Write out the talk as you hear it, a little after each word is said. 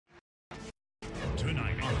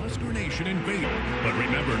Tonight, a Husker Nation invader. But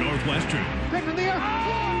remember Northwestern. Picked in the air.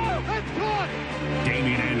 Oh, that's caught.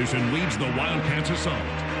 Damian Anderson leads the Wildcats assault.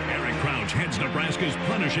 Eric Crouch heads Nebraska's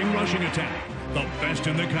punishing rushing attack. The best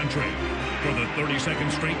in the country. For the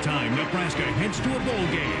 32nd straight time, Nebraska heads to a bowl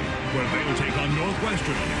game where they'll take on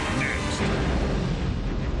Northwestern next.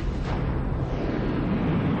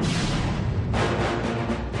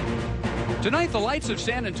 Tonight, the lights of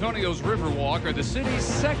San Antonio's Riverwalk are the city's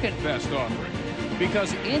second best offering.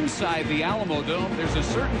 Because inside the Alamo Dome, there's a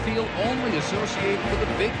certain feel only associated with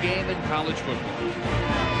a big game in college football.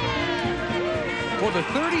 For the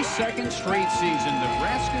 32nd straight season,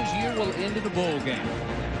 Nebraska's year will end in a bowl game.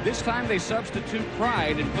 This time they substitute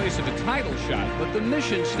pride in place of a title shot, but the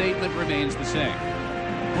mission statement remains the same.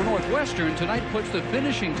 For Northwestern, tonight puts the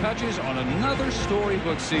finishing touches on another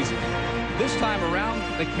storybook season. This time around,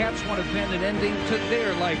 the Cats want to pin an ending to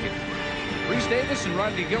their liking. Reese Davis and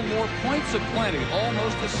Rodney Gilmore, points aplenty,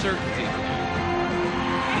 almost a certainty.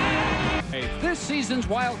 Hey, this season's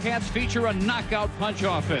Wildcats feature a knockout punch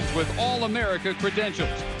offense with All-America credentials.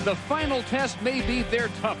 The final test may be their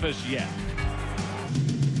toughest yet.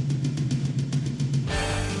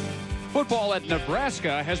 Football at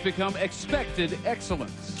Nebraska has become expected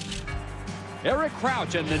excellence. Eric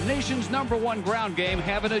Crouch and the nation's #1 ground game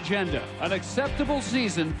have an agenda. An acceptable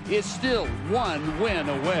season is still one win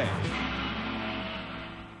away.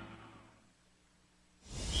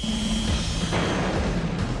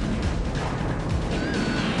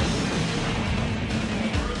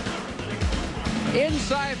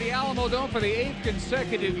 Inside the Alamo Dome for the 8th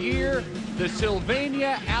consecutive year, the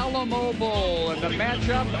Sylvania Alamo Bowl, and the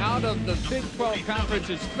matchup out of the Big 12 Conference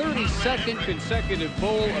is 32nd consecutive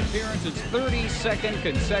bowl appearance. It's 32nd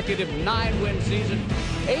consecutive 9-win season.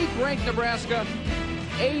 8th ranked Nebraska,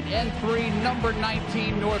 8-3, number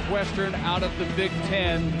 19 Northwestern out of the Big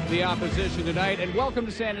Ten, the opposition tonight. And welcome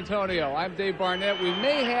to San Antonio. I'm Dave Barnett. We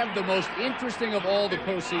may have the most interesting of all the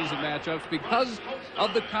postseason matchups because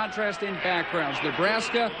of the contrast in backgrounds.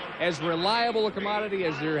 Nebraska, as reliable a commodity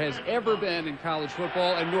as there has ever been in college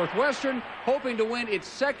football, and Northwestern hoping to win its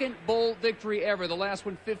second bowl victory ever. The last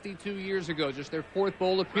one 52 years ago, just their 4th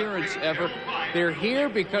bowl appearance ever. They're here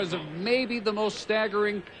because of maybe the most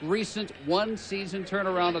staggering recent one-season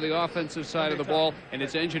turnaround on the offensive side of the ball, and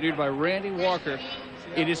it's engineered by Randy Walker.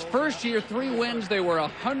 In his first year, 3 wins. They were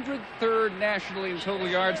 103rd nationally in total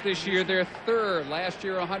yards. This year, they're 3rd. Last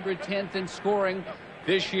year, 110th in scoring.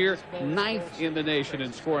 This year, 9th in the nation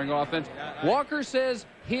in scoring offense. Walker says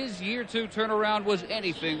his year 2 turnaround was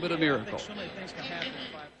anything but a miracle.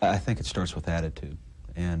 I think it starts with attitude.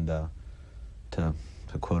 And to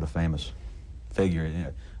quote a famous figure, you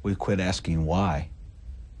know, we quit asking why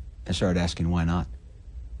and started asking why not.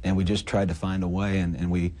 And we just tried to find a way, and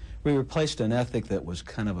we replaced an ethic that was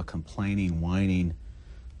kind of a complaining, whining,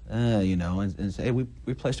 you know, and say, hey, we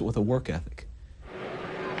replaced it with a work ethic.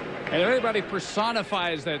 And everybody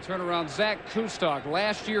personifies that turnaround. Zach Kustok,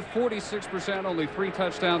 last year 46%, only 3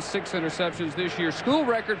 touchdowns, 6 interceptions. This year, school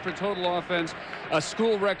record for total offense, a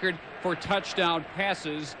school record for touchdown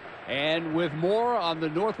passes. And with more on the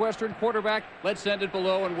Northwestern quarterback, let's send it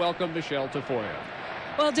below and welcome Michelle Tafoya.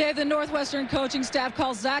 Well, Dave, the Northwestern coaching staff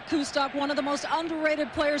calls Zach Kustok one of the most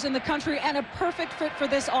underrated players in the country and a perfect fit for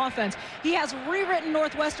this offense. He has rewritten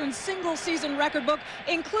Northwestern's single-season record book,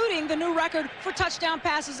 including the new record for touchdown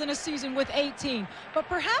passes in a season with 18. But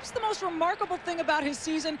perhaps the most remarkable thing about his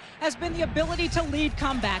season has been the ability to lead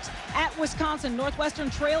comebacks. At Wisconsin, Northwestern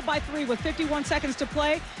trailed by 3 with 51 seconds to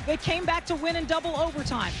play. They came back to win in double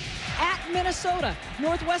overtime. At Minnesota,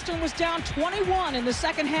 Northwestern was down 21 in the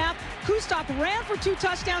second half. Kustok ran for 2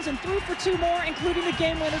 touchdowns and threw for 2 more, including the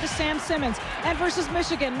game winner to Sam Simmons. And versus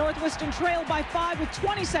Michigan, Northwestern trailed by 5 with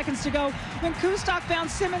 20 seconds to go when Kustok found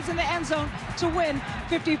Simmons in the end zone to win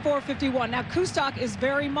 54-51. Now, Kustok is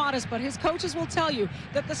very modest, but his coaches will tell you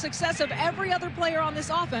that the success of every other player on this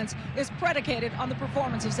offense is predicated on the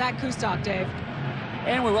performance of Zach Kustok, Dave.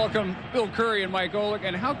 And we welcome Bill Curry and Mike Golick.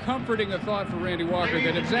 And how comforting a thought for Randy Walker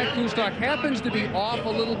that if Zach Kustok happens to be off a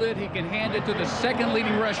little bit, he can hand it to the second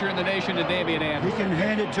leading rusher in the nation, to Damian Anderson. He can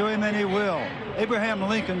hand it to him, and he will. Abraham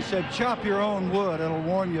Lincoln said, chop your own wood, it'll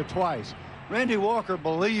warm you twice. Randy Walker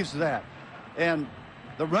believes that. And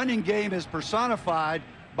the running game is personified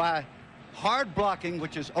by hard blocking,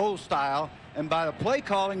 which is old style, and by the play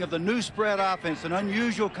calling of the new spread offense, an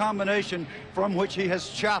unusual combination from which he has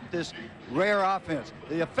chopped this rare offense.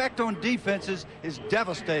 The effect on defenses is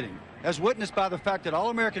devastating, as witnessed by the fact that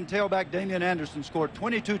All-American tailback Damian Anderson scored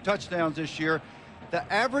 22 touchdowns this year,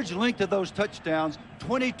 The average length of those touchdowns,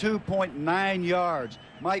 22.9 yards.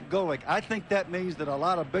 Mike Golick, I think that means that a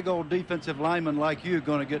lot of big old defensive linemen like you are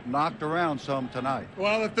going to get knocked around some tonight.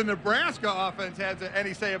 Well, if the Nebraska offense has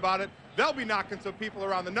any say about it, they'll be knocking some people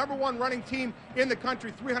around. The #1 running team in the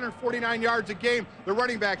country, 349 yards a game. The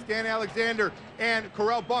running backs, Dan Alexander and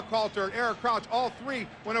Correll Buckhalter and Eric Crouch, all three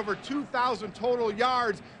went over 2,000 total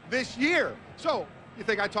yards this year. So you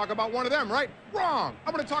think I talk about one of them, right? Wrong.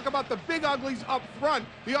 I'm going to talk about the big uglies up front.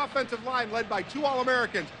 The offensive line led by 2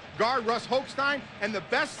 All-Americans, guard Russ Hochstein and the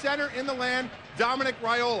best center in the land, Dominic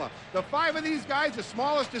Raiola. The 5 of these guys, the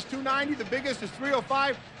smallest is 290, the biggest is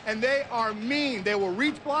 305, and they are mean. They will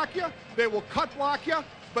reach block you, they will cut block you,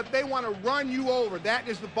 but they want to run you over. That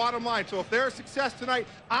is the bottom line. So if they're a success tonight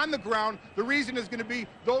on the ground, the reason is going to be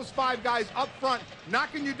those 5 guys up front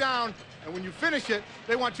knocking you down, and when you finish it,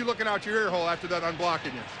 they want you looking out your ear hole after that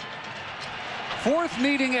unblocking you. 4th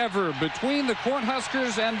meeting ever between the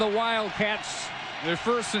Cornhuskers and the Wildcats. Their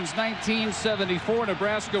first since 1974.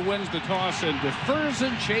 Nebraska wins the toss and defers,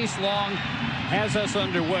 and Chase Long has us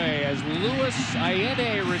underway as Louis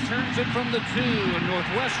Ayede returns it from the 2, and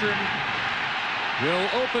Northwestern will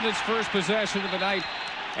open its first possession of the night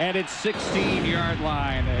at its 16-yard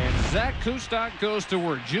line. And Zach Kustok goes to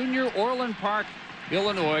work. Junior, Orland Park,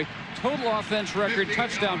 Illinois. Total offense record,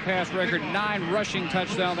 touchdown pass record, 9 rushing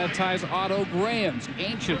touchdown. That ties Otto Graham's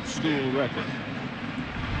ancient school record.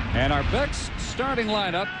 And our Beck's starting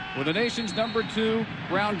lineup with the nation's #2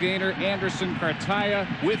 ground gainer Anderson Cartaya.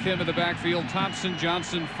 With him in the backfield, Thompson,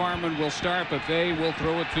 Johnson, Farman will start, but they will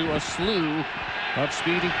throw it to a slew of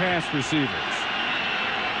speedy pass receivers.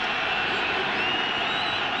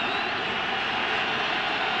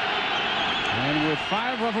 And with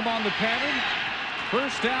 5 of them on the pattern,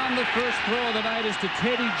 first down, the first throw of the night is to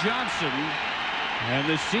Teddy Johnson. And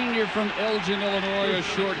the senior from Elgin, Illinois, a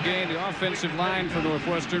short gain. The offensive line for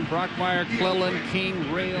Northwestern, Brockmeyer, Clellan,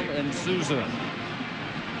 King, Rail, and Souza.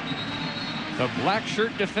 The black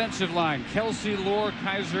shirt defensive line, Kelsey, Lohr,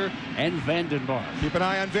 Kaiser, and Vandenbosch. Keep an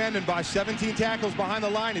eye on Vandenbosch, 17 tackles behind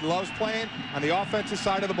the line. He loves playing on the offensive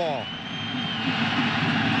side of the ball.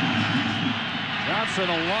 Johnson,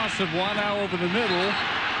 a loss of 1 now over the middle.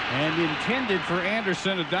 And intended for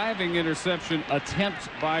Anderson, a diving interception attempt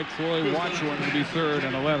by Troy Watchorn to be 3rd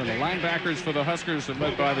and 11. The linebackers for the Huskers are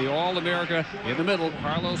led by the All-America in the middle,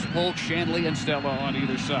 Carlos Polk, Shanley, and Stella on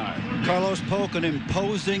either side. Carlos Polk, an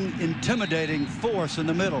imposing, intimidating force in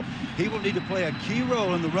the middle. He will need to play a key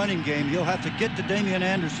role in the running game. He'll have to get to Damian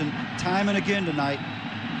Anderson time and again tonight.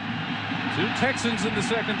 2 Texans in the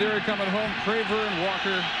secondary coming home, Craver and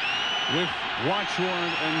Walker, with Watchorn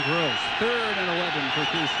and Gross. 3rd and 11 for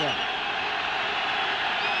Kustok.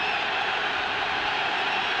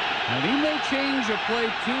 And he may change a play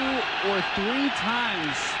 2 or 3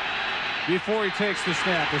 times before he takes the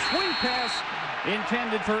snap. The swing pass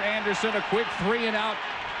intended for Anderson. A quick 3 and out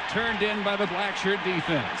turned in by the black shirt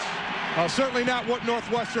defense. Certainly not what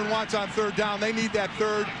Northwestern wants on 3rd down. They need that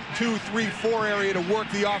 3rd, 2, 3, 4 area to work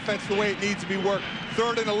the offense the way it needs to be worked.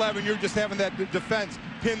 3rd and 11, you're just having that defense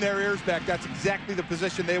pin their ears back. That's exactly the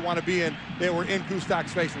position they want to be in. They were in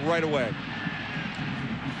Kustok's face right away.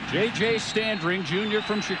 J.J. Standring, junior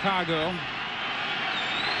from Chicago.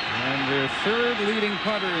 And their 3rd leading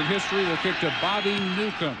punter in history will kick to Bobby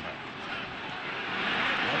Newcomb.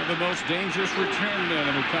 One of the most dangerous return men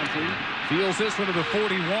in the country. Fields this one to the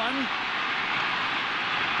 41.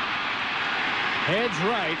 Heads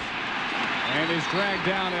right. And is dragged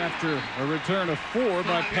down after a return of 4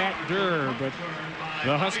 by Pat Durr. But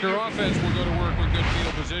the Husker offense will go to work with good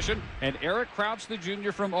field position. And Eric Crouch, the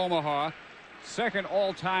junior from Omaha, 2nd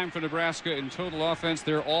all-time for Nebraska in total offense.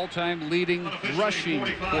 Their all-time leading rushing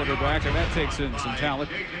quarterback, and that takes in some talent.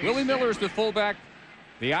 Willie Miller is the fullback.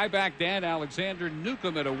 The I-back, Dan Alexander,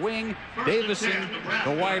 Newcomb at a wing, Davison,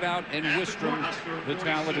 the wideout, and Wistrom, the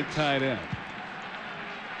talented tight end.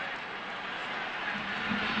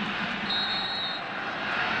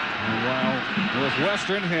 And while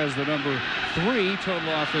Northwestern has the #3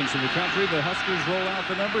 total offense in the country, the Huskers roll out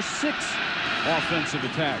the #6 offensive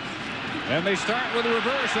attack. And they start with a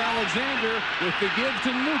reverse. Alexander with the give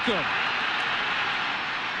to Newcomb.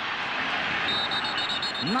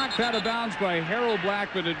 Knocked out of bounds by Harold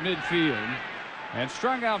Blackman at midfield. And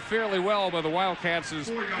strung out fairly well by the Wildcats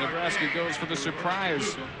as Nebraska goes for the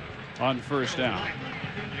surprise on 1st down.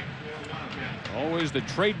 Always the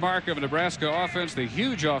trademark of a Nebraska offense, the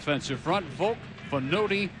huge offensive front. Volk,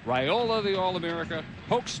 Fonoti, Raiola, the All-America,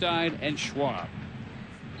 Hochstein, and Schwab.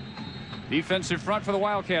 Defensive front for the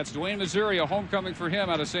Wildcats. Dwayne Missouri, a homecoming for him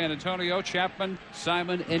out of San Antonio. Chapman,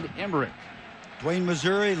 Simon, and Emmerich. Dwayne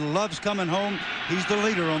Missouri loves coming home. He's the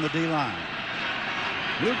leader on the D-line.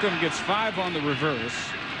 Newcomb gets 5 on the reverse.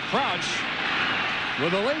 Crouch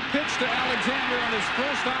with a late pitch to Alexander on his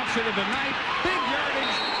first option of the night. Big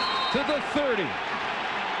yardage to the 30.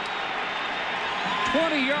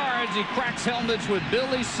 20 yards. He cracks helmets with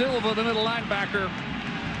Billy Silva, the middle linebacker.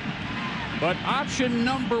 But option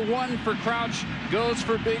number 1 for Crouch goes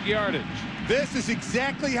for big yardage. This is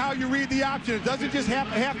exactly how you read the option. It doesn't just have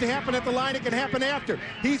to happen at the line. It can happen after.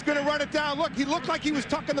 He's going to run it down. Look, he looked like he was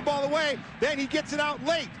tucking the ball away. Then he gets it out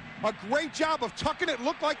late. A great job of tucking it.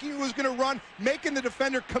 Looked like he was going to run, making the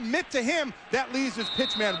defender commit to him. That leaves his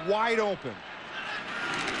pitch man wide open.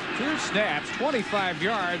 2 snaps, 25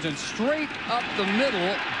 yards, and straight up the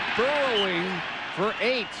middle, burrowing for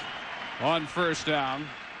 8 on first down.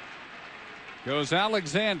 Goes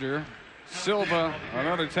Alexander. Silva,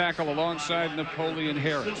 another tackle alongside Napoleon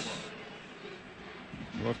Harris.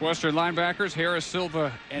 Northwestern linebackers, Harris,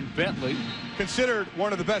 Silva, and Bentley. Considered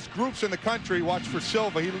one of the best groups in the country. Watch for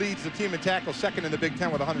Silva. He leads the team in tackles, second in the Big Ten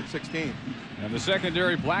with 116. And the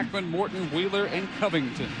secondary, Blackman, Morton, Wheeler, and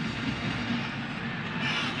Covington.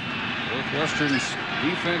 Northwestern's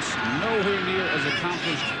defense nowhere near as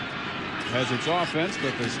accomplished as its offense,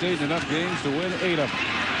 but they stayed in enough games to win 8 of them.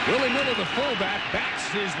 Willie Miller, the fullback, backs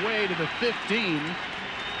his way to the 15.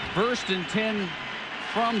 First and 10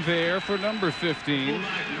 from there for number 15.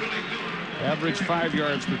 Average 5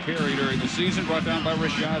 yards per carry during the season, brought down by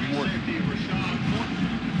Rashad Morton.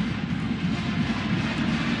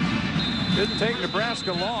 Didn't take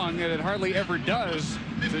Nebraska long, and it hardly ever does,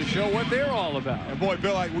 to show what they're all about. And boy,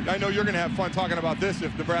 Bill, I know you're going to have fun talking about this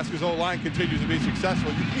if Nebraska's O-line continues to be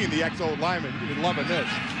successful. You being the ex-O-lineman, you've been loving this.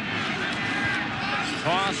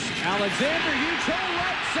 Toss, Alexander, huge hole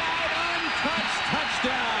right side, untouched,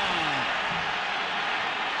 touchdown.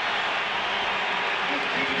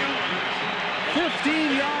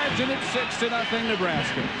 15 yards, and it's 6-0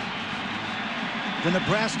 Nebraska. The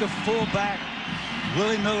Nebraska fullback,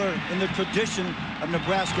 Willie Miller, in the tradition of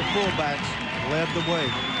Nebraska fullbacks, led the way.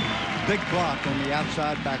 Big block on the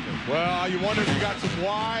outside backer. Well, you wonder if you got some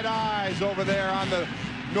wide eyes over there on the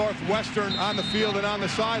Northwestern, on the field and on the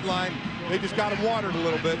sideline. They just got him watered a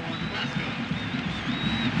little bit.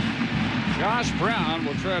 Josh Brown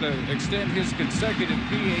will try to extend his consecutive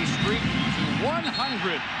PA streak to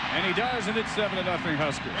 100, and he does, and it's 7-0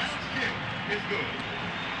 Huskers.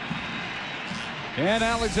 And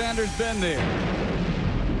Alexander's been there.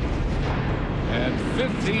 At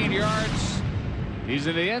 15 yards, he's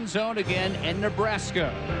in the end zone again, and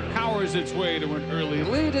Nebraska powers its way to an early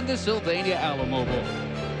lead in the Sylvania Alamo Bowl.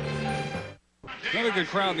 Another good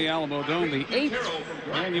crowd in the Alamo Dome, the 8th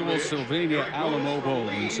annual Sylvania Alamo Bowl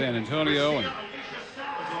in San Antonio. And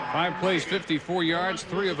 5 plays, 54 yards,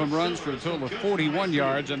 3 of them runs for a total of 41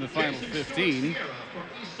 yards, and the final 15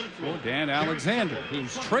 for Dan Alexander,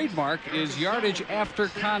 whose trademark is yardage after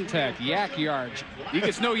contact, yak yards. He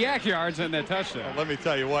gets no yak yards in that touchdown. Well, let me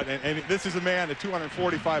tell you what, and this is a man at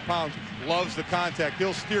 245 pounds, loves the contact.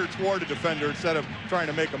 He'll steer toward the defender instead of trying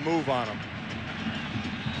to make a move on him.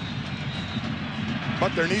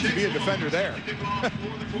 But there needs to be a defender there.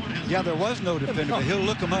 Yeah, there was no defender, but he'll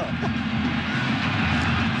look him up.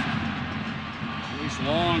 Chase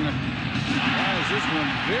Long fires this one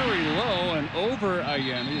very low and over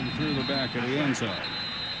Ayeni and through the back of the end zone.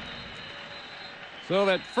 So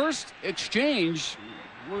that first exchange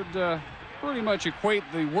would pretty much equate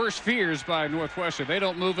the worst fears by Northwestern. They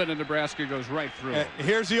don't move it, and Nebraska goes right through it.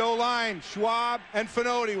 Here's the O-line, Schwab and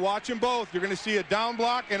Finoti. Watch them both. You're going to see a down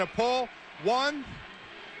block and a pull. 1.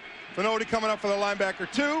 Finoti coming up for the linebacker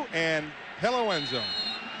 2, and hello end zone.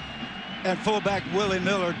 And fullback Willie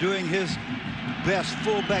Miller doing his best.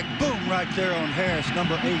 Fullback boom right there on Harris,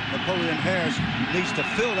 number 8. Napoleon Harris needs to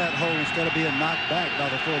fill that hole instead of being knocked back by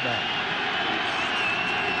the fullback.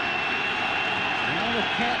 Now the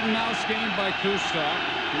cat and mouse game by Kustok,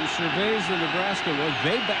 who surveys the Nebraska look.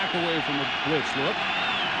 They back away from the blitz look,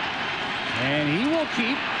 and he will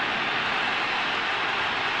keep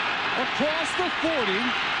across the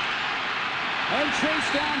 40. And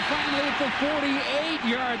chased down finally at the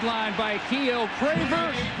 48-yard line by Keo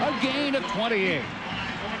Craver, a gain of 28.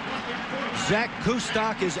 Zach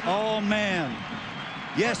Kustok is all man.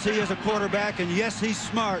 Yes, he is a quarterback, and yes, he's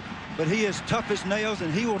smart, but he is tough as nails,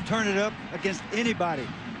 and he will turn it up against anybody.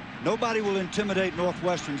 Nobody will intimidate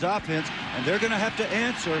Northwestern's offense, and they're going to have to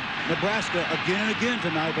answer Nebraska again and again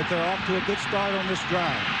tonight, but they're off to a good start on this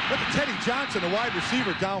drive. Look at Teddy Johnson, the wide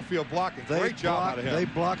receiver, downfield blocking. Great job out of him. They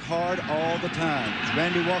block hard all the time. It's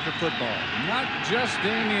Randy Walker football. Not just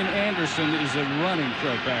Damian Anderson is a running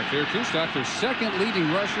threat back there. Kustok, their second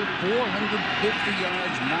leading rusher, 450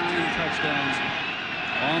 yards, 9 touchdowns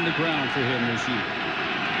on the ground for him this year.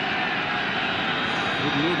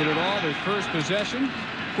 Didn't move it at all. Their first possession.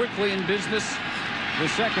 Quickly in business the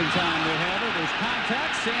second time they have it. There's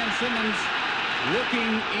contact. Sam Simmons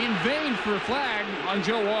looking in vain for a flag on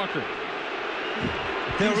Joe Walker.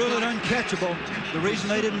 They'll rule it uncatchable. The reason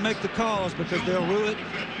they didn't make the call is because they'll rule it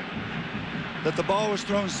that the ball was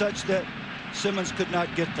thrown such that Simmons could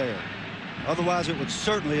not get there. Otherwise, it would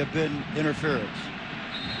certainly have been interference.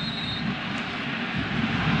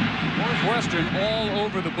 Northwestern all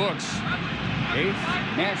over the books. 8th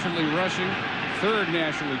nationally rushing, 3rd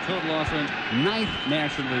nationally total offense, 9th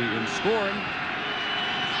nationally in scoring.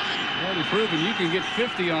 Already proven you can get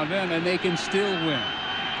 50 on them and they can still win.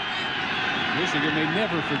 Michigan may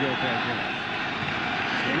never forget that game.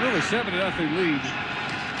 So really 7-0 lead.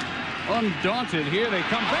 Undaunted here, they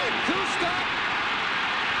come back. Kustok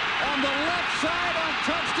on the left side,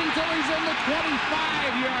 untouched until he's in the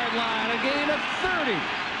 25-yard line. A gain of 30.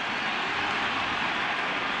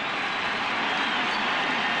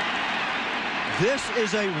 This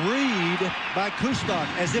is a read by Kustok,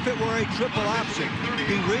 as if it were a triple option.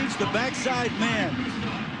 He reads the backside man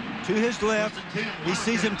to his left. He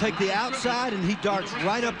sees him take the outside, and he darts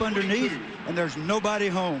right up underneath, and there's nobody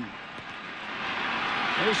home.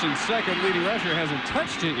 Nation's second leading rusher hasn't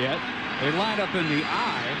touched it yet. They line up in the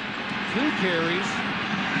I. 2 carries,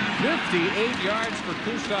 58 yards for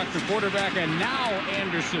Kustok, the quarterback, and now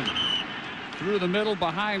Anderson through the middle,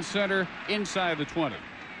 behind center, inside the 20.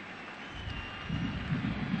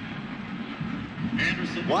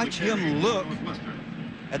 Watch him look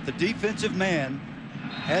at the defensive man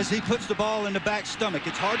as he puts the ball in the back stomach.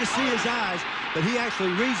 It's hard to see his eyes, but he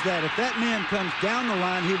actually reads that. If that man comes down the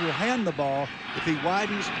line, he will hand the ball. If he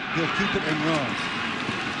widens, he'll keep it and run.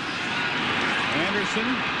 Anderson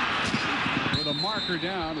with a marker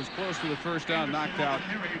down is close to the first down, knocked out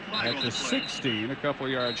at the 16, a couple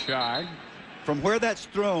yards shy. From where that's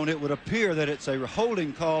thrown, it would appear that it's a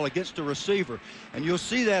holding call against the receiver, and you'll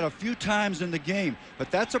see that a few times in the game.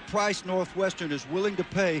 But that's a price Northwestern is willing to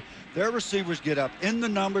pay. Their receivers get up in the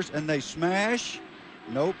numbers and they smash.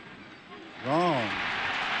 Nope. Wrong.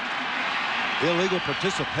 Illegal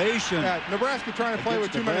participation. Yeah, Nebraska trying to play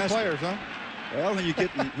with too many players, huh? Well, when you're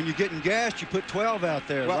getting gassed, you put 12 out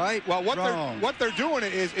there, right? Well, what they're doing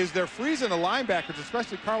is they're freezing the linebackers,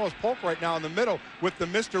 especially Carlos Polk right now in the middle with the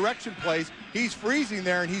misdirection plays. He's freezing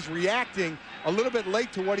there, and he's reacting a little bit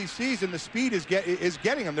late to what he sees, and the speed is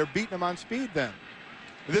getting him. They're beating him on speed then.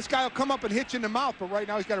 This guy will come up and hit you in the mouth, but right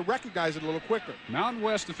now he's got to recognize it a little quicker. Mountain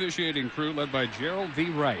West officiating crew led by Gerald V.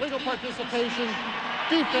 Wright. Legal participation,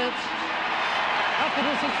 defense, up the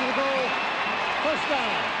distance to the goal, first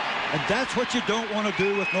down. And that's what you don't want to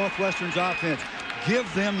do with Northwestern's offense. Give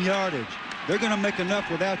them yardage. They're going to make enough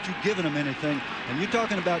without you giving them anything. And you're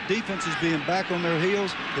talking about defenses being back on their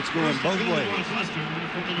heels. It's going both ways. Ed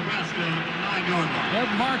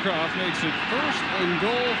Markoff makes it 1st and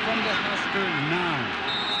goal from the Husker 9.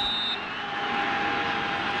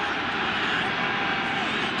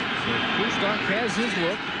 So Kustok has his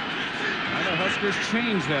look. Now the Huskers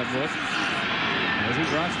change that look. As he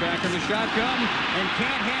drops back in the shotgun and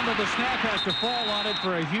can't handle the snap, has to fall on it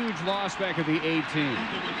for a huge loss back at the 18.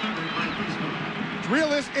 It's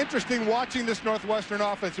real interesting watching this Northwestern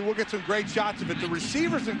offense, and we'll get some great shots of it. The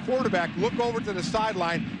receivers and quarterback look over to the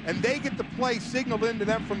sideline, and they get the play signaled into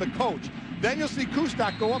them from the coach. Then you'll see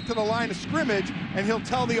Kustok go up to the line of scrimmage, and he'll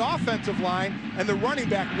tell the offensive line and the running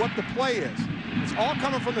back what the play is. It's all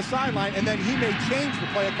coming from the sideline, and then he may change the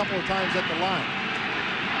play a couple of times at the line.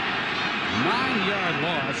 9-yard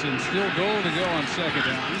loss and still goal to go on second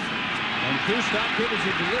down. And Kustok pivots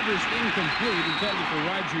and delivers incomplete, intended for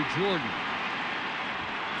Roger Jordan.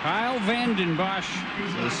 Kyle Vanden Bosch,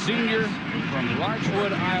 the senior from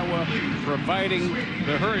Larchwood, Iowa, providing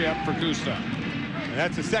the hurry-up for Kustok. And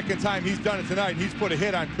that's the second time he's done it tonight. He's put a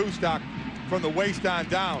hit on Kustok from the waist on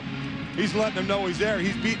down. He's letting him know he's there.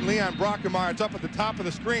 He's beating Leon Brockemeyer. It's up at the top of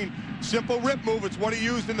the screen. Simple rip move. It's what he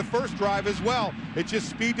used in the first drive as well. It's just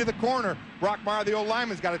speed to the corner. Brockmeyer, the old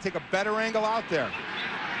lineman's got to take a better angle out there.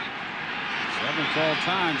 7th all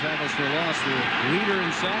time. Tackles for loss. The leader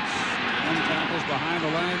in sacks. 1 tackles behind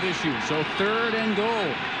the line of issue. So 3rd and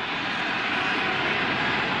goal.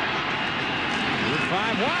 With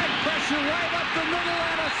 5 wide. Pressure right up the middle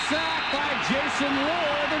and a sack by Jason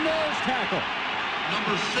Lohr, the nose tackle.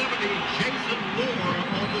 Number 70, Jason Lohr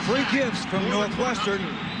on the Free sack. gifts from Northwestern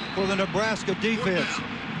for the Nebraska defense.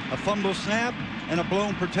 A fumble snap and a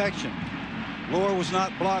blown protection. Lohr was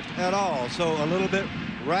not blocked at all, so a little bit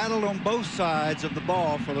rattled on both sides of the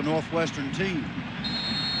ball for the Northwestern team.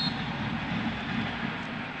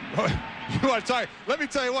 Sorry, let me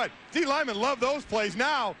tell you what. D linemen love those plays.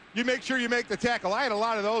 Now you make sure you make the tackle. I had a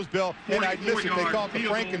lot of those, Bill, and I'd miss it. They call it the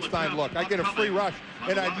Frankenstein look. I get a free rush,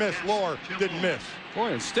 and I'd miss. Lohr didn't miss.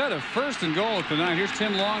 Boy, instead of 1st and goal at the 9, here's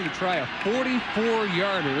Tim Long to try a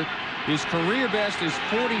 44-yarder. His career best is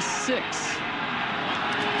 46.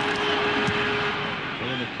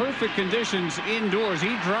 In the perfect conditions indoors,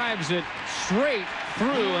 he drives it straight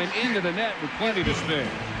through and into the net with plenty to spare.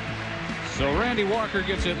 So Randy Walker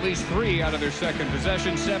gets at least 3 out of their second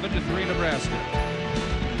possession, 7-3 Nebraska.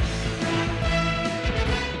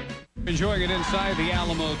 Enjoying it inside the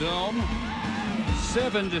Alamo Dome.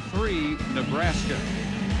 7-3 Nebraska.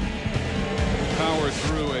 Power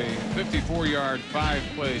through a 54-yard,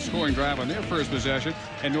 5-play scoring drive on their first possession.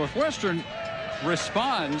 And Northwestern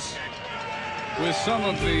responds with some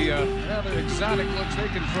of the rather exotic looks they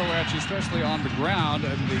can throw at you, especially on the ground.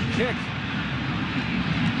 And the kick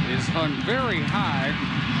is hung very high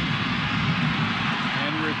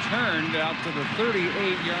and returned out to the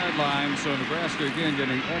 38-yard line. So Nebraska again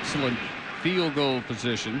getting excellent field goal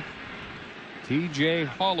position. T.J.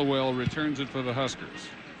 Hollowell returns it for the Huskers.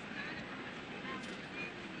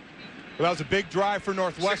 Well, that was a big drive for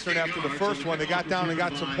Northwestern after the first one. They got down and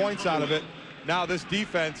got some points out of it. Now this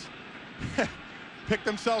defense pick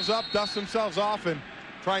themselves up, dust themselves off, and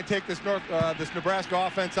try and take this Nebraska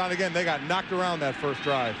offense on again. They got knocked around that first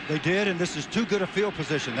drive. They did, and this is too good a field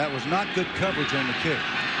position. That was not good coverage on the kick,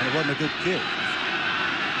 and it wasn't a good kick. I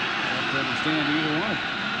have to understand either one.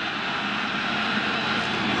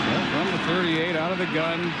 Well, from the 38, out of the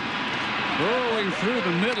gun, burrowing through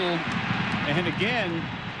the middle, and again,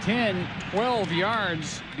 10, 12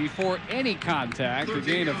 yards before any contact. A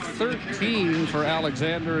gain of 13 for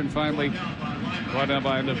Alexander, and finally brought down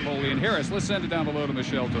by Napoleon Harris. Let's send it down below to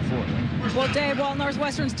Michelle DeFort. Well, Dave, while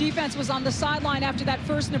Northwestern's defense was on the sideline after that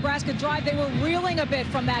first Nebraska drive, they were reeling a bit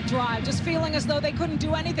from that drive, just feeling as though they couldn't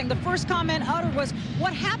do anything. The first comment uttered was,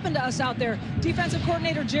 what happened to us out there? Defensive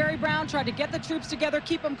coordinator Jerry Brown tried to get the troops together,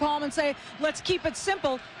 keep them calm, and say, let's keep it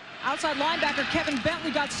simple. Outside linebacker Kevin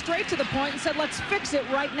Bentley got straight to the point and said, let's fix it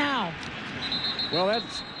right now. Well,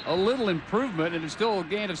 that's a little improvement, and it's still a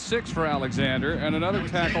gain of 6 for Alexander, and another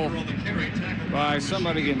tackle by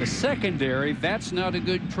somebody in the secondary. That's not a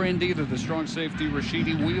good trend either. The strong safety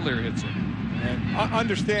Rashidi Wheeler hits it. And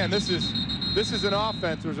understand, this is an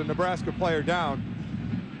offense. There's a Nebraska player down.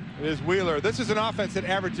 It is Wheeler. This is an offense that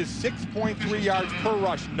averages 6.3 yards per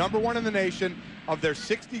rush. Number 1 in the nation. Of their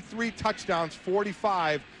 63 touchdowns,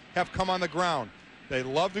 45 have come on the ground. They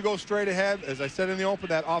love to go straight ahead. As I said in the open,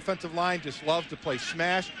 that offensive line just loves to play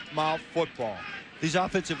smash mouth football. These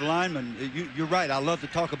offensive linemen, you're right, I love to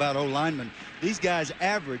talk about O-linemen. These guys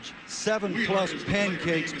average 7+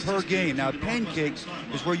 pancakes per game. Now, pancakes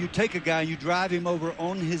is where you take a guy and you drive him over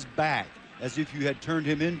on his back as if you had turned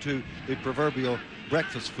him into the proverbial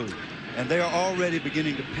breakfast food. And they are already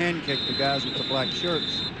beginning to pancake the guys with the black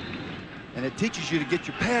shirts. And it teaches you to get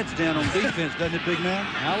your pads down on defense, doesn't it, big man?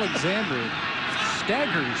 Alexander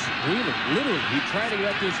staggers Wheeler. Literally, he tried to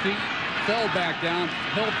get up to his feet, fell back down,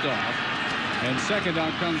 helped off. And second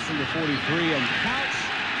down comes from the 43, and Couch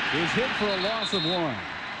is hit for a loss of 1.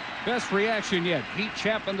 Best reaction yet. Pete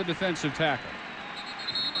Chapman, the defensive tackle.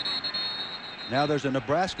 Now there's a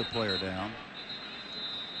Nebraska player down.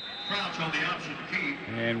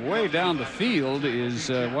 And way down the field is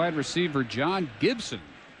wide receiver John Gibson.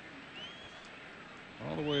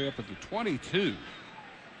 All the way up at the 22.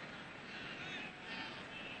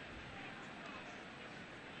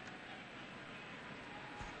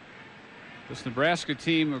 This Nebraska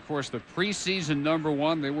team, of course, the preseason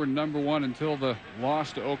 #1. They were #1 until the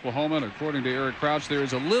loss to Oklahoma. And according to Eric Crouch, there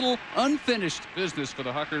is a little unfinished business for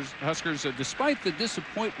the Huskers despite the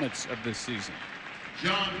disappointments of this season.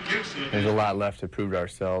 There's a lot left to prove to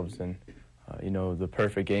ourselves, and you know, the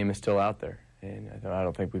perfect game is still out there. And I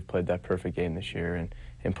don't think we've played that perfect game this year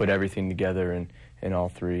and put everything together in all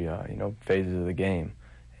 3 you know, phases of the game.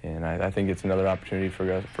 And I think it's another opportunity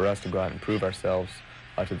for us to go out and prove ourselves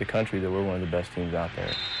to the country that we're one of the best teams out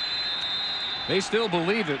there. They still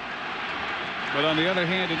believe it. But on the other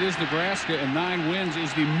hand, it is Nebraska, and 9 wins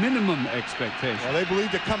is the minimum expectation. Well, they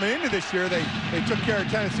believed it coming into this year. They took care of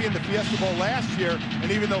Tennessee in the Fiesta Bowl last year,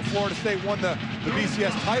 and even though Florida State won the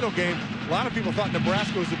BCS title game, a lot of people thought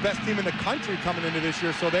Nebraska was the best team in the country coming into this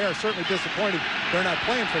year, so they are certainly disappointed they're not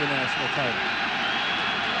playing for the national title.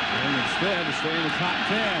 And instead, to stay in the top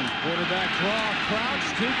 10, quarterback draw, Crouch,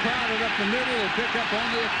 too crowded up the middle, will pick up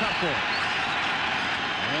only a couple.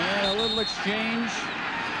 And a little exchange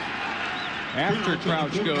after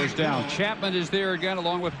Crouch goes down. Chapman is there again,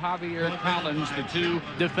 along with Javier Collins. The 2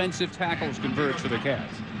 defensive tackles converge for the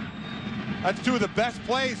Cats. That's two of the best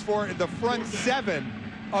plays for the front seven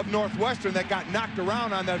of Northwestern that got knocked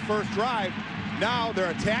around on that first drive. Now they're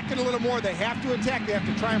attacking a little more. They have to attack. They have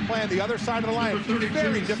to try and play on the other side of the line. It's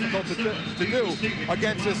very difficult to do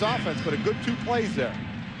against this offense, but a good 2 plays there.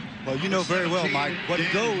 Well, you know very well, Mike, what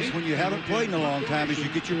goes when you haven't played in a long time is you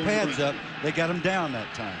get your pads up. They got them down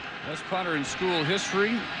that time. Best punter in school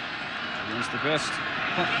history against the best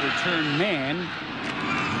punt return man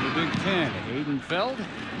in the Big Ten, Haydenfeld.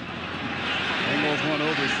 Almost won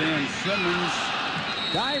over Sam Simmons.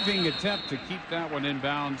 Diving attempt to keep that one in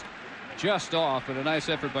bounds, just off, but a nice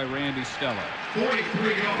effort by Randy Stella.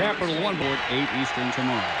 Capital One board, 8 Eastern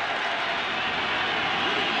tomorrow.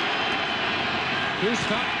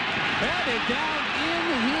 Kustok batted down in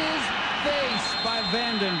his face by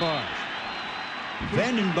Vanden Bosch.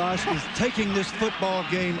 Vanden Bosch is taking this football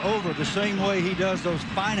game over the same way he does those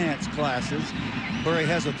finance classes where he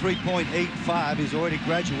has a 3.85. He's already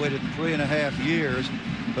graduated in 3.5 years,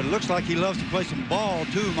 but it looks like he loves to play some ball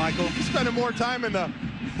too, Michael. He's spending more time in the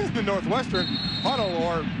Northwestern huddle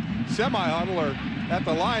or semi-huddle or at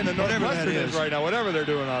the line than Northwestern is right now, whatever they're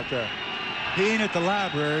doing out there. He ain't at the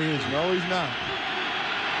library, is he? No, he's not.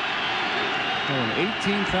 An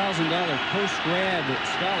 $18,000 post-grad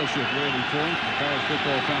scholarship waiting for him. The College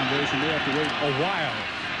Football Foundation may have to wait a while.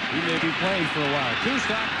 He may be playing for a while.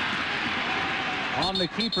 Kustok on the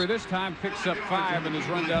keeper this time, picks up 5 and is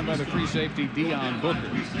run down by the free safety Dion Booker.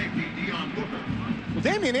 Well,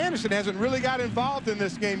 Damian Anderson hasn't really got involved in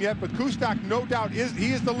this game yet, but Kustok, no doubt,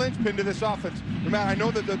 is the linchpin to this offense. I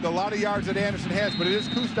know that a lot of yards that Anderson has, but it is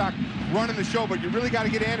Kustok running the show. But you really got to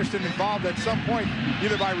get Anderson involved at some point,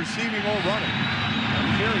 either by receiving or running.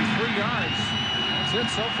 Carry 3 yards. That's it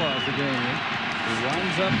so far as the game is. He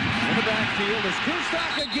winds up in the backfield as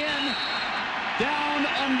Kustok again down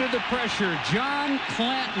under the pressure. John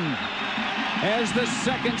Clanton has the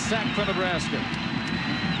 2nd sack for Nebraska.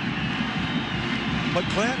 What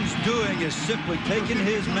Clanton's doing is simply taking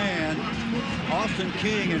his man, Austin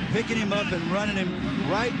King, and picking him up and running him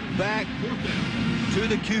right back to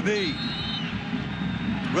the QB.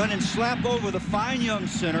 Running slap over the fine young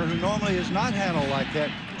center who normally is not handled like that,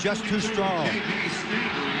 just too strong.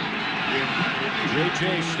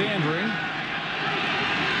 J.J. Standring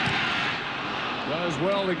does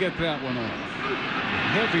well to get that one off.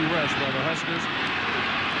 Heavy rush by the Huskers.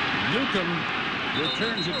 Newcomb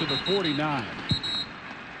returns it to the 49.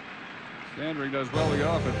 Standring does well to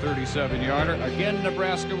off a 37-yarder. Again,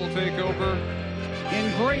 Nebraska will take over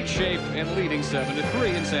in great shape and leading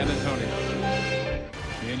 7-3 in San Antonio.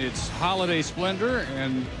 In its holiday splendor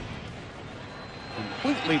and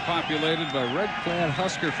completely populated by red-clad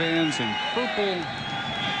Husker fans and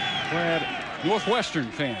purple-clad Northwestern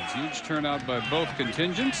fans. Huge turnout by both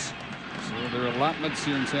contingents. So their allotments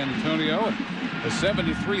here in San Antonio. A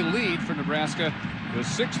 7-3 lead for Nebraska with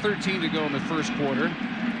 6:13 to go in the first quarter.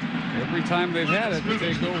 Every time they've had it, they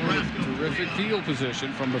take over terrific field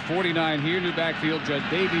position from the 49 here. New backfield, Judd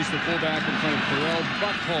Davies, the fullback in front of Terrell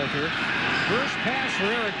Buckhalter. First pass for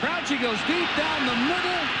Eric Crouch. He goes deep down the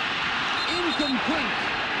middle. Incomplete.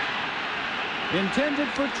 Intended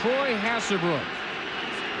for Troy Hasselbrook.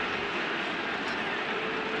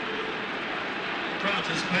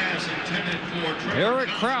 Crouch's pass intended for Eric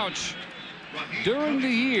Crouch, during the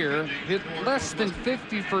year, hit less than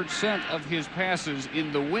 50% of his passes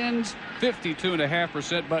in the wins,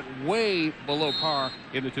 52.5%, but way below par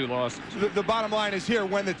in the 2 losses. The bottom line is here,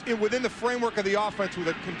 when it's within the framework of the offense with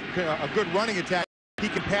a good running attack, he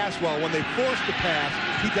can pass well. When they force the pass,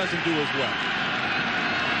 he doesn't do as well.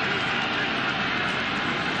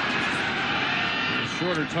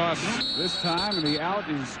 Shorter toss this time, and the out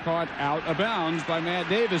is caught out of bounds by Matt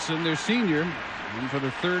Davison, their senior. And for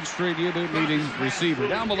the 3rd straight year, their leading receiver.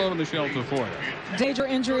 Down below in the shelter for you. Danger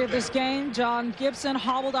injury of this game. John Gibson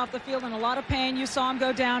hobbled off the field in a lot of pain. You saw him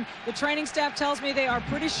go down. The training staff tells me they are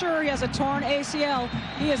pretty sure he has a torn ACL.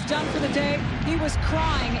 He is done for the day. He was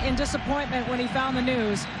crying in disappointment when he found the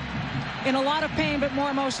news. In a lot of pain, but more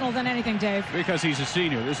emotional than anything, Dave. Because he's a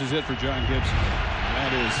senior. This is it for John Gibson.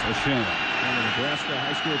 That is a shame. And the Nebraska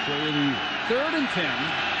High School Player of the Year. 3rd and 10.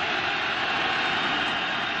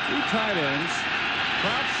 2 tight ends.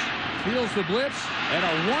 Crouch feels the blitz, and a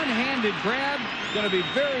one-handed grab. Going to be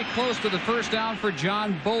very close to the first down for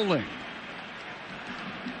John Bowling.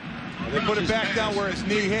 They put it back down where his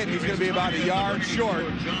knee hit, and he's going to be about a yard short.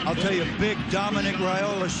 I'll tell you, big Dominic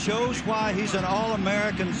Raiola shows why he's an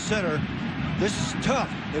All-American center. This is tough.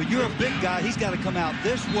 If you're a big guy, he's got to come out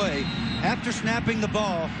this way after snapping the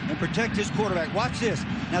ball and protect his quarterback. Watch this.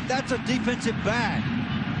 Now, that's a defensive back.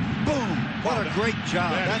 Boom. What a great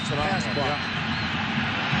job. That's a pass block.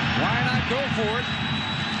 Why not go for it?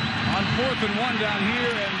 On 4th and 1 down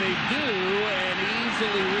here, and they do, and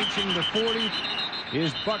easily reaching the 40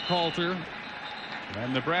 is Buckhalter,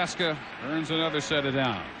 and Nebraska earns another set of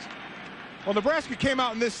downs. Well, Nebraska came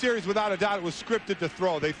out in this series without a doubt. It was scripted to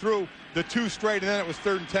throw. They threw the 2 straight, and then it was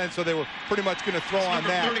 3rd and 10, so they were pretty much going to throw on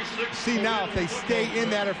that. See now if they stay in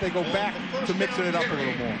that or if they go back to mixing it up a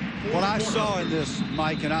little more. What I saw in this,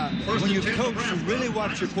 Mike, and when you coach, you really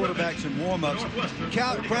watch your quarterbacks in warm-ups.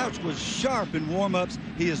 Crouch was sharp in warm-ups.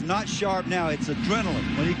 He is not sharp now. It's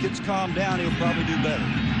adrenaline. When he gets calmed down, he'll probably do better.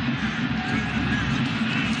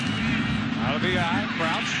 Out of the eye,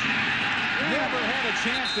 Crouch. Never had a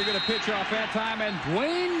chance to get a pitch off that time, and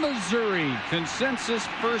Dwayne, Missouri, consensus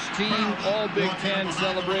first team All Big Ten,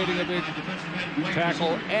 celebrating a big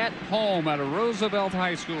tackle at home at a Roosevelt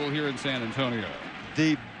High School here in San Antonio.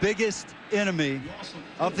 The biggest enemy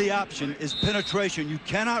of the option is penetration. You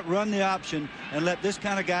cannot run the option and let this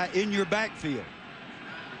kind of guy in your backfield.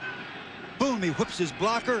 Boom, he whips his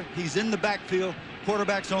blocker. He's in the backfield.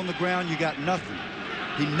 Quarterback's on the ground. You got nothing.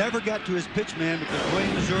 He never got to his pitch man because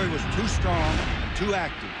Dwayne, Missouri was too strong, too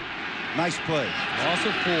active. Nice play. Loss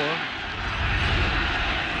of 4.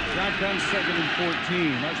 Shotgun 2nd and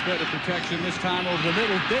 14. Much better protection this time over the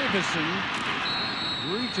middle. Davison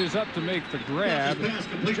reaches up to make the grab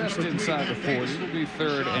just inside the 40. It'll be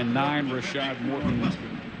 3rd and 9. Rashad Morton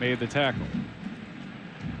made the tackle.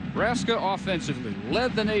 Nebraska offensively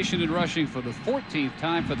led the nation in rushing for the 14th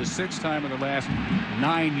time, for the 6th time in the last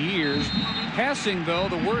 9 years. Passing, though,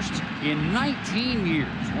 the worst in 19 years.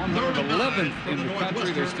 111th in the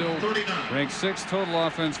country. They're still ranked 6th total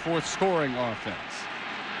offense, 4th scoring offense.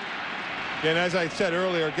 And as I said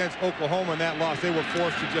earlier, against Oklahoma in that loss, they were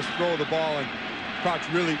forced to just throw the ball, and Crouch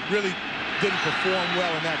really didn't perform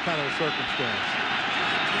well in that kind of a circumstance.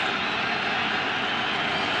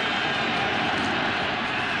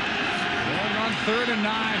 On 3rd and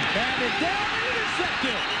 9, batted down and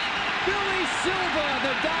intercepted. Billy Silva,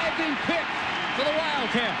 the diving pick for the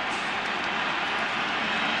Wildcats.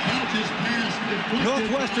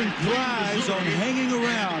 Northwestern thrives on hanging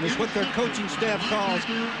around. Is what their coaching staff calls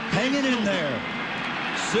hanging in there.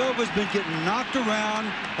 Silva's been getting knocked around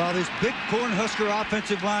while this big Cornhusker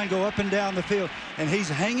offensive line go up and down the field, and he's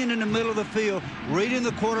hanging in the middle of the field, reading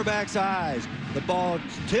the quarterback's eyes. The ball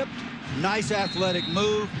tipped, nice athletic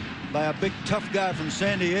move by a big tough guy from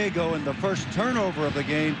San Diego, and the first turnover of the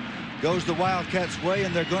game goes the Wildcats' way,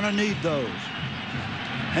 and they're going to need those.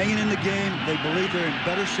 Hanging in the game, they believe they're in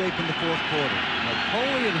better shape in the 4th quarter.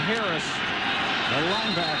 Napoleon Harris, the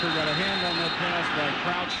linebacker, got a hand on that pass by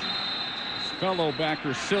Crouch. His fellow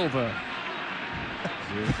backer Silva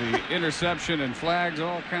with the interception and flags,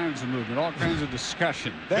 all kinds of movement, all kinds of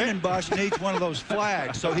discussion. Vandenbosch needs one of those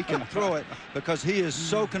flags so he can throw it, because he is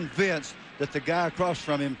so convinced that the guy across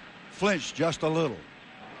from him flinched just a little.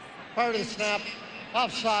 Prior to the snap,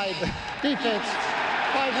 offside, defense,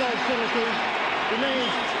 5-yard penalty,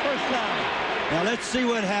 remains first down. Now let's see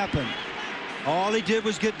what happened. All he did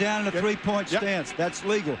was get down in a 3-point stance. That's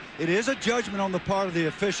legal. It is a judgment on the part of the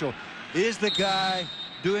official. Is the guy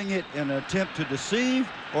doing it in an attempt to deceive,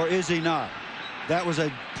 or is he not? That was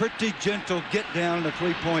a pretty gentle get down in a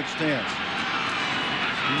 3-point stance.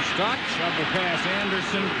 Stock, shovel pass,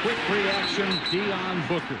 Anderson, quick reaction, Deion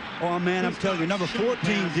Booker. Oh, man, I'm telling you, number 14,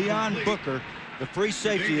 Deion Booker, the free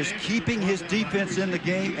safety, is keeping his defense in the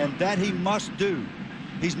game, and that he must do.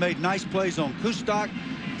 He's made nice plays on Kustok,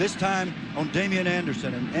 this time on Damian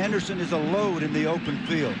Anderson, and Anderson is a load in the open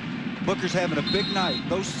field. Booker's having a big night.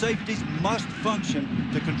 Those safeties must function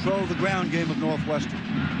to control the ground game of Northwestern.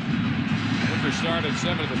 Booker started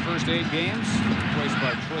 7 of the first 8 games, replaced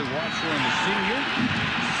by Troy Watchorn, the senior.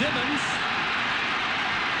 Simmons,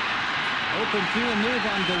 open field move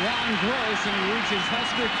on DeJuan Gross, and he reaches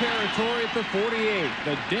Husker territory at the 48.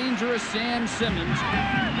 The dangerous Sam Simmons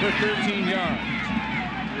for 13 yards.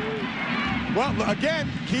 Well, again,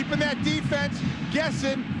 keeping that defense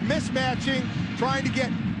guessing, mismatching, trying to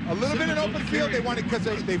get a little bit in open field. They want to, because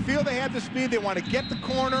they feel they have the speed. They want to get the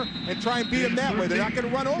corner and try and beat them that way. They're not going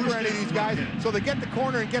to run over any of these guys, so they get the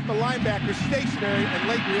corner and get the linebacker stationary and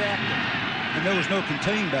late reacting. And there was no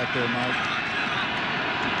contain back there, Mike.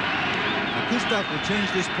 Kustok will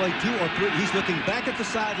change this play 2 or 3. He's looking back at the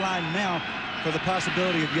sideline now for the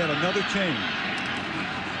possibility of yet another change.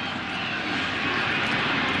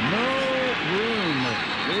 No room.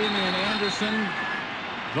 Damian Anderson,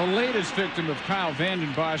 the latest victim of Kyle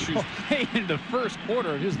Vandenbosch, who's played in the first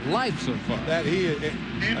quarter of his life so far. That he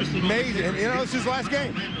is amazing. And, you know, it's his last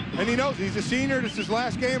game. And he knows he's a senior. It's his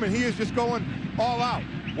last game, and he is just going all out.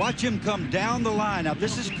 Watch him come down the line. Now,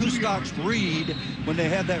 this is Kustok's read when they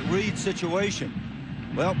have that read situation.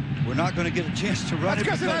 Well, we're not going to get a chance to run it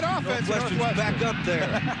because of that offense. Northwestern's back up there.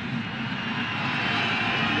 Get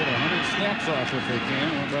 100 snaps off if they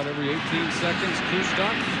can. About every 18 seconds.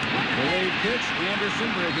 Kustok, delayed pitch. Anderson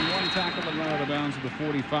breaking one tackle and run out of bounds at the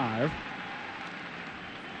 45.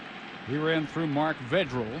 He ran through Mark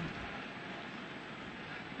Vedral.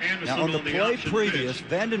 Now, on the play previous,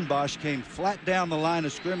 Vanden Bosch came flat down the line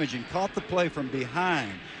of scrimmage and caught the play from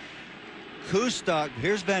behind. Kustok,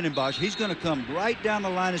 here's Vanden Bosch. He's going to come right down the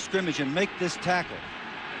line of scrimmage and make this tackle.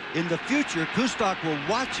 In the future, Kustok will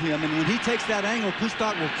watch him, and when he takes that angle,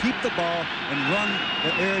 Kustok will keep the ball and run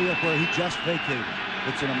the area where he just vacated.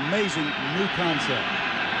 It's an amazing new concept.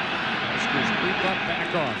 Huskers creep up, back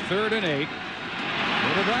off. 3rd and 8.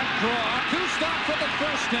 Little back draw. Kustok for the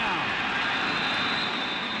first down.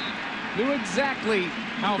 Knew exactly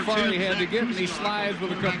how far he had to get, and he slides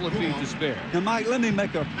with a couple of feet to spare. Now, Mike, let me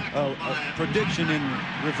make a prediction in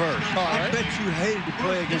reverse. I bet you hated to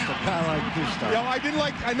play against a guy like Kustok. You know,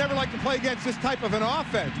 I never like to play against this type of an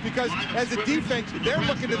offense because as a defense, they're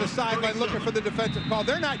looking to the sideline, looking for the defensive call.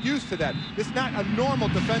 They're not used to that. It's not a normal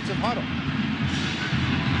defensive huddle.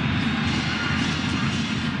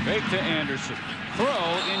 Fake to Anderson.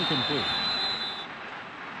 Throw incomplete.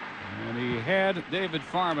 And he had David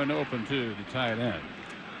Farman open too, the tight end.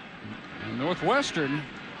 And Northwestern,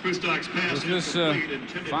 with this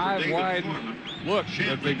 5-wide look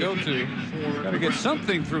that they go to, got to get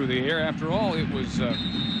something through the air. After all, it was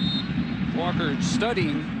Walker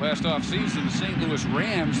studying last offseason the St. Louis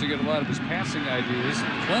Rams to get a lot of his passing ideas,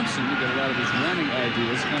 Clemson to get a lot of his running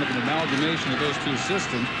ideas, kind of an amalgamation of those two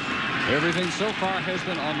systems. Everything so far has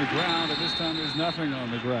been on the ground, and this time there's nothing on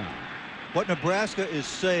the ground. What Nebraska is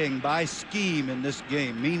saying by scheme in this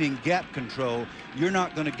game, meaning gap control, you're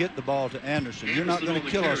not going to get the ball to Anderson. You're not going to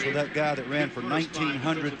kill us with that guy that ran for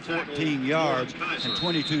 1,914 yards and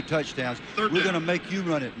 22 touchdowns. We're going to make you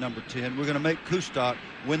run it, number 10. We're going to make Kustok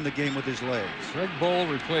win the game with his legs. Greg Bowl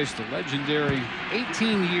replaced the legendary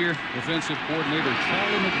 18-year defensive coordinator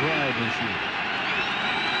Charlie McBride this year.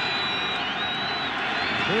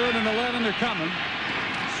 3rd and 11, they're coming.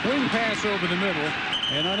 Swing pass over the middle.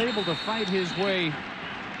 And unable to fight his way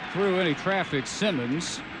through any traffic,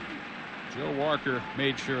 Simmons. Joe Walker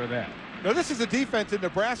made sure of that. Now, this is a defense in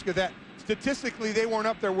Nebraska that statistically they weren't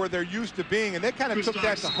up there where they're used to being, and they kind of took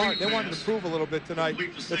that to heart. They wanted to prove a little bit tonight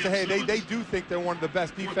that say, hey, they do think they're one of the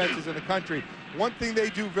best defenses in the country. One thing they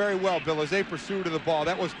do very well, Bill, is they pursue to the ball.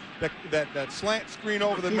 That was that slant screen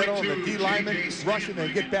over the middle, and the D lineman rushing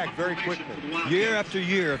and get back very quickly. Year after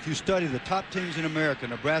year, if you study the top teams in America,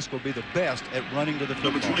 Nebraska will be the best at running to the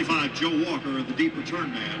football. Number 25, Joe Walker, the deep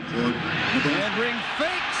return man for Nebraska. And ring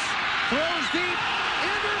fakes, throws deep,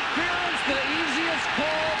 interference, the easiest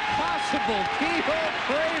call possible. Kehoe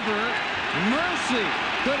Craver, mercy.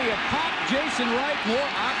 Could he have popped Jason Wright more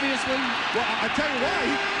obviously? Well, I tell you why.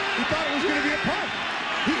 He thought it was going to be a punt.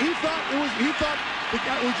 He thought the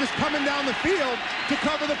guy was just coming down the field to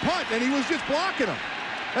cover the punt, and he was just blocking him.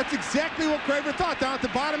 That's exactly what Craver thought down at the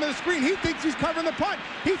bottom of the screen. He thinks he's covering the punt.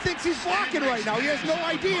 He thinks he's blocking right now. He has no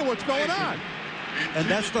idea what's going on. And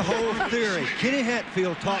that's the whole theory. Kenny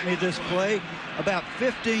Hatfield taught me this play about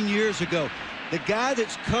 15 years ago. The guy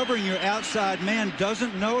that's covering your outside man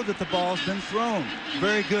doesn't know that the ball's been thrown.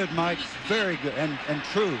 Very good, Mike. Very good and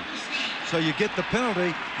true. So you get the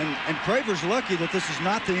penalty, and Craver's lucky that this is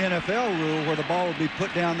not the NFL rule where the ball will be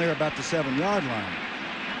put down there about the 7-yard line.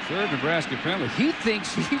 3rd Nebraska penalty. He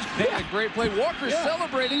thinks he's made a great play. Walker's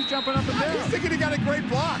celebrating, jumping up and down. He's thinking he got a great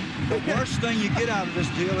block. The worst thing you get out of this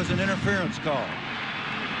deal is an interference call.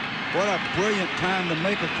 What a brilliant time to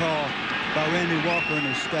make a call by Randy Walker and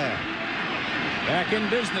his staff. Back in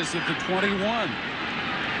business at the 21.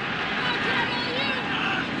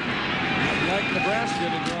 Like Nebraska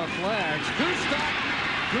to draw flags. Kustok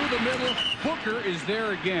through the middle. Booker is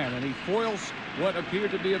there again, and he foils what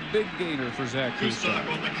appeared to be a big gainer for Zach Kustok.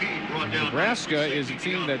 Nebraska is a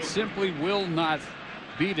team that simply will not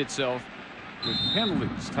beat itself with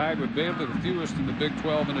penalties. Tied with Baylor, the fewest in the Big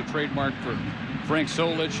 12, and a trademark for Frank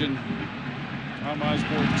Solich and Tom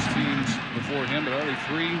Osborne's teams before him, but only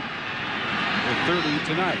 3 or 30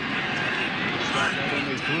 tonight. Kustok had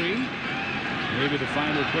only 3. Maybe the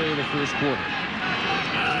final play of the first quarter.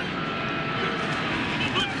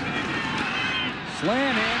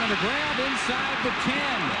 Slant in and a grab inside the 10.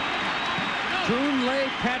 Toonley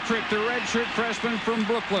Patrick, the redshirt freshman from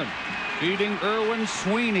Brooklyn, beating Erwin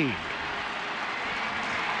Sweeney.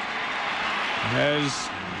 As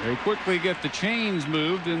they quickly get the chains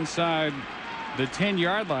moved inside the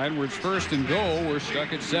 10-yard line where it's 1st and goal. We're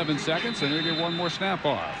stuck at 7 seconds, and they get one more snap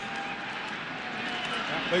off.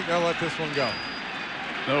 I think they'll let this one go.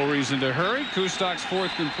 No reason to hurry. Kustak's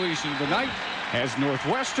 4th completion of the night has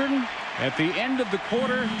Northwestern at the end of the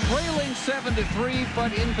quarter trailing 7-3,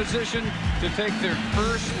 but in position to take their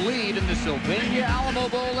first lead in the Sylvania Alamo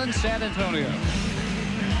Bowl in San Antonio.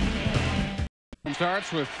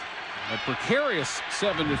 Starts with a precarious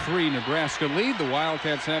 7-3 Nebraska lead. The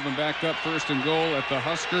Wildcats have them backed up 1st and goal at the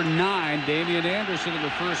Husker 9. Damian Anderson in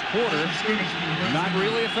the first quarter. Not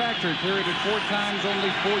really a factor. Carried it 4 times,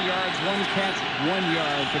 only 4 yards, 1 catch, 1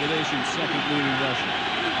 yard for the nation's 2nd leading rusher.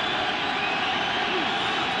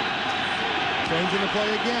 Changing the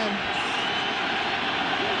play again.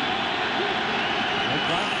 They've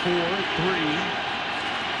got 4-3.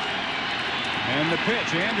 And the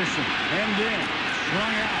pitch, Anderson, end in,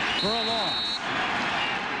 strung out for a loss.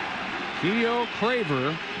 Keo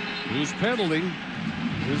Craver, whose penalty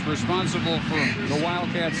is responsible for the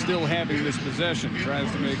Wildcats still having this possession, tries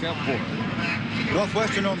to make up for it.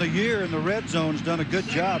 Northwestern on the year in the red zone has done a good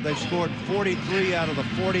job. They've scored 43 out of the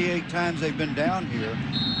 48 times they've been down here.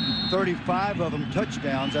 35 of them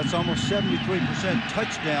touchdowns. That's almost 73%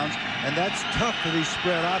 touchdowns, and that's tough for these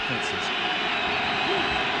spread offenses.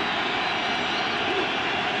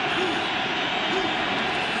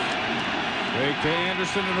 Fake to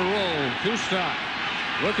Anderson in a roll. Kustak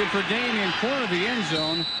looking for Damian, corner of the end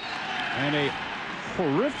zone, and a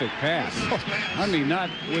horrific pass. I mean, not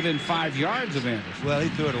within 5 yards of Anderson. Well, he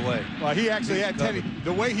threw it away. Well, he actually had Teddy,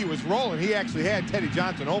 the way he was rolling, he actually had Teddy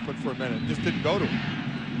Johnson open for a minute. Just didn't go to him.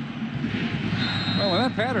 Well, in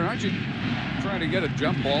that pattern, aren't you trying to get a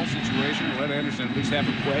jump ball situation and let Anderson at least have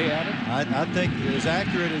a play at it? I think as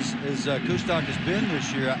accurate as Kustak has been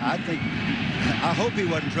this year, I hope he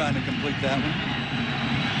wasn't trying to complete that one.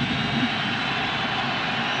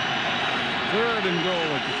 3rd and goal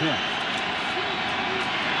at the 10.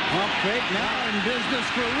 Pump fake now in business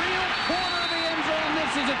for real. Corner of the end zone.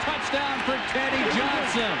 This is a touchdown for Teddy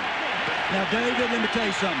Johnson. Now, David, let me tell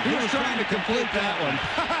you something. He was trying to complete that one.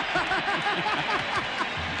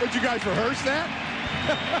 Did you guys rehearse that?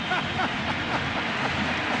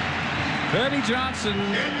 Teddy Johnson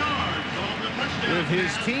with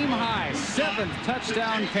his team high 7th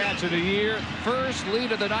touchdown catch of the year. First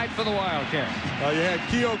lead of the night for the Wildcats. You had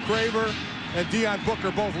Keo Craver and Deion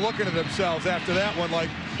Booker both looking at themselves after that one like,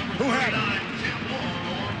 who had it?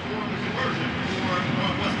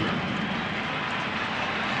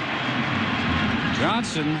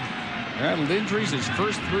 Johnson battled injuries his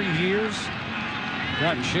first 3 years.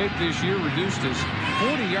 Got in shape this year, reduced his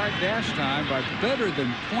 40-yard dash time by better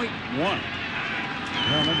than 0.1.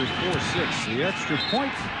 Now numbers 4-6. The extra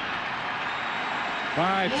point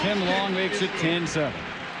by 10 long makes it 10-7.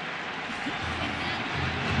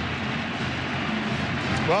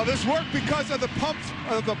 Well, this worked because of the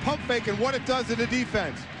pump fake and what it does to the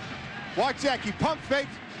defense. Watch that. He pump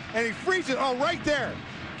fakes and he frees it. Oh, right there.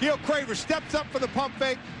 Keo Craver steps up for the pump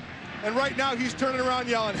fake, and right now he's turning around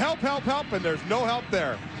yelling, help, help, help, and there's no help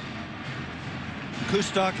there.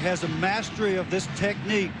 Kustak has a mastery of this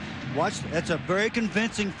technique. Watch, that's a very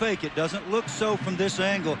convincing fake. It doesn't look so from this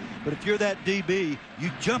angle, but if you're that DB, you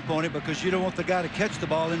jump on it because you don't want the guy to catch the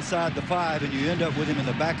ball inside the 5, and you end up with him in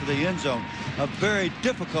the back of the end zone. A very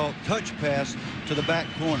difficult touch pass to the back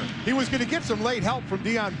corner. He was going to get some late help from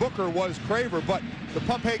Deion Booker, was Craver, but the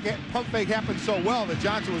pump fake happened so well that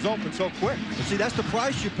Johnson was open so quick. But see, that's the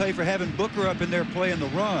price you pay for having Booker up in there playing the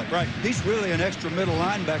run. Right. He's really an extra middle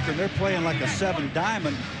linebacker, and they're playing like a 7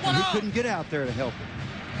 diamond, and he couldn't get out there to help him.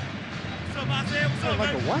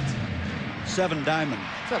 Like a what? 7 diamond.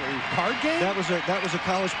 Is that a card game? That was a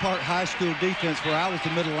College Park High School defense where I was the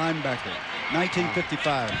middle linebacker.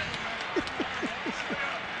 1955.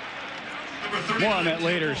 More on that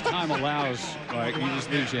later as time allows. Like, he just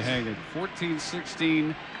leaves you hanging.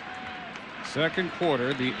 14-16, second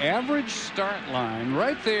quarter. The average start line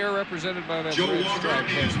right there, represented by that red stripe,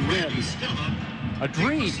 has been a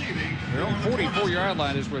dream. Their own 44-yard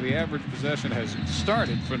line is where the average possession has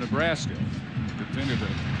started for Nebraska. Continue to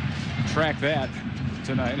track that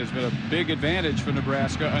tonight. Has been a big advantage for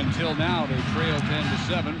Nebraska until now. They trail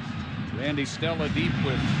 10-7. Randy Stella deep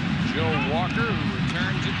with Joe Walker, who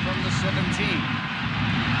returns it from the 17.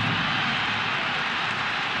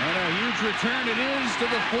 And a huge return it is to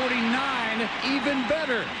the 49. Even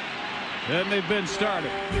better than they've been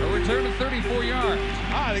started. A return of 34 yards.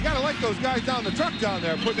 They got to like those guys down the truck down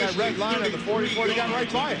there, putting that red line on the 44. They got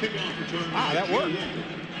right by it. That worked.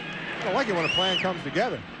 I don't like it when a plan comes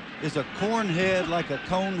together. Is a corn head like a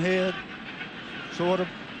cone head? Sort of.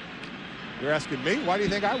 You're asking me? Why do you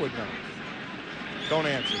think I would know? Don't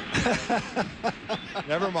answer.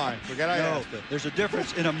 Never mind. Forget I asked it. There's a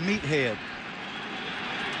difference in a meathead.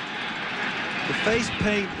 The face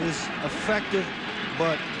paint is effective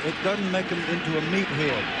but it doesn't make them into a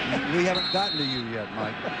meathead. We haven't gotten to you yet,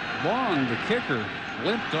 Mike. Long, the kicker,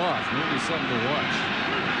 limped off. Maybe something to watch.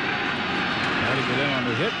 Try to get in on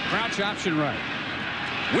the hit. Crouch option right.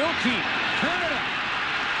 Wilkie, turn it up.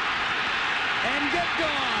 And get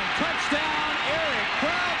gone. Touchdown, Eric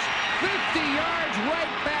Crouch. 50 yards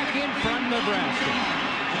right back in front of Nebraska.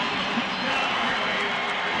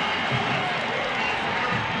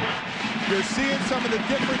 You're seeing some of the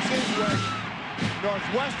differences when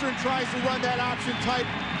Northwestern tries to run that option type.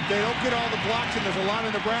 They don't get all the blocks, and there's a lot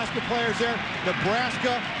of Nebraska players there.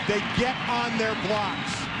 Nebraska, they get on their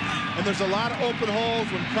blocks. And there's a lot of open holes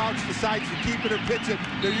when Crouch decides to keep it or pitch it.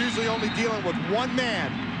 They're usually only dealing with one man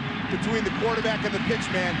between the quarterback and the pitch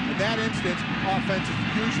man. In that instance, offense is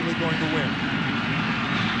usually going to win.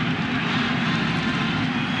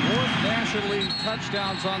 Fourth National League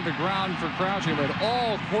touchdowns on the ground for Crouch. He led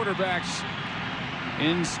all quarterbacks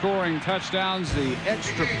in scoring touchdowns. The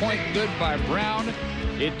extra point good by Brown.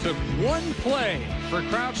 It took one play for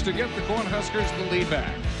Crouch to get the Cornhuskers the lead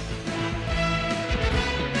back.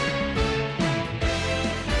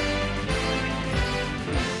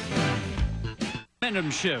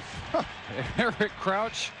 Momentum shift. Eric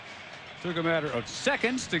Crouch took a matter of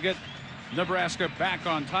seconds to get Nebraska back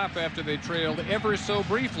on top after they trailed ever so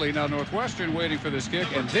briefly. Now Northwestern waiting for this kick,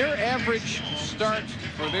 and their average start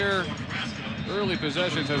for their early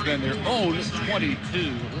possessions has been their own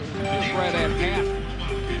 22, just right at half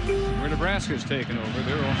where Nebraska's taken over.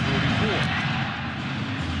 They're on 44.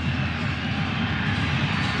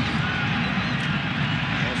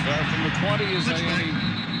 Well, start from the 20 as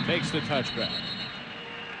Ianni takes the touchback.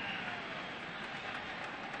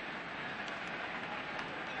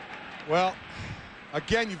 Well,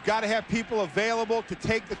 again, you've got to have people available to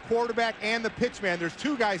take the quarterback and the pitchman. There's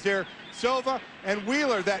two guys there, Silva and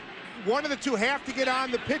Wheeler, that one of the two have to get on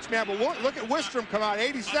the pitchman. But look at Wistrom come out,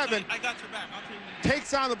 87. I got your back.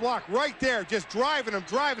 Takes on the block right there, just driving him,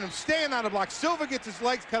 staying on the block. Silva gets his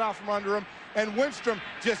legs cut off from under him, and Wistrom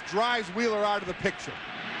just drives Wheeler out of the picture.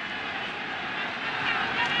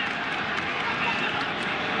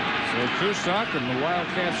 So Kustok and the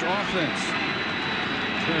Wildcats offense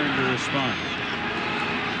turn to respond.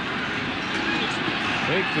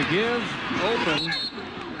 Take the give, open,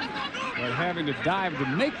 but having to dive to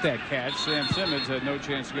make that catch, Sam Simmons had no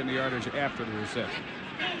chance of getting the yardage after the reception.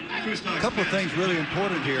 A couple of things really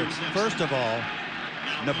important here. First of all,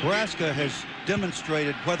 Nebraska has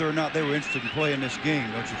demonstrated whether or not they were interested in playing this game,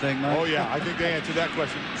 don't you think, Mike? Oh, yeah, I think they answered that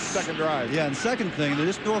question. Second drive. Yeah, and second thing,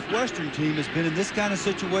 this Northwestern team has been in this kind of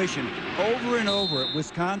situation over and over at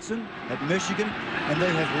Wisconsin, at Michigan, and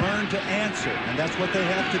they have learned to answer, and that's what they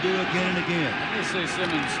have to do again and again. I'm going to say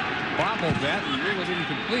Simmons bobbled that and really didn't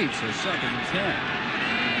complete, so second and 10.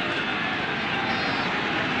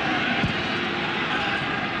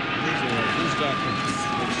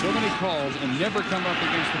 With so many calls and never come up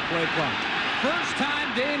against the play clock. First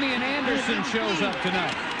time Damian Anderson shows up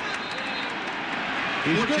tonight.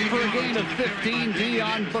 He's good for a gain of 15.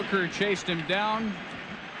 Deion Booker chased him down.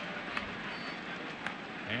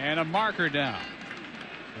 And a marker down.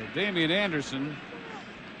 Damian Anderson,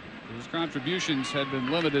 his contributions had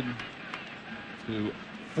been limited to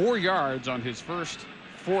 4 yards on his first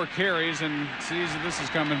 4 carries, and sees that this is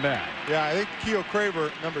coming back. Yeah, I think Keo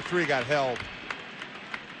Craver, number 3, got held.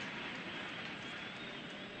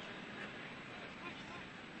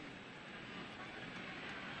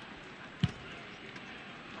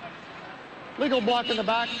 Legal block in the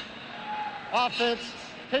back. Offense,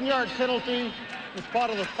 10-yard penalty. It's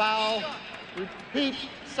part of the foul. Repeat,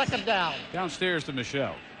 second down. Downstairs to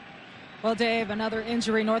Michelle. Well, Dave, another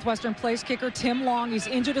injury. Northwestern place kicker Tim Long. He's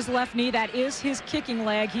injured his left knee. That is his kicking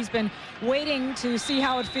leg. He's been waiting to see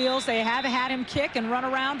how it feels. They have had him kick and run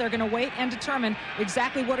around. They're going to wait and determine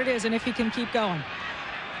exactly what it is and if he can keep going.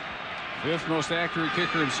 5th most accurate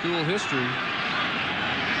kicker in school history.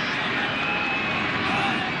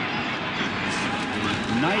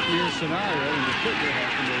 Nightmare scenario in the kicker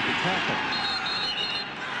has to make a tackle.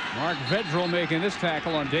 Mark Vedral making this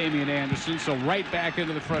tackle on Damian Anderson, so right back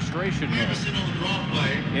into the frustration mode.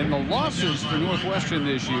 In the losses for Northwestern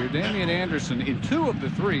this year, Damian Anderson, in 2 of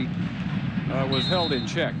the 3, was held in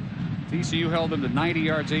check. TCU held him to 90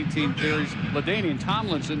 yards, 18 carries. LaDainian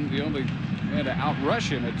Tomlinson, the only man to outrush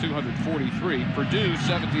him at 243. Purdue,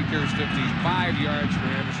 17 carries, 55 yards for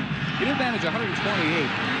Anderson. He did manage 128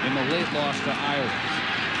 in the late loss to Iowa.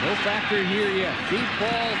 No factor here yet. Deep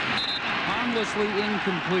ball, harmlessly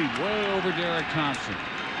incomplete, way over Derek Thompson.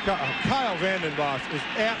 Kyle Vanden Bosch is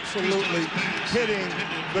absolutely hitting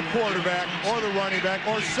the quarterback or the running back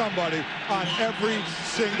or somebody on every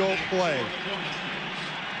single play.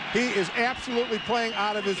 He is absolutely playing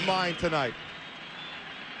out of his mind tonight.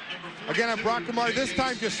 Again, on Brockmeyer, this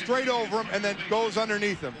time just straight over him and then goes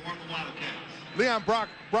underneath him. Leon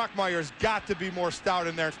Brockmeyer's got to be more stout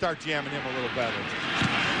in there and start jamming him a little better.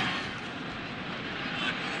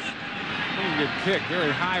 Pretty good kick,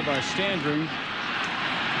 very high by Standring.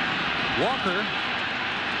 Walker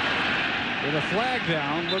with a flag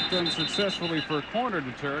down, looked unsuccessfully for a corner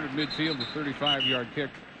to turn at midfield. A 35-yard kick.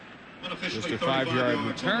 Just a 5-yard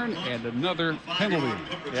return and another penalty.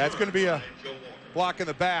 Yeah, it's going to be a block in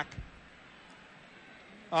the back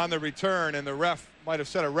on the return, and the ref might have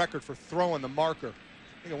set a record for throwing the marker.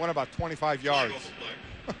 I think it went about 25 yards.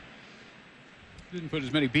 Didn't put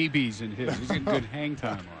as many BBs in his. He's getting good hang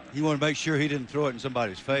time on it. You want to make sure he didn't throw it in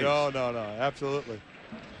somebody's face. No, absolutely.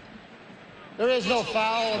 There is no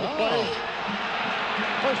foul on the play.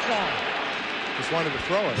 First down. Just wanted to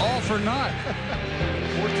throw it. All for naught.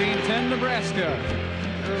 14-10 Nebraska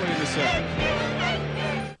early in the second.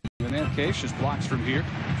 In that case, just blocks from here.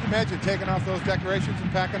 Imagine taking off those decorations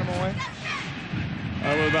and packing them away.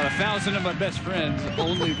 With about 1,000 of my best friends,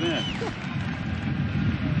 only then.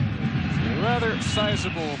 It's a rather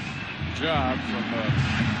sizable job from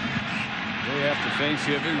day after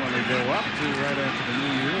Thanksgiving when they go up to right after the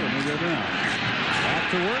New Year when they go down. Back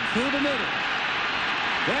to work through the middle.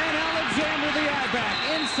 Dan Alexander, the I-back,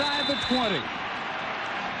 inside the 20.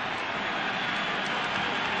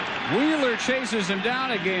 Wheeler chases him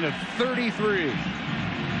down, a gain of 33.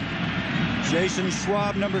 Jason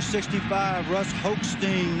Schwab, number 65. Russ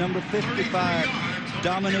Hochstein, number 55.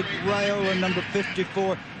 Dominic Raiola, number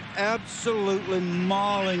 54. Absolutely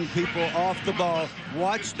mauling people off the ball.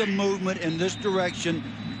 Watch the movement in this direction.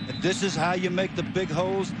 This is how you make the big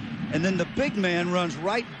holes. And then the big man runs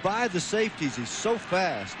right by the safeties. He's so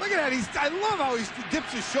fast. Look at that. I love how he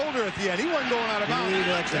dips his shoulder at the end. He wasn't going out of bounds. He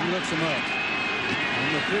looks him up.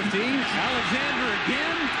 Number 15, Alexander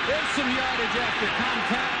again. There's some yardage after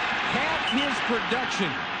contact. Half his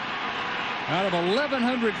production out of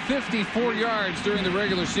 1,154 yards during the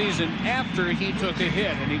regular season after he took a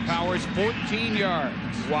hit, and he powers 14 yards.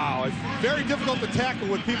 Wow, it's very difficult to tackle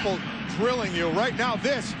with people drilling you. Right now,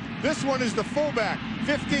 this one is the fullback,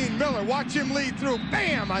 15 Miller. Watch him lead through.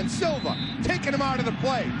 Bam! On Silva, taking him out of the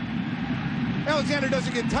play. Alexander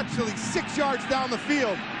doesn't get touched till he's 6 yards down the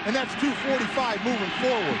field, and that's 245 moving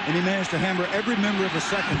forward. And he managed to hammer every member of the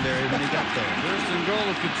secondary when he got there. First and goal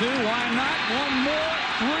at the 2. Why not? One more.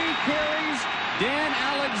 3 carries. Dan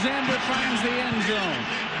Alexander finds the end zone.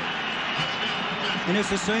 And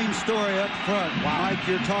it's the same story up front. Wow. Mike,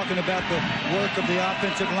 you're talking about the work of the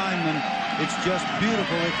offensive lineman. It's just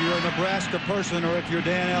beautiful if you're a Nebraska person or if you're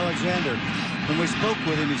Dan Alexander. When we spoke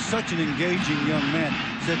with him, he's such an engaging young man.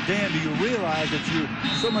 He said, Dan, do you realize that you're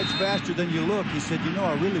so much faster than you look? He said, you know,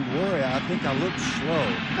 I really worry. I think I look slow.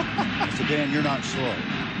 I said, Dan, you're not slow.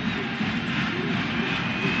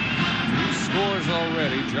 3 scores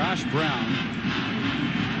already. Josh Brown.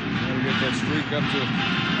 Gotta get that streak up to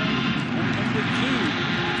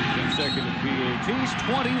 102 consecutive PATs,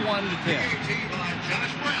 21-10.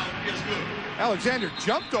 Alexander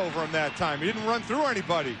jumped over him that time. He didn't run through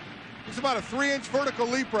anybody. It's about a 3-inch vertical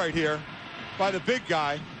leap right here by the big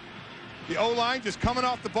guy. The O-line just coming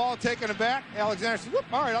off the ball, taking it back. Alexander says, whoop,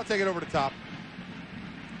 all right, I'll take it over the top.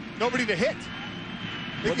 Nobody to hit.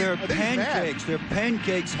 Well, there are pancakes. There are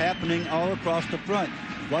pancakes happening all across the front.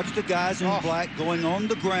 Watch the guys in black going on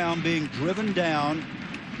the ground, being driven down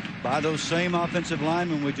by those same offensive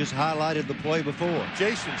linemen we just highlighted the play before.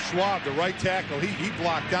 Jason Schwab, the right tackle, he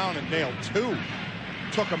blocked down and nailed 2.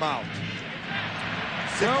 Took him out.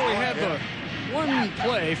 So we have the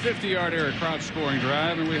 1-play 50-yard Eric Crouch scoring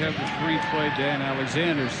drive, and we have the 3-play Dan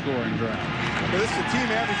Alexander scoring drive. But this is a team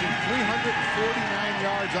averaging 349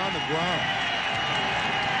 yards on the ground.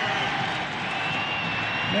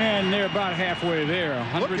 And they're about halfway there.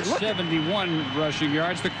 171 rushing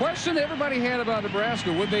yards. The question everybody had about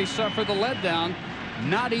Nebraska, would they suffer the letdown,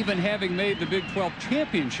 not even having made the Big 12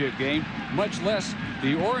 championship game, much less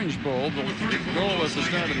the Orange Bowl, the goal at the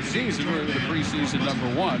start of the season, or the preseason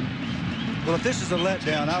 #1. Well, if this is a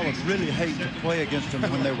letdown, I would really hate to play against them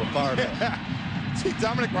when they were fired up. See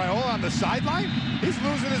Dominic Raiola on the sideline? He's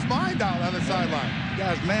losing his mind out on the sideline. The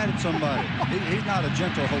guy's mad at somebody. He's not a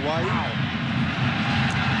gentle Hawaii.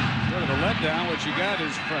 Sort of a letdown. What you got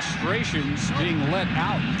is frustrations being let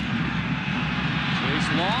out. Chase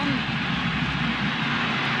long.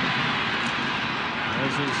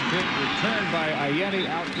 As his hit returned by Ayeni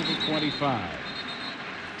out to the 25.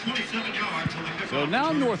 27 yards on the So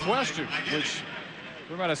now Northwestern, which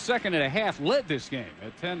for about a second and a half led this game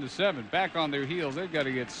at 10-7, back on their heels. They've got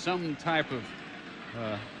to get some type of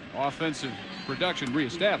offensive production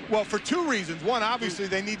reestablished. Well, for two reasons. One, obviously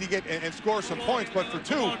they need to get and score some points, but for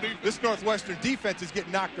two, this Northwestern defense is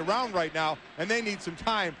getting knocked around right now, and they need some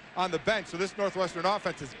time on the bench. So this Northwestern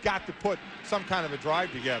offense has got to put some kind of a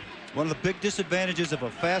drive together. One of the big disadvantages of a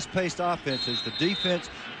fast-paced offense is the defense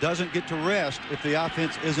doesn't get to rest if the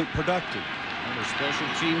offense isn't productive. Another special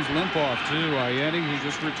teams limp-off, too. Yenning, who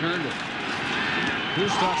just returned it.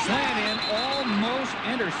 Kustok slant in, almost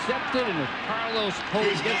intercepted, and if Carlos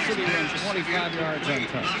Pope gets it, he runs 25 yards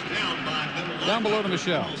untouched. Down below to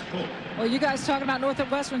Michelle. Well, you guys talking about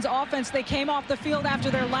Northwestern's offense. They came off the field after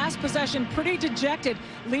their last possession pretty dejected.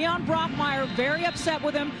 Leon Brockmeyer very upset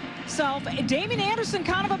with himself. Damian Anderson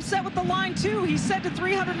kind of upset with the line, too. He said to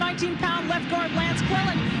 319-pound left guard Lance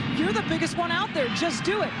Clellan, "You're the biggest one out there. Just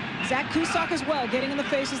do it." Zach Kustok as well, getting in the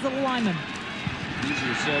faces of the linemen.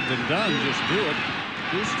 Easier said than done. Just do it.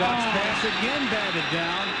 Kustak's pass again batted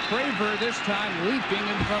down. Craver this time leaping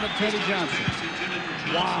in front of Teddy Johnson.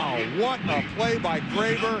 Wow, what a play by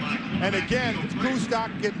Craver. And again,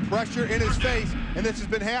 Kustok getting pressure in his face, and this has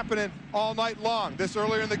been happening all night long. This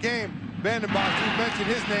earlier in the game, Vandenbosch, we mentioned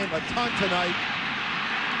his name a ton tonight.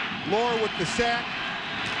 Lohr with the sack.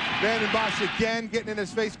 Vandenbosch again getting in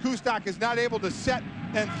his face. Kustok is not able to set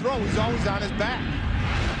and throw. He's always on his back.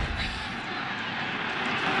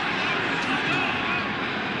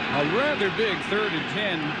 A rather big 3rd and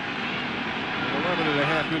 10.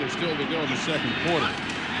 11.5 minutes still to go in the second quarter.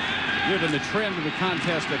 Given the trend of the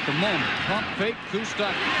contest at the moment. Pump fake.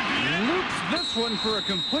 Kustok loops this one for a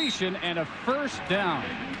completion and a first down.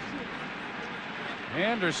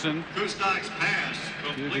 Anderson Kustak's pass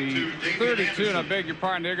to the 32, and I beg your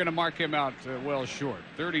pardon, they're going to mark him out well short.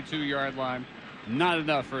 32-yard line. Not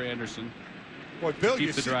enough for Anderson. Boy, Bill,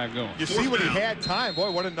 keep the drive going. You see when he had time. Boy,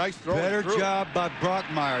 what a nice throw. Better job by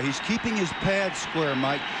Brockmeyer. He's keeping his pads square,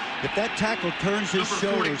 Mike. If that tackle turns his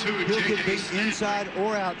shoulders, he'll get beat inside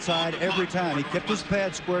or outside every time. He kept his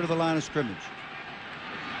pads square to the line of scrimmage.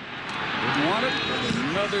 Didn't want it.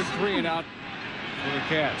 Another 3 and out for the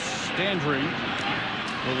Cats. Standring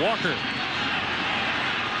for Walker.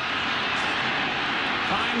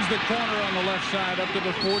 Finds the corner on the left side up to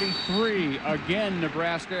the 43. Again,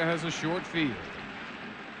 Nebraska has a short field.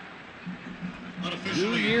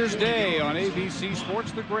 New Year's Day on ABC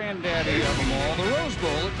Sports, the granddaddy of them all. The Rose Bowl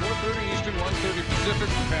at 4:30 Eastern, 1:30 Pacific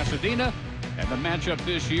from Pasadena. And the matchup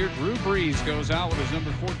this year, Drew Brees goes out with his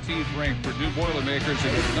number 14th ranked Purdue Boilermakers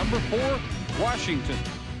against number 4 Washington.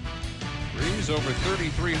 Brees over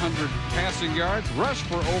 3,300 passing yards, rushed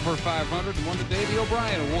for over 500, and won the Davey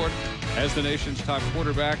O'Brien Award as the nation's top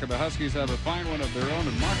quarterback. And the Huskies have a fine one of their own,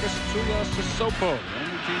 and Marcus Tuiasosopo, the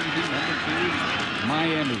only team to beat number 2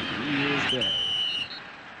 Miami, New Year's Day.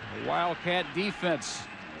 The Wildcat defense,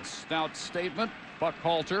 a stout statement.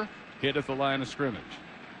 Buckhalter hit at the line of scrimmage.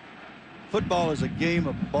 Football is a game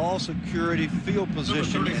of ball security, field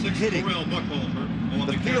position, and hitting.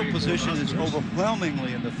 The field position is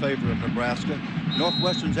overwhelmingly in the favor of Nebraska.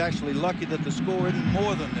 Northwestern's actually lucky that the score isn't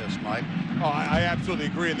more than this, Mike. Oh, I absolutely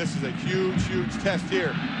agree, and this is a huge, huge test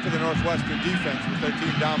here for the Northwestern defense with their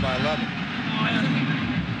team down by 11.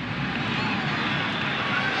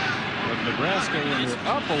 But Nebraska, when they're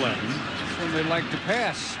up 11, that's when they like to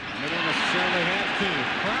pass. They don't necessarily have to.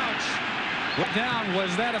 Crouch. Put down.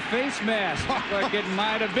 Was that a face mask? Like it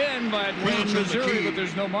might have been, but in Missouri, but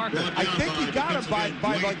there's no marker. I think he got him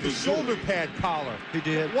by like the shoulder pad collar. He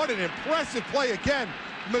did. What an impressive play again.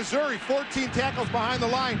 Missouri, 14 tackles behind the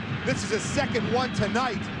line. This is a second one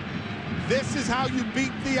tonight. This is how you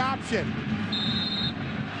beat the option.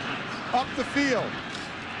 Up the field.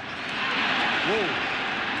 Whoa.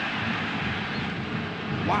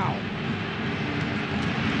 Wow.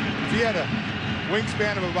 If he had a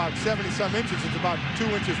wingspan of about 70-some inches, it's about 2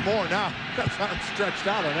 inches more now. That's how it's stretched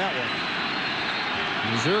out on that one.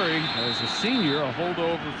 Missouri, as a senior, a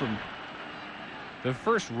holdover from the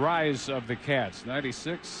first rise of the Cats.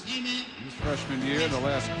 96, his freshman year, the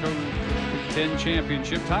last Big Ten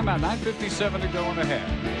championship. Timeout, 9:57 to go in the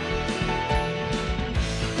half.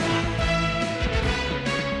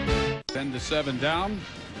 10-7 down,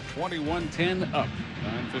 21-10 up.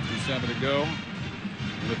 9:57 to go in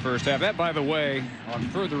the first half. That, by the way, on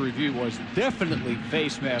further review, was definitely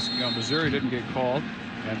face masking on Missouri. Didn't get called.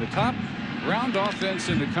 And the top ground offense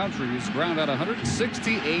in the country is ground out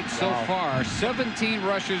 168 so far. 17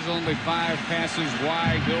 rushes, only 5 passes.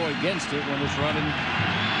 Why go against it when it's running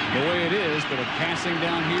the way it is? But a passing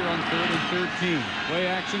down here on 3rd and 13. Play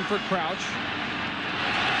action for Crouch.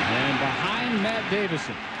 And behind Matt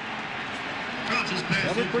Davison.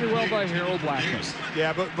 Covered pretty well by Harold Blackman.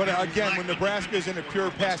 Yeah, but again, when Nebraska is in a pure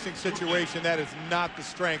passing situation, that is not the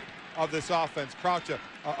strength of this offense. Crouch,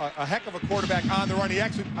 a heck of a quarterback on the run. He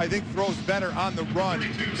actually, I think, throws better on the run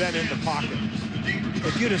than in the pocket.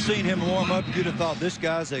 If you'd have seen him warm up, you'd have thought this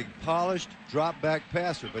guy's a polished drop-back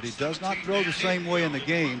passer, but he does not throw the same way in the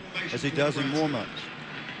game as he does in warm-ups.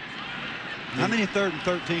 How many 3rd and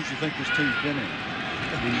 13s do you think this team's been in?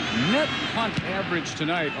 The net punt average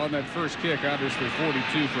tonight on that first kick, obviously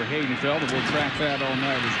 42 for Haydenfeld, and we'll track that all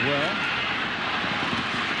night as well.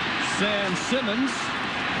 Sam Simmons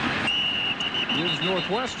gives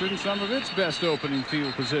Northwestern some of its best opening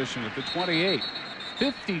field position at the 28.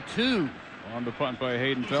 52 on the punt by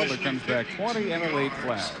Haydenfeld. It comes back 20 and a late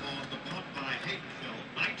flag.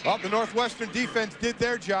 Well, the Northwestern defense did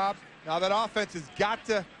their job. Now that offense has got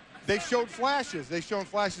to, they showed flashes. They've shown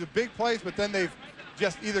flashes of big plays, but then they've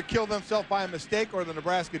just either killed themselves by a mistake or the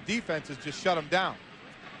Nebraska defense has just shut them down.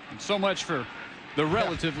 And so much for the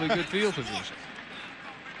relatively good field position.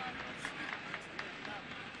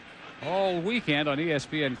 All weekend on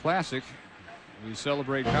ESPN Classic, we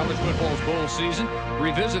celebrate college football's bowl season.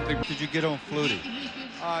 Revisit the... Did you get on Flutie?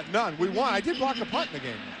 None. We won. I did block a punt in the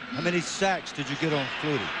game. How many sacks did you get on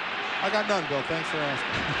Flutie? I got none, Bill. Thanks for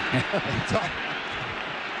asking.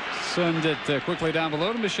 Send it quickly down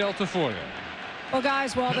below to Michelle Tafoya. Well,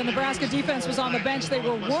 guys, while the Nebraska defense was on the bench, they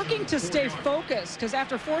were working to stay focused because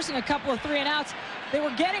after forcing a couple of 3-and-outs, they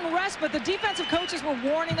were getting rest, but the defensive coaches were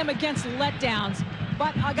warning them against letdowns.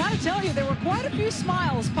 But I got to tell you, there were quite a few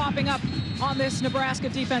smiles popping up on this Nebraska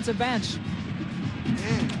defensive bench.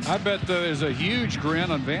 I bet there's a huge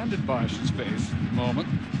grin on Vanden Bosch's face at the moment.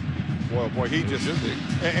 Well, boy, he just is.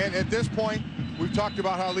 And at this point, we've talked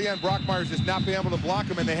about how Leon Brockmeyer's just not been able to block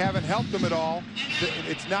him, and they haven't helped him at all.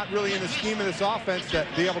 It's not really in the scheme of this offense that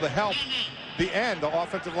be able to help the end. The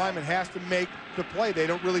offensive lineman has to make the play. They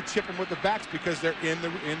don't really chip him with the backs because they're in the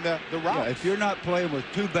route. Yeah, if you're not playing with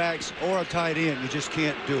 2 backs or a tight end, you just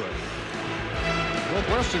can't do it.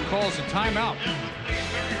 Northwestern calls a timeout.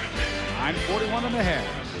 9:41 and a half.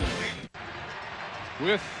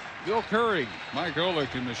 With Bill Curry, Mike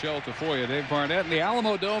Olick, and Michelle Tafoya, Dave Barnett, in the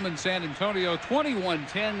Alamo Dome in San Antonio,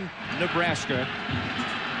 21-10 Nebraska.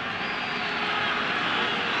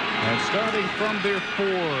 And starting from their 4,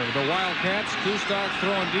 the Wildcats, Kustok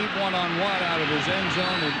throwing deep one-on-one out of his end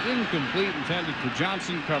zone, and incomplete, intended for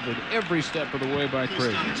Johnson, covered every step of the way by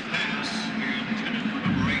Craig.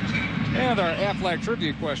 And our Aflac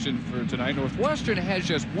trivia question for tonight: Northwestern has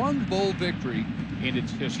just one bowl victory in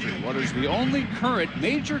its history. What is the only current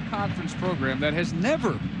major conference program that has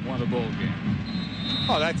never won a bowl game?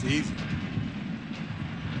 Oh, that's easy.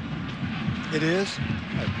 It is?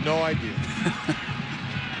 I have no idea.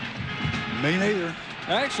 Me neither.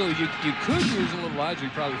 Actually, you could use a little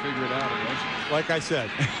logic, probably figure it out, I guess. Like I said.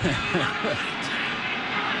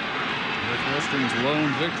 Northwestern's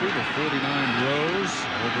lone victory, the 49 rows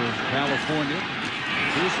over California.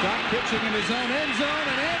 Kustok pitching in his own end zone,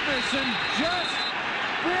 and Anderson just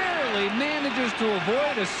barely manages to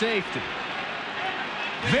avoid a safety.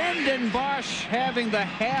 Vanden Bosch having the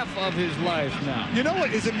half of his life now. You know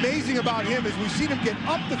what is amazing about him is we've seen him get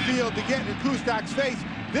up the field to get in Kustok's face.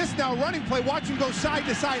 This now running play, watch him go side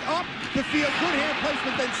to side, up the field, good hand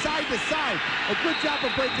placement, then side to side. A good job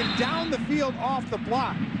of breaking down the field off the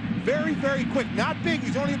block. Very, very quick. Not big,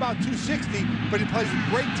 he's only about 260, but he plays with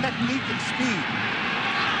great technique and speed.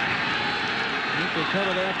 Nico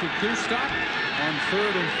covered after Kustok on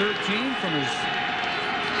 3rd and 13 from his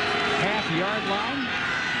half-yard line.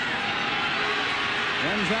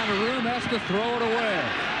 Runs out of room, has to throw it away.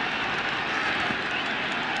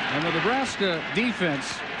 And the Nebraska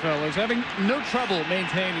defense, fellas, having no trouble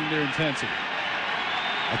maintaining their intensity.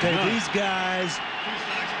 Okay, these guys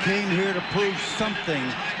came here to prove something,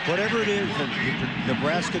 whatever it is, the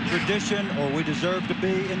Nebraska tradition, or we deserve to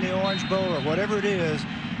be in the Orange Bowl, or whatever it is.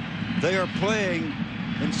 They are playing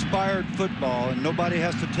inspired football, and nobody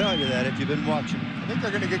has to tell you that if you've been watching. I think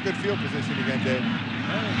they're going to get good field position again, Dave.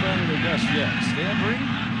 I haven't done their best yet.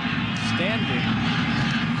 Standing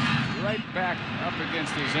right back up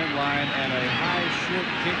against his end line, and a high short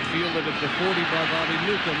kick fielded at the 40 by Bobby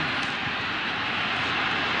Newcomb.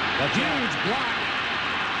 A huge block.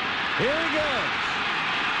 Here he goes.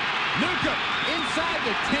 Newcomb inside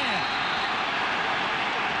the 10.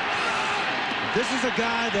 This is a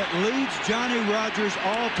guy that leads Johnny Rogers'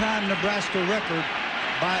 all-time Nebraska record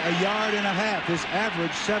by 1.5 yards. His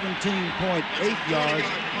average 17.8 yards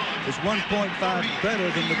is 1.5 better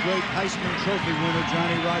than the great Heisman Trophy winner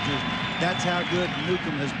Johnny Rogers. That's how good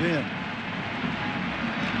Newcomb has been.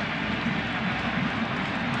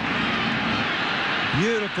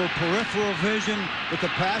 Beautiful peripheral vision, the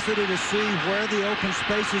capacity to see where the open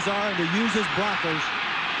spaces are and to use his blockers.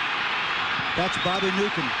 That's Bobby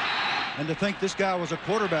Newcomb. And to think this guy was a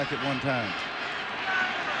quarterback at one time.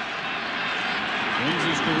 Ends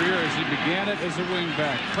his career as he began it as a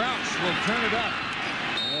wingback. Crouch will turn it up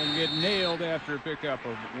and get nailed after a pickup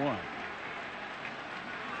of 1.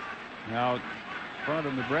 Now, part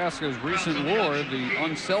of Nebraska's recent war, the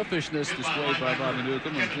unselfishness displayed by Bobby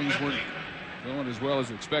Newcomb when things weren't going as well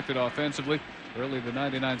as expected offensively early in the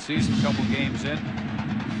 '99 season, a couple games in.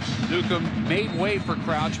 Newcomb made way for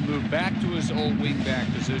Crouch, moved back to his old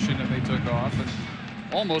wingback position, and they took off and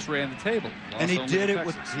almost ran the table. And he did it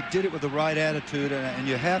with the right attitude, and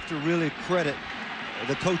you have to really credit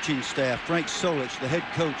the coaching staff. Frank Solich, the head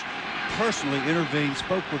coach, personally intervened,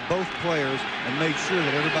 spoke with both players, and made sure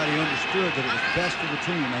that everybody understood that it was best for the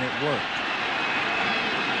team, and it worked.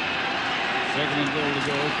 2nd and goal to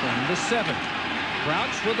go from the 7.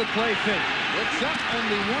 Crouch with a play fake. Looks up,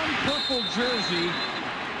 only one purple jersey,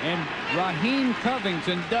 and Raheem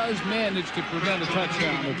Covington does manage to prevent a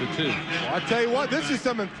touchdown with the 2. Well, I'll tell you what, this is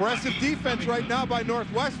some impressive defense right now by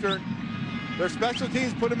Northwestern. Their special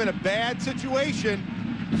teams put them in a bad situation,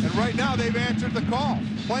 and right now they've answered the call.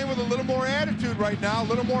 Playing with a little more attitude right now, a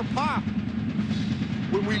little more pop.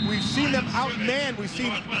 We've seen them outmanned. We've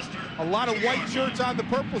seen a lot of white shirts on the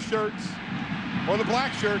purple shirts, or the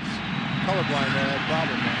black shirts. Colorblind,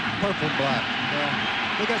 problem, man. Purple, black.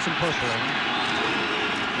 Yeah, they got some purple on them.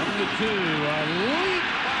 Number 2, a leap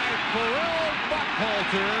by Corell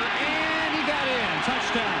Buckhalter, and he got in.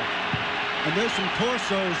 Touchdown. And there's some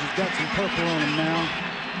torsos that's got some purple on them now,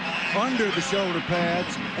 under the shoulder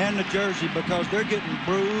pads and the jersey, because they're getting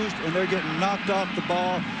bruised and they're getting knocked off the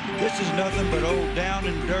ball. This is nothing but old down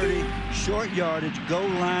and dirty, short yardage, goal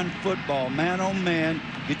line football, man on man.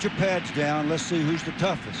 Get your pads down. Let's see who's the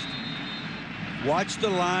toughest. Watch the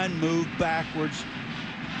line move backwards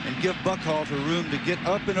and give Buckhalter room to get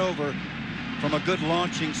up and over from a good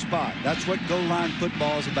launching spot. That's what goal line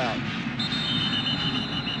football is about.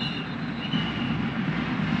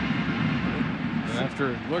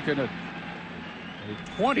 After looking at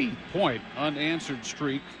a 20-point unanswered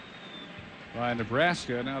streak by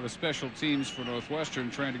Nebraska, now the special teams for Northwestern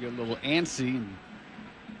trying to get a little antsy in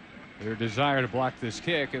their desire to block this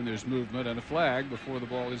kick, and there's movement and a flag before the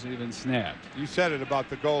ball is even snapped. You said it about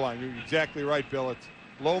the goal line. You're exactly right, Bill. It's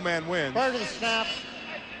low man wins. Prior to the snap,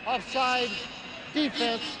 offside,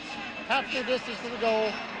 defense, half the distance to the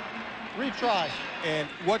goal, retry. And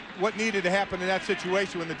what needed to happen in that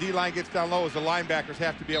situation when the D-line gets down low is the linebackers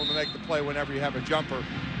have to be able to make the play whenever you have a jumper,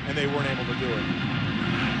 and they weren't able to do it.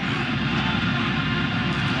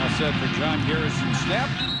 Now set for John Garrison's snap.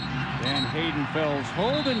 Dan Hayden Fells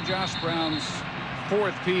hold, and Josh Brown's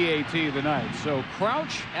 4th PAT of the night. So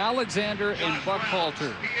Crouch, Alexander, and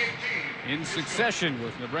Buckhalter in succession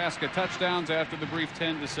with Nebraska touchdowns after the brief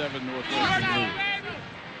 10-7 Northwestern lead.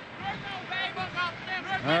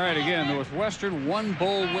 All right, again, Northwestern, 1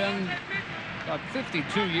 bowl win about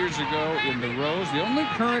 52 years ago in the Rose. The only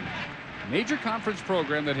current major conference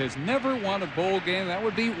program that has never won a bowl game, that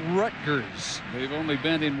would be Rutgers. They've only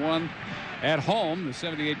been in one at home, the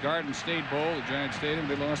 '78 Garden State Bowl at Giant Stadium.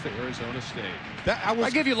 They lost to Arizona State. I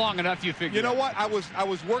give you long enough, you figure. You know what? I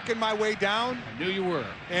was working my way down. I knew you were.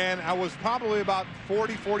 And I was probably about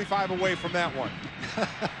 40, 45 away from that one.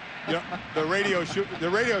 You know, the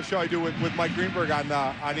radio show I do with Mike Greenberg on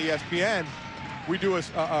ESPN, we do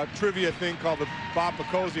a trivia thing called the Bob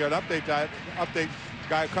Picozzi, an update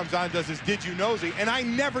guy who comes on and does his Did You Nosy, and I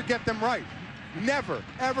never get them right. Never,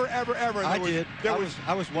 ever, ever, ever. I did.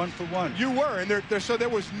 I was 1 for 1. You were, and so there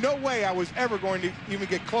was no way I was ever going to even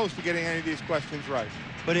get close to getting any of these questions right.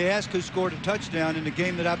 But he asked who scored a touchdown in the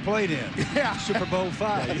game that I played in. Yeah, Super Bowl V.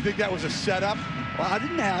 Yeah, you think that was a setup? Well, I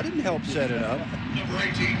didn't help set it up. Number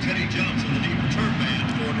 18, Teddy Johnson, the deep return man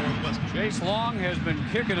for Northwestern. Chase Long has been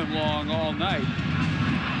kicking him long all night.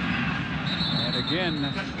 And again,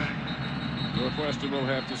 Northwestern will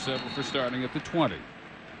have to settle for starting at the 20.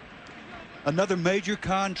 Another major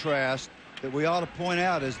contrast that we ought to point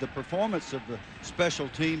out is the performance of the special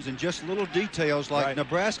teams and just little details like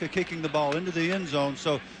Nebraska kicking the ball into the end zone.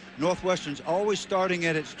 So Northwestern's always starting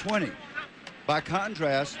at its 20. By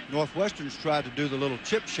contrast, Northwestern's tried to do the little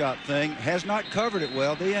chip shot thing, has not covered it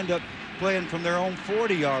well. They end up playing from their own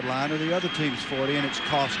 40-yard line or the other team's 40, and it's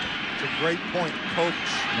cost them. It's a great point, Coach.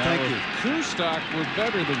 Thank you. Kustock was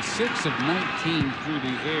better than 6 of 19 through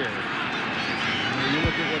the air. You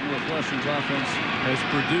look at what Northwestern's offense has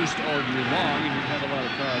produced all year long, and you have a lot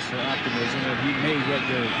of cause for optimism that he may get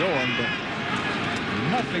there going, but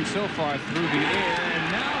nothing so far through the air, and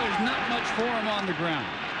now there's not much for him on the ground.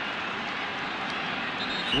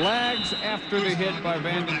 Flags after the hit by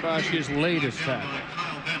Vandenbosch, his latest tackle.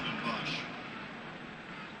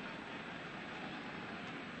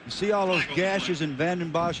 You see all those gashes in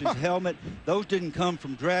Vanden Bosch's helmet? Those didn't come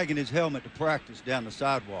from dragging his helmet to practice down the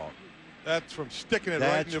sidewalk. That's from sticking it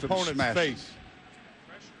right in the opponent's face.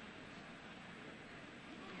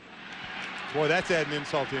 Boy, that's adding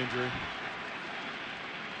insult to injury.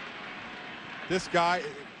 This guy,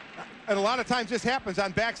 and a lot of times this happens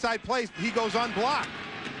on backside plays. He goes unblocked.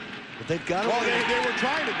 But they've got to. Well, they were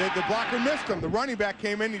trying to. The blocker missed him. The running back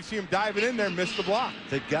came in. You see him diving in there, missed the block.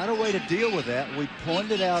 They've got a way to deal with that. We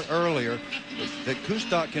pointed out earlier that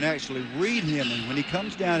Kustok can actually read him, and when he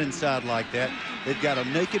comes down inside like that, they've got a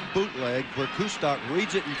naked bootleg where Kustok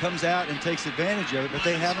reads it and comes out and takes advantage of it. But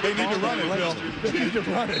they haven't. They need to run it, Bill. They need to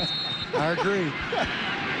run it. I agree.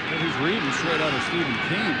 He's reading straight out of Stephen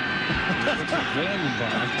King.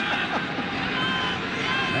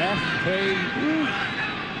 Half play.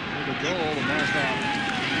 The goal to mark off.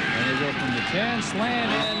 And they go from the 10,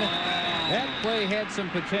 slant in. That play had some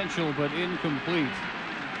potential, but incomplete.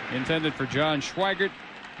 Intended for John Schweigert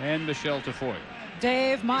and Michelle Tafoya.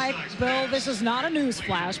 Dave, Mike, Bill, this is not a news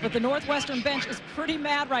flash, but the Northwestern bench is pretty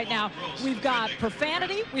mad right now. We've got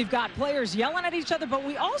profanity, we've got players yelling at each other, but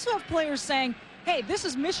we also have players saying, hey, this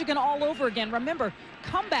is Michigan all over again. Remember,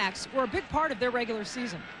 comebacks were a big part of their regular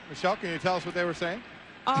season. Michelle, can you tell us what they were saying?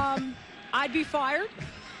 I'd be fired,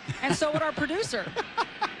 and so would our producer.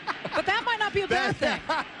 But that might not be a bad thing.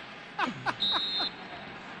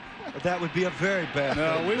 That would be a very bad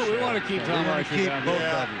thing. No, we want to keep Tom Archer down. Both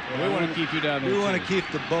of you. We want to keep you down there. We want to keep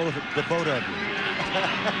the both of you.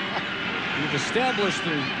 You've established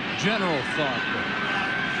the general thought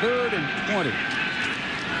there. 3rd and 20.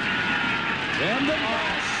 And the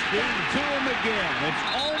pass to him again. It's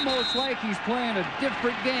almost like he's playing a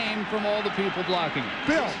different game from all the people blocking him.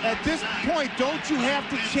 Bill, at this point, don't you have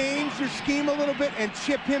to change your scheme a little bit and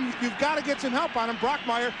chip him? You've got to get some help on him.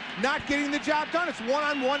 Brockmeyer not getting the job done. It's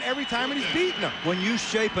one-on-one every time, and he's beating him. When you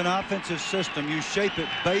shape an offensive system, you shape it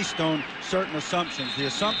based on certain assumptions. The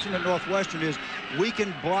assumption at Northwestern is we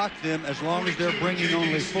can block them as long as they're bringing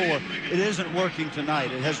only 4. It isn't working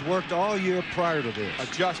tonight. It has worked all year prior to this.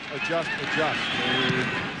 Adjust.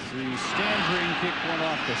 The Standring kicked one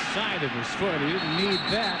off the side of his foot. He didn't need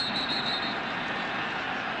that.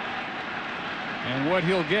 And what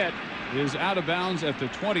he'll get is out of bounds at the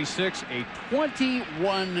 26, a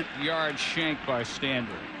 21-yard shank by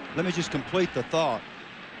Standring. Let me just complete the thought.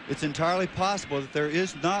 It's entirely possible that there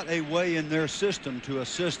is not a way in their system to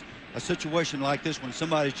assist a situation like this when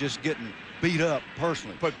somebody's just getting beat up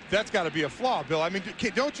personally. But that's got to be a flaw, Bill. I mean,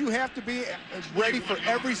 don't you have to be ready for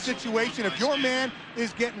every situation? If your man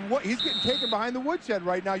is getting taken behind the woodshed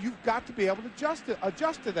right now, you've got to be able to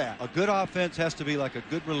adjust to that. A good offense has to be like a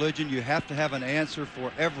good religion. You have to have an answer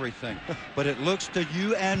for everything. But it looks to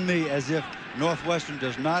you and me as if Northwestern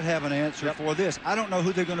does not have an answer for this. I don't know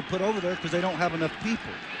who they're going to put over there because they don't have enough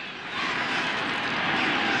people.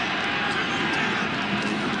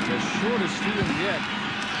 The shortest field yet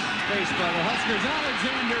faced by the Huskers.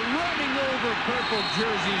 Alexander running over purple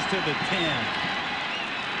jerseys to the 10.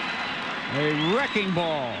 A wrecking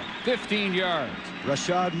ball, 15 yards.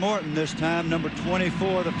 Rashad Morton this time, number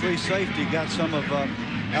 24, the free safety, got some of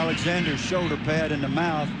Alexander's shoulder pad in the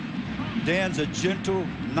mouth. Dan's a gentle,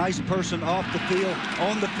 nice person off the field.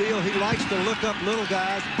 On the field, he likes to look up little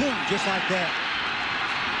guys. Boom, just like that.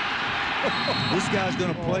 This guy's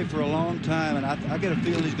going to play for a long time, and I get a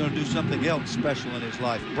feeling he's going to do something else special in his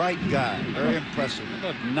life. Bright guy, very impressive.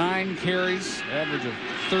 About 9 carries, average of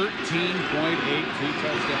 13.8, 2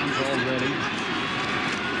 touchdowns already.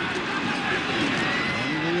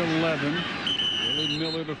 Only 11. Willie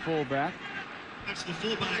Miller, the fullback. That's the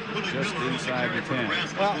fullback, just inside the 10.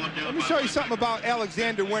 Well, let me show you something about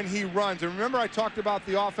Alexander when he runs. And remember I talked about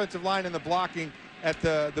the offensive line and the blocking at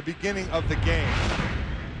the beginning of the game.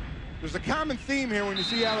 There's a common theme here when you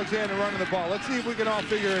see Alexander running the ball. Let's see if we can all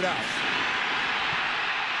figure it out.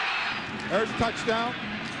 There's a touchdown.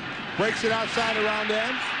 Breaks it outside around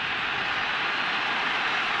ends.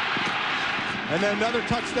 And then another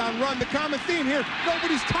touchdown run. The common theme here,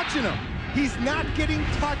 nobody's touching him. He's not getting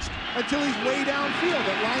touched until he's way downfield.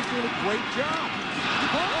 That line's doing a great job.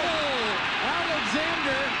 Oh,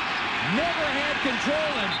 Alexander never had control,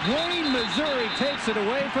 and Wayne, Missouri takes it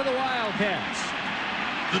away for the Wildcats.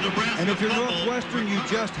 And if you're Northwestern, you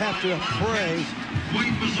just have to pray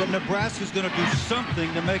that Nebraska's going to do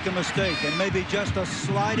something to make a mistake, and maybe just a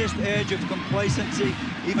slightest edge of complacency,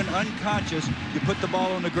 even unconscious. You put the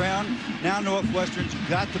ball on the ground. Now Northwestern's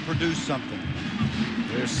got to produce something.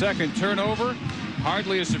 Their second turnover.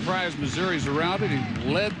 Hardly a surprise Missouri's around it. He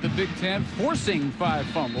led the Big Ten, forcing 5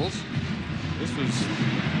 fumbles. This was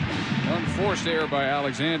Unforced error by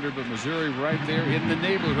Alexander, but Missouri right there in the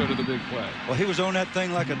neighborhood of the big play. Well, he was on that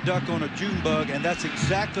thing like a duck on a June bug, and that's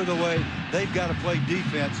exactly the way they've got to play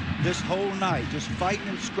defense this whole night, just fighting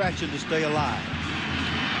and scratching to stay alive.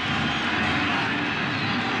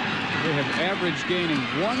 They have averaged gaining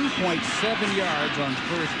 1.7 yards on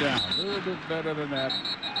first down. A little bit better than that,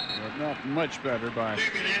 but not much better by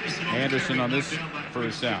Anderson on this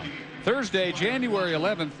first down. Thursday, January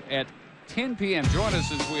 11th at 10 p.m. Join us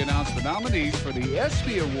as we announce the nominees for the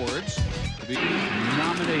ESPY Awards. The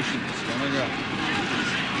nominations coming up.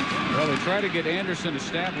 Well, they try to get Anderson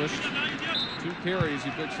established. 2 carries,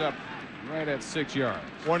 he picks up right at 6 yards.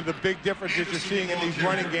 One of the big differences you're seeing in these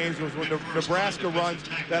running games was when Nebraska runs,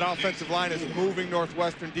 that offensive line is moving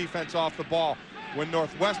Northwestern defense off the ball. When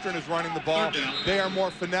Northwestern is running the ball, they are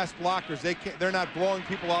more finesse blockers. They're not blowing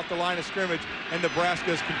people off the line of scrimmage, and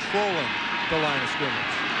Nebraska is controlling the line of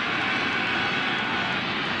scrimmage.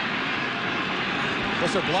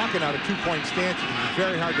 Plus, they're blocking out of 2-point stances. It's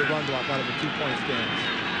very hard to run block out of a 2-point stance.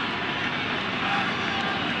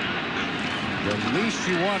 The least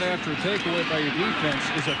you want after a takeaway by your defense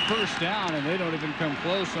is a first down, and they don't even come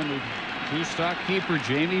close under two-stock keeper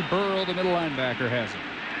Jamie Burrow, the middle linebacker, has it.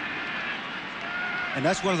 And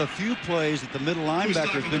that's one of the few plays that the middle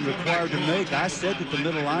linebacker has been required to make. I said that the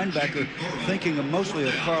middle linebacker, thinking mostly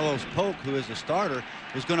of Carlos Polk, who is the starter,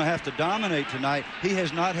 is going to have to dominate tonight. He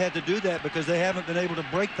has not had to do that because they haven't been able to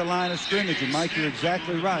break the line of scrimmage. And, Mike, you're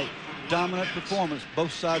exactly right. Dominant performance,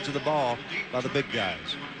 both sides of the ball, by the big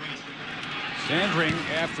guys. Sandring,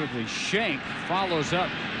 after the shank, follows up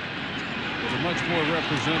with a much more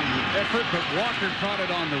representative effort, but Walker caught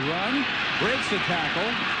it on the run, breaks the tackle,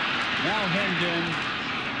 now hemmed in,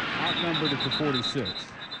 outnumbered at the 46.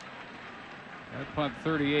 That punt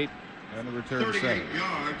 38 and the return 38 7.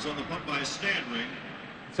 yards on the punt by Sandring.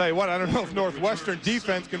 Tell you what, I don't know if Northwestern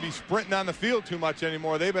defense can be sprinting on the field too much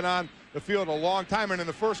anymore. They've been on the field a long time, and in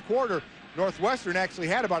the first quarter, Northwestern actually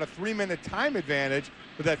had about a 3-minute time advantage,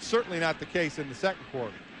 but that's certainly not the case in the second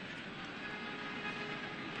quarter.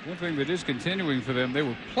 One thing that is continuing for them, they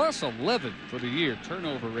were plus 11 for the year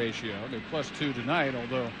turnover ratio. They're plus 2 tonight,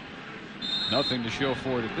 although nothing to show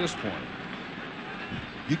for it at this point.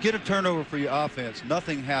 You get a turnover for your offense,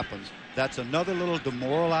 nothing happens. That's another little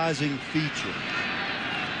demoralizing feature.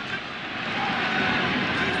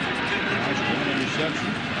 One interception.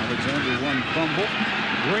 Alexander one fumble.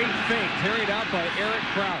 Great fake carried out by Eric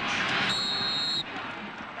Crouch.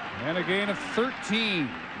 And a gain of 13.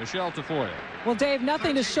 Michelle Tafoya. Well, Dave,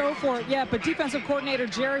 nothing to show for it yet, but defensive coordinator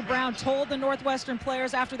Jerry Brown told the Northwestern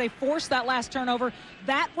players after they forced that last turnover,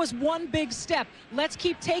 that was one big step. Let's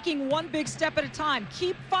keep taking one big step at a time.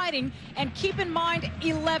 Keep fighting, and keep in mind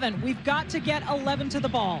 11. We've got to get 11 to the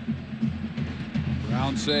ball.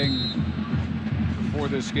 Brown saying before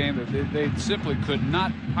this game that they simply could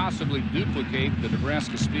not possibly duplicate the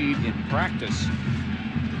Nebraska speed in practice.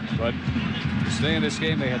 But to stay in this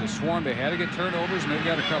game, they had to swarm, they had to get turnovers, and they've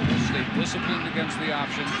got a couple. Stay disciplined against the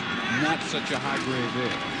option. Not such a high grade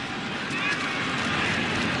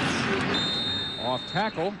there. Off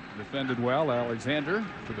tackle, defended well, Alexander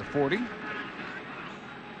to the 40.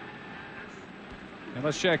 And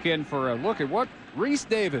let's check in for a look at what Reese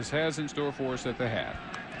Davis has in store for us at the half.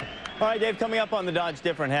 All right, Dave, coming up on the Dodge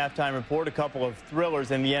Different halftime report, a couple of thrillers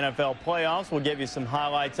in the NFL playoffs. We'll give you some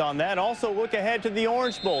highlights on that. Also, look ahead to the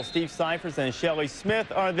Orange Bowl. Steve Cyphers and Shelley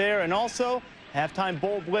Smith are there. And also, halftime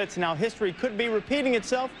bowl blitz. Now, history could be repeating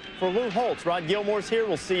itself for Lou Holtz. Rod Gilmore's here.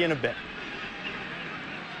 We'll see you in a bit.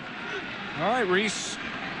 All right, Reese.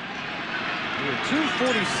 We're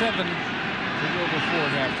 2:47 to go before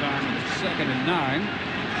halftime. And it's 2nd and 9.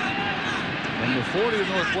 From the 40 of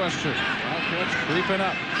Northwestern. Wildcats creeping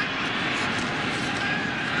up.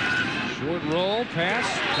 Short roll, pass,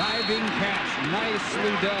 diving catch.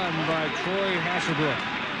 Nicely done by Troy Hasselbrook.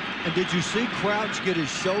 And did you see Crouch get his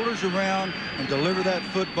shoulders around and deliver that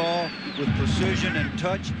football with precision and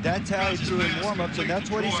touch? That's how he threw in warm-ups, and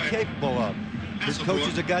that's what he's capable of. His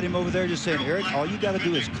coaches have got him over there just saying, Eric, all you got to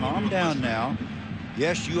do is calm down now.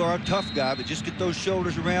 Yes, you are a tough guy, but just get those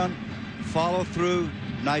shoulders around, follow through.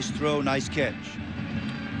 Nice throw, nice catch.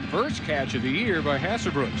 First catch of the year by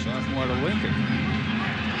Hasselbrook, sophomore to Lincoln.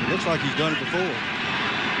 It looks like he's done it before.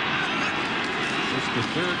 It's the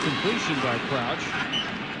 3rd completion by Crouch.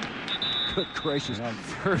 Good gracious.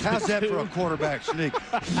 How's that for a quarterback sneak?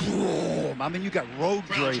 I mean, you got road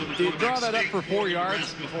grade. Do you draw that up for 4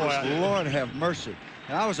 yards? Lord have mercy.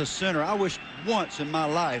 And I was a center. I wish once in my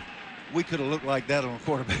life we could have looked like that on a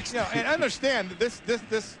quarterback sneak. And understand that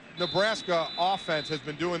this Nebraska offense has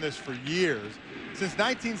been doing this for years. Since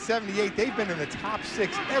 1978, they've been in the top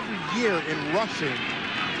 6 every year in rushing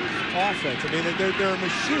offense. I mean, they're a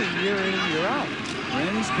machine year in and year out.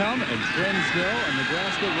 Trends come and trends go, and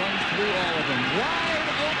Nebraska runs through all of them. Wide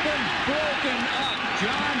open, broken up.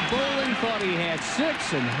 John Bowling thought he had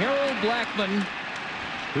 6, and Harold Blackman,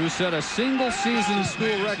 who set a single-season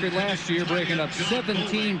school record last year, breaking up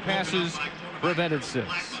 17 passes, prevented 6.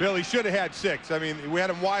 Bill, he should have had 6. I mean, we had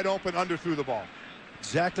him wide open, underthrew the ball.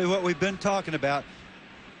 Exactly what we've been talking about.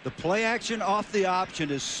 The play action off the option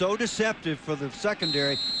is so deceptive for the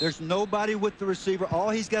secondary. There's nobody with the receiver. All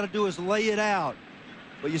he's got to do is lay it out.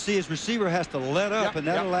 But you see, his receiver has to let up, and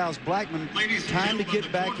that allows Blackman time to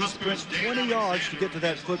get back. He sprints 20 yards to get to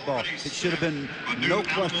that football. It should have been no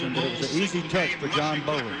question that it was an easy touch for John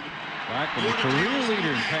Bowling. Blackman, the career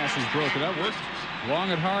leader in passes broken up, worked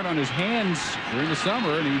long and hard on his hands during the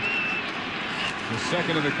summer, and he was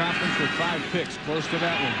second in the conference with 5 picks. Close to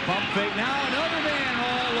that one. Pump fake. Now another man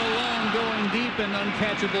all alone going deep and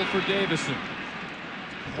uncatchable for Davison.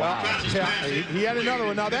 Well, yeah, he had another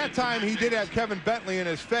one. Now, that time he did have Kevin Bentley in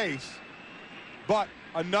his face, but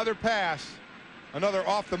another pass, another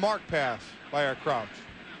off-the-mark pass by our Crouch.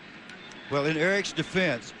 Well, in Eric's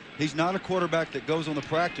defense, he's not a quarterback that goes on the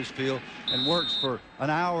practice field and works for an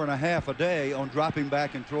hour and a half a day on dropping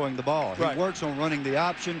back and throwing the ball. He works on running the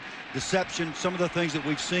option, deception, some of the things that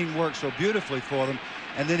we've seen work so beautifully for them,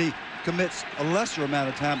 and then he commits a lesser amount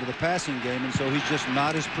of time to the passing game, and so he's just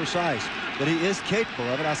not as precise. But he is capable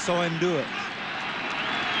of it. I saw him do it.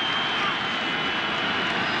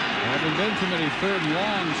 Haven't been too many 3rd and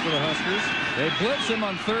longs for the Huskers. They blitz him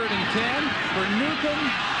on 3rd and 10 for Newcomb.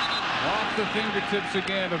 Off the fingertips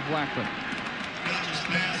again of Blackman.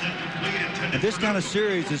 And this kind of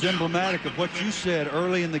series is emblematic of what you said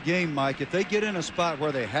early in the game, Mike. If they get in a spot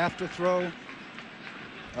where they have to throw,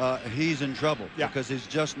 he's in trouble because he's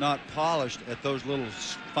just not polished at those little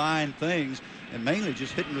fine things, and mainly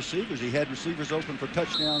just hitting receivers. He had receivers open for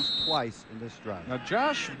touchdowns twice in this drive. Now,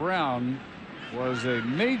 Josh Brown was a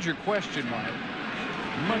major question mark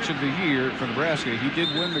much of the year for Nebraska. He did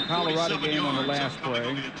win the Colorado game on the last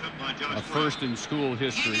play, a first in school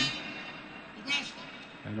history.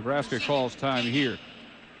 And Nebraska calls time here.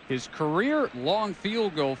 His career long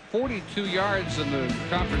field goal, 42 yards in the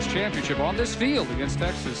conference championship on this field against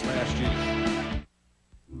Texas last year.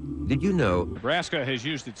 Did you know Nebraska has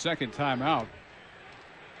used its 2nd timeout?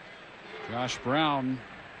 Josh Brown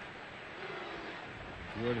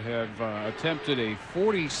would have attempted a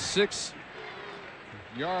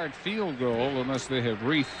 46-yard field goal unless they have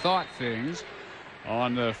rethought things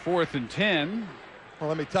on the 4th and 10. Well,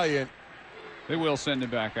 let me tell you, they will send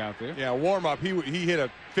him back out there. Yeah, warm up. He hit a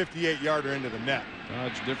 58-yarder into the net.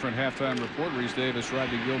 Dodge different halftime report. Reese Davis,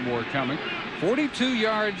 Rodney Gilmore coming. 42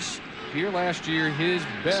 yards here last year. His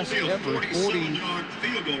best ever. 40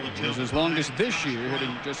 was his longest this year,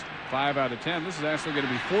 hitting just 5 out of 10. This is actually going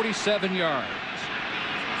to be 47 yards.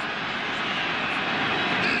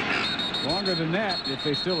 Longer than that if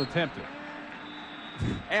they still attempt it.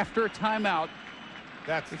 After a timeout.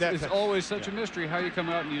 It's always such a mystery how you come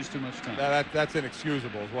out and use too much time. That's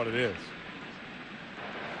inexcusable is what it is.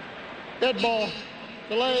 Dead ball,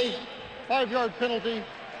 delay, 5-yard penalty,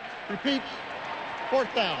 repeat,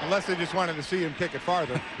 4th down. Unless they just wanted to see him kick it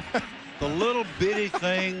farther. The little bitty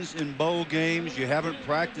things in bowl games, you haven't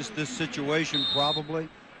practiced this situation probably,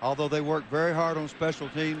 although they work very hard on special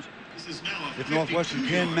teams. If Northwestern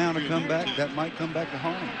can mount a comeback, that might come back to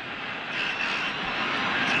haunt them.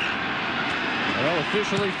 Well,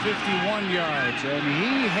 officially 51 yards, and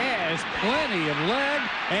he has plenty of leg,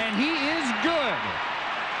 and he is good.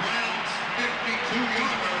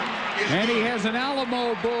 And he has an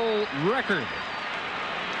Alamo Bowl record.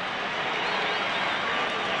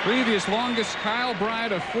 Previous longest, Kyle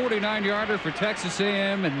Bryant, a 49-yarder for Texas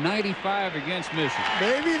A&M and 95 against Michigan.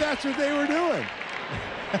 Maybe that's what they were doing.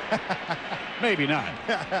 Maybe not.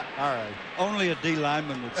 All right. Only a D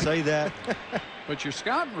lineman would say that. But your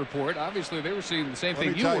scouting report, obviously they were seeing the same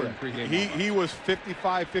thing you were in pregame. He was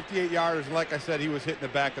 55, 58 yarders, and like I said, he was hitting the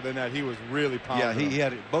back of the net. He was really pounding. Yeah, he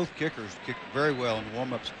had both kickers kicked very well in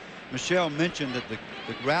warm-ups. Michelle mentioned that the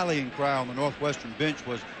rallying cry on the Northwestern bench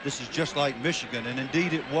was, this is just like Michigan, and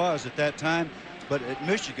indeed it was at that time. But at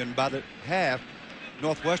Michigan, by the half,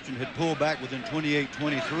 Northwestern had pulled back within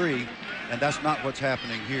 28-23, and that's not what's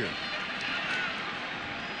happening here.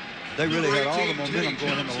 They really had all the momentum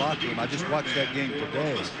going in the locker room. I just watched that game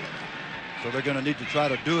today. So they're going to need to try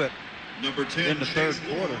to do it in the 3rd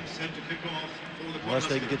quarter, unless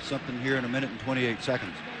they can get something here in 1 minute and 28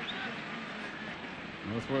 seconds.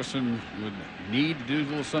 Northwestern would need to do a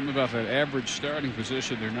little something about that average starting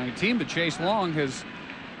position. They're 19, but Chase Long has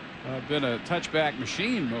been a touchback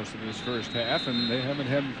machine most of this first half, and they haven't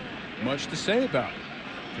had much to say about it.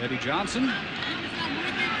 Eddie Johnson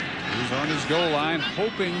is on his goal line,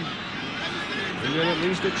 hoping to get at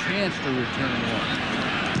least a chance to return one.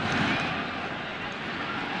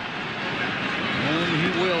 And he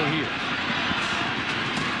will here.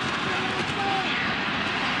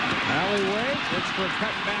 Alleyway looks for a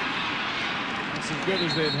cutback. That's as good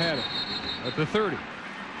as they've had it at the 30.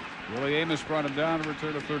 Willie Amos brought him down to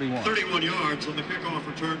return of 31. 31 yards on the kickoff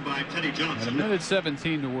return by Teddy Johnson. And a minute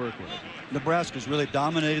 17 to work with. Nebraska's really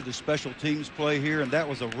dominated the special teams play here, and that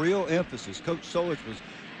was a real emphasis. Coach Solich was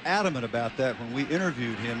adamant about that when we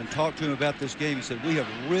interviewed him and talked to him about this game. He said, we have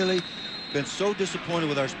really been so disappointed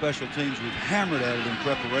with our special teams. We've hammered at it in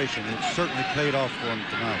preparation. It's certainly paid off for him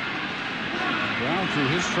tonight. Brown, through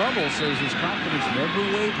his trouble, says his confidence never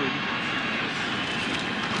wavered.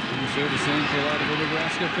 You say the same for a lot of the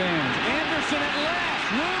Nebraska fans. Anderson at last,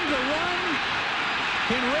 room to run.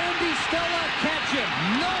 Can Randy Stella catch him?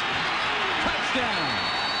 Nope. Touchdown.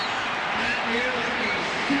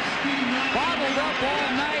 Bottled up all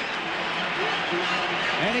night,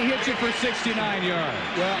 and he hits you for 69 yards.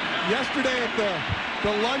 Well, yesterday at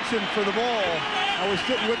the luncheon for the bowl, I was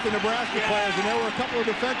sitting with the Nebraska players, and there were a couple of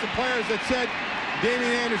defensive players that said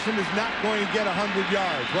Damian Anderson is not going to get 100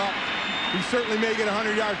 yards. Well, he certainly may get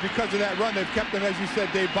 100 yards because of that run. They've kept him, as you said,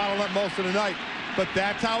 Dave, bottled up most of the night. But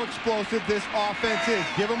that's how explosive this offense is.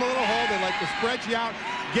 Give them a little hold. They like to spread you out,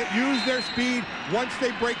 use their speed. Once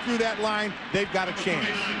they break through that line, they've got a chance.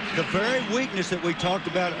 The very weakness that we talked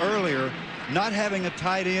about earlier, not having a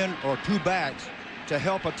tight end or two backs to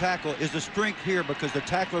help a tackle, is the strength here because the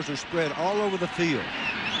tacklers are spread all over the field.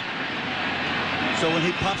 So when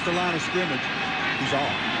he pops the line of scrimmage, he's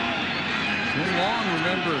off. Too long,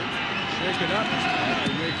 remember, shake it up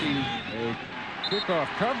after making a kickoff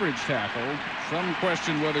coverage tackle. Some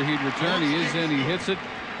question whether he'd return. He is in, he hits it.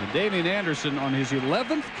 And Damian Anderson on his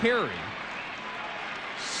 11th carry.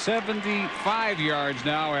 75 yards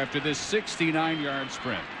now after this 69-yard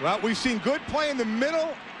sprint. Well, we've seen good play in the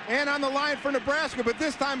middle and on the line for Nebraska, but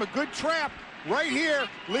this time a good trap right here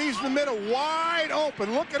leaves the middle wide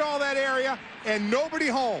open. Look at all that area and nobody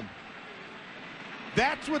home.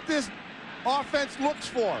 That's what this offense looks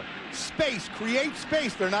for. Space, create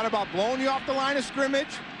space. They're not about blowing you off the line of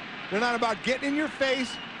scrimmage. They're not about getting in your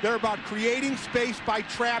face. They're about creating space by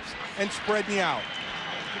traps and spreading you out.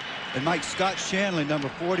 And Mike, Scott Shanley, number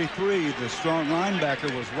 43, the strong linebacker,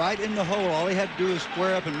 was right in the hole. All he had to do is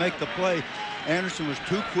square up and make the play. Anderson was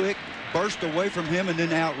too quick, burst away from him, and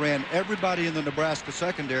then outran everybody in the Nebraska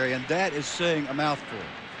secondary, and that is saying a mouthful.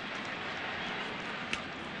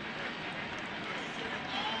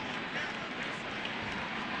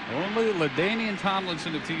 Only LaDainian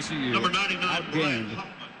Tomlinson at TCU outgained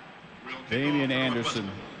Damian Anderson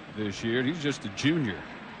this year. He's just a junior.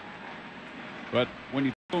 But when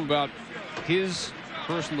you talk about his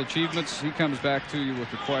personal achievements, he comes back to you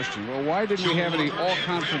with the question, well, why didn't we have any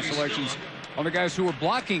all-conference selections on the guys who were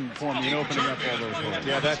blocking for me and opening up all those holes?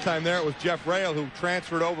 Yeah, that time there it was Jeff Rail who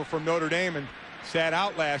transferred over from Notre Dame and sat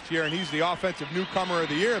out last year, and he's the offensive newcomer of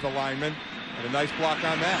the year, the lineman. And a nice block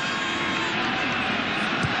on that.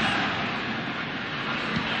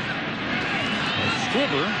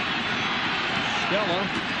 Stella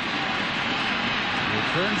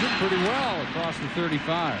returns it pretty well across the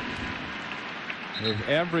 35. They've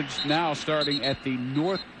averaged now starting at the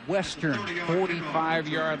Northwestern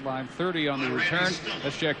 45-yard line, 30 on the return.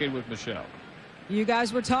 Let's check in with Michelle. You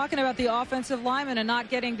guys were talking about the offensive linemen and not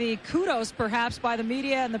getting the kudos perhaps by the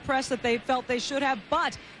media and the press that they felt they should have,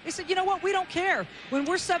 but they said, you know what, we don't care. When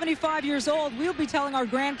we're 75 years old, we'll be telling our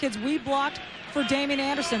grandkids we blocked for Damian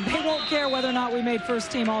Anderson. They won't care whether or not we made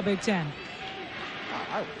first team All Big Ten.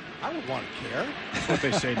 I would want to care. That's what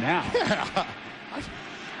they say now. Yeah,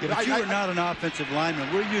 but you are not an offensive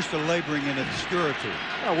lineman. We're used to laboring in obscurity.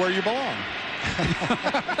 Well, where you belong.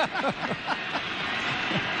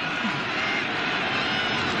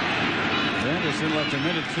 Anderson left a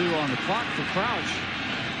minute 2 on the clock for Crouch.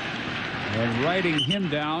 And riding him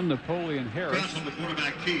down, Napoleon Harris. Press on the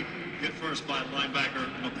quarterback keep. Hit first by linebacker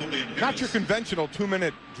Napoleon Harris. Not your conventional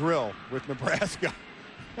 2-minute drill with Nebraska.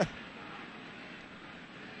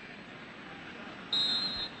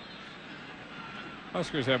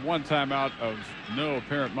 Huskers have one timeout of no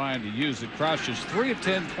apparent mind to use it. Crouch is 3 of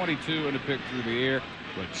 10, 22 and a pick through the air,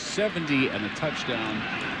 but 70 and a touchdown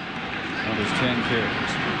on his 10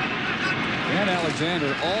 carries. Dan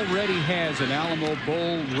Alexander already has an Alamo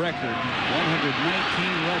Bowl record, 119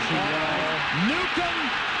 rushing yards. Newcomb,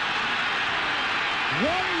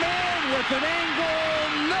 one man with an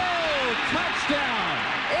angle, no touchdown.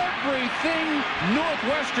 Everything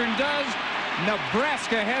Northwestern does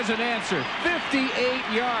Nebraska has an answer. 58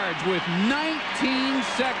 yards with 19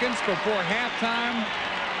 seconds before halftime.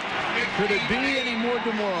 Could it be any more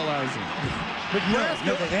demoralizing? No,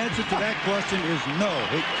 the answer to that question is no.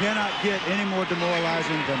 It cannot get any more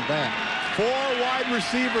demoralizing than that. 4 wide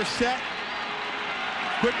receiver set.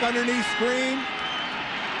 Quick underneath screen.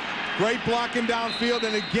 Great blocking downfield,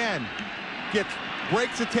 and again,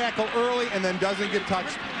 breaks a tackle early and then doesn't get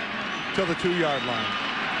touched till the 2-yard line.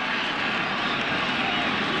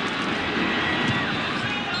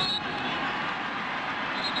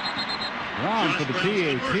 Brown for the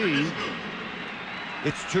PAT.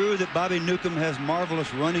 It's true that Bobby Newcomb has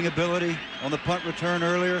marvelous running ability on the punt return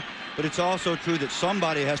earlier, but it's also true that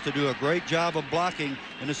somebody has to do a great job of blocking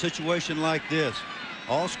in a situation like this.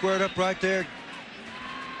 All squared up right there.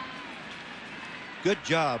 Good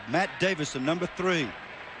job. Matt Davison, number 3.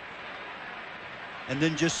 And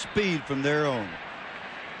then just speed from there on.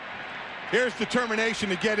 Here's determination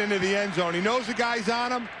to get into the end zone. He knows the guy's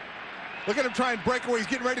on him. Look at him try and break away. He's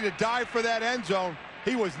getting ready to dive for that end zone.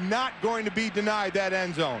 He was not going to be denied that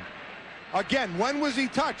end zone. Again, when was he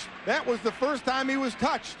touched? That was the first time he was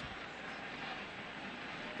touched.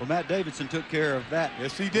 Well, Matt Davidson took care of that.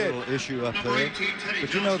 Yes, he did. Little issue up there.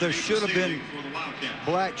 But you know, there should have been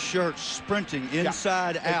black shirts sprinting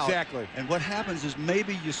inside out. Exactly. And what happens is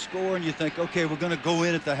maybe you score and you think, okay, we're going to go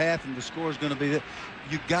in at the half and the score is going to be that.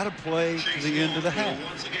 You got to play to the end of the half.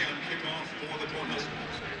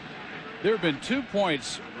 There have been 2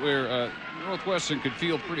 points where Northwestern could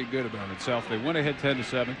feel pretty good about itself. They went ahead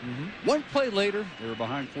 10-7. One play later, they were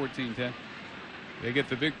behind 14-10. They get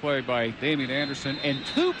the big play by Damian Anderson, and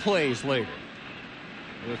 2 plays later,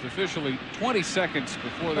 with officially 20 seconds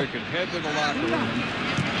before they could head to the locker room,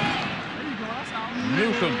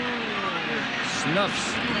 Newcomb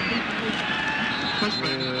snuffs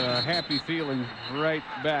with a happy feeling right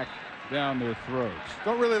back down their throats.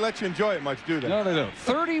 Don't really let you enjoy it much, do they? No, they don't.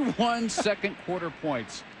 31 second quarter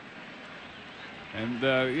points. And,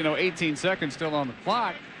 you know, 18 seconds still on the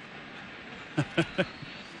clock.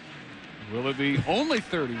 Will it be only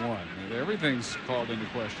 31? Everything's called into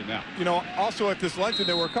question now. You know, also at this luncheon,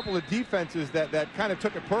 there were a couple of defenses that kind of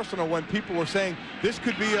took it personal when people were saying this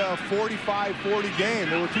could be a 45-40 game.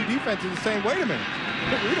 There were 2 defenses saying, wait a minute,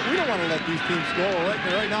 we don't want to let these teams score.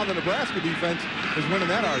 Right now, the Nebraska defense is winning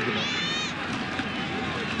that argument.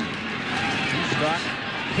 Stock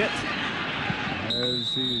hit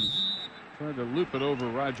as he's trying to loop it over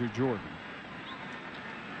Roger Jordan.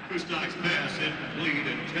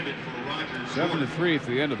 7-3 at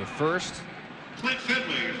the end of the first.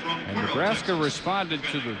 And Nebraska responded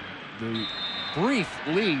to the brief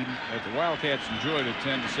lead that the Wildcats enjoyed at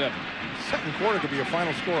 10-7. Second quarter could be a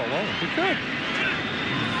final score alone. It could.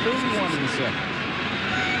 31 in the second.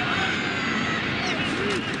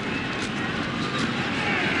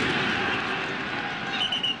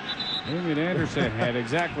 Damian Anderson had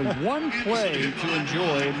exactly 1 play to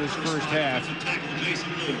enjoy in this first half.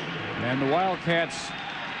 And the Wildcats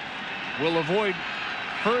will avoid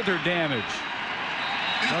further damage.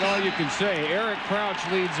 That's all you can say. Eric Crouch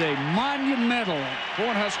leads a monumental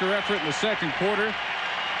Cornhusker effort in the second quarter.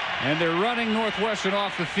 And they're running Northwestern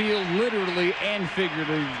off the field literally and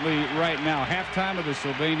figuratively right now. Halftime of the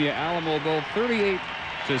Sylvania Alamo Bowl, 38-17.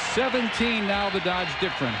 Now the Dodge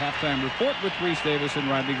Different halftime report with Reese Davis and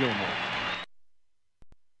Rodney Gilmore.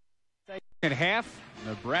 Second half,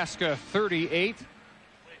 Nebraska 38,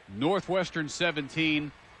 Northwestern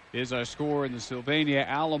 17 is our score in the Sylvania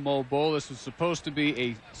Alamo Bowl. This was supposed to be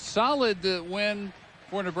a solid win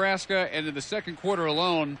for Nebraska, and in the second quarter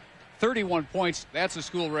alone, 31 points. That's a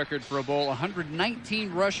school record for a bowl.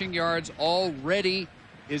 119 rushing yards already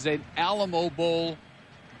is an Alamo Bowl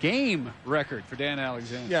game record for Dan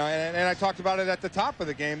Alexander. Yeah, and I talked about it at the top of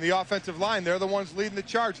the game. The offensive line, they're the ones leading the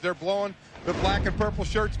charge. They're blowing the black and purple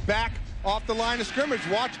shirts back off the line of scrimmage.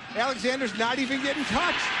 Watch, Alexander's not even getting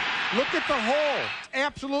touched. Look at the hole. It's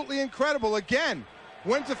absolutely incredible. Again,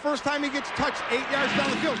 when's the first time he gets touched? 8 yards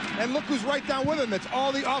down the field. And look who's right down with him. It's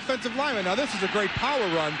all the offensive linemen. Now, this is a great power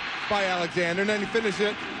run by Alexander, and then he finishes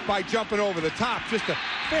it by jumping over the top. Just a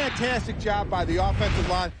fantastic job by the offensive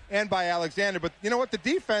line and by Alexander. But you know what? The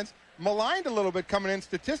defense maligned a little bit coming in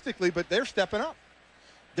statistically, but they're stepping up.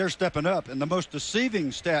 They're stepping up, and the most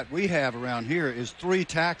deceiving stat we have around here is 3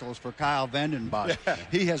 tackles for Kyle Vandenbosch. Yeah.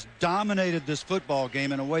 He has dominated this football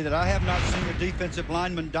game in a way that I have not seen a defensive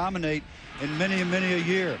lineman dominate in many a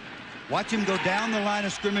year. Watch him go down the line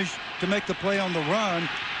of scrimmage to make the play on the run,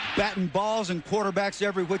 batting balls and quarterbacks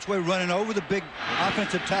every which way, running over the big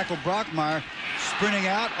offensive tackle Brockmeyer, sprinting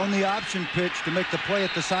out on the option pitch to make the play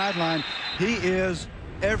at the sideline. He is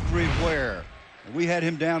everywhere. We had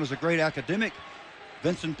him down as a great academic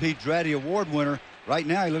Vincent P. Draddy Award winner. Right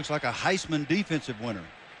now, he looks like a Heisman defensive winner.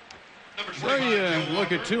 So you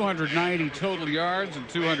look at 290 total yards and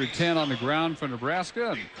 210 on the ground for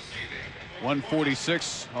Nebraska.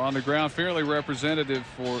 146 on the ground, fairly representative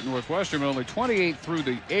for Northwestern, but only 28 through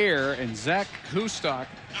the air. And Zach Kustok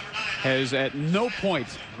has at no point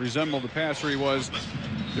resembled the passer he was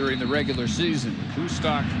during the regular season.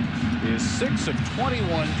 Kustok is 6 of 21,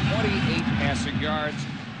 28 passing yards,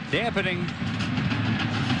 dampening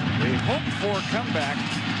the hoped-for comeback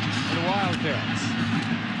for the Wildcats.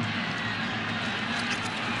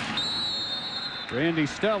 Randy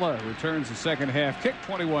Stella returns the second half kick,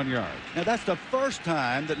 21 yards. Now that's the first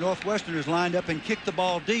time that Northwestern has lined up and kicked the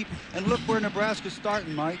ball deep. And look where Nebraska's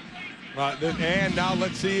starting, Mike. And now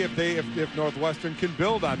let's see if Northwestern can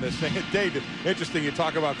build on this thing. David, interesting you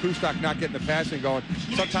talk about Kustok not getting the passing going.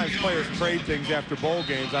 Sometimes players trade things after bowl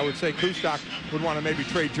games. I would say Kustok would want to maybe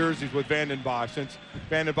trade jerseys with Vanden Bosch, since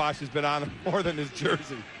Vanden Bosch has been on more than his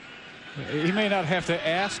jersey. He may not have to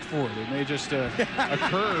ask for it. It may just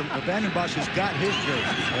occur. Vanden Bosch has got his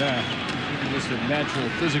jersey. Yeah, just a natural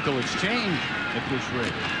physical exchange at this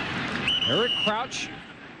rate. Eric Crouch,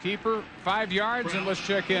 keeper, 5 yards, and let's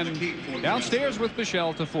check in downstairs with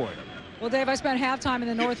Michelle Tafoya. Well, Dave, I spent halftime in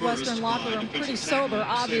the Northwestern locker room pretty sober,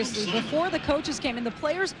 obviously. Before the coaches came in, the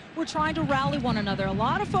players were trying to rally one another. A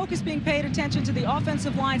lot of focus being paid attention to the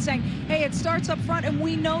offensive line, saying, hey, it starts up front, and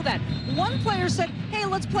we know that. One player said, hey,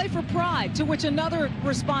 let's play for pride, to which another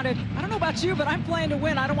responded, I don't know about you, but I'm playing to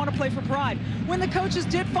win. I don't want to play for pride. When the coaches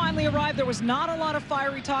did finally arrive, there was not a lot of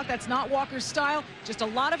fiery talk. That's not Walker's style. Just a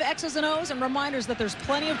lot of X's and O's and reminders that there's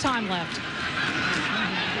plenty of time left.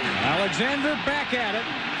 Alexander back at it.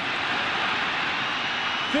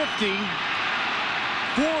 50,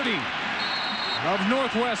 40 of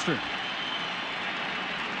Northwestern.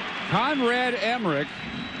 Conrad Emmerich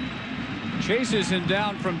chases him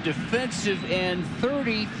down from defensive end,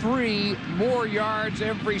 33 more yards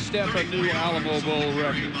every step, a new Alamo Bowl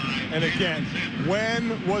record. And again,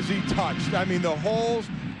 when was he touched? I mean, the holes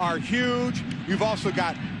are huge. You've also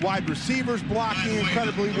got wide receivers blocking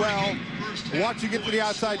incredibly well. Once you get to the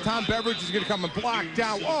outside, Tom Beveridge is going to come and block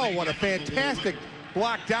down. Oh, what a fantastic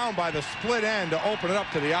block down by the split end to open it up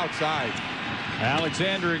to the outside.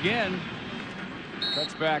 Alexander again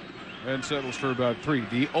cuts back and settles for about 3.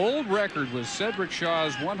 The old record was Cedric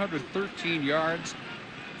Shaw's 113 yards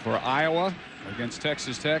for Iowa against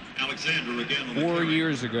Texas Tech 4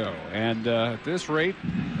 years ago. And at this rate,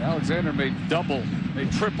 Alexander may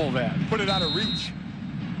triple that. Put it out of reach.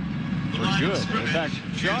 For good. In fact,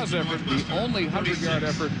 Shaw's effort, the only 100-yard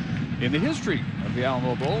effort in the history of the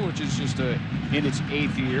Alamo Bowl, which is just in its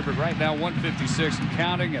 8th year, but right now 156 and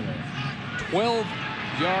counting, and a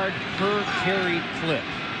 12-yard per carry clip.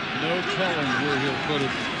 No telling where he'll put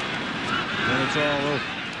it when it's all over.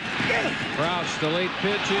 Crouch, the late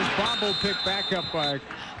pitch is bobble picked back up by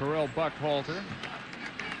Correll Buckhalter.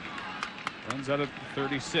 Runs out at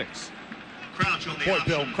 36. Boy,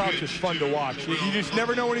 Bill, Crouch is fun to watch. You just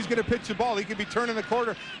never know when he's going to pitch the ball. He could be turning the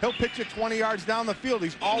corner. He'll pitch it 20 yards down the field.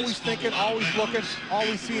 He's always thinking, always looking,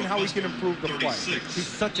 always seeing how he can improve the play. He's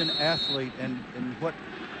such an athlete, and what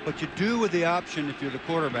you do with the option if you're the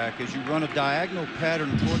quarterback is you run a diagonal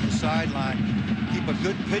pattern toward the sideline, keep a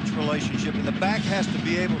good pitch relationship, and the back has to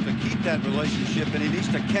be able to keep that relationship, and he needs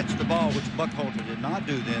to catch the ball, which Buckhalter did not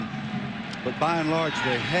do then. But by and large,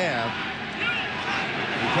 they have.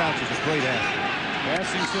 And Crouch is a great athlete.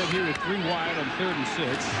 Passing set here at 3 wide on 3rd and 6.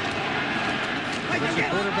 It's a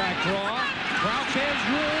quarterback draw. Crouch has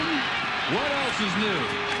room. What else is new?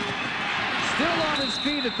 Still on his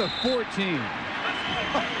feet at the 14.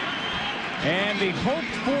 And the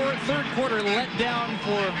hoped-for third quarter letdown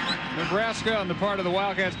for Nebraska on the part of the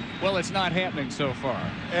Wildcats. Well, it's not happening so far.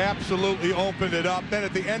 Absolutely opened it up. Then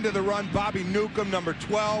at the end of the run, Bobby Newcomb, number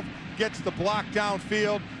 12, gets the block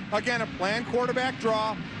downfield. Again, a planned quarterback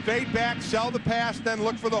draw, fade back, sell the pass, then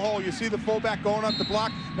look for the hole. You see the fullback going up the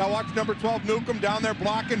block. Now watch number 12, Newcomb, down there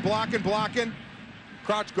blocking.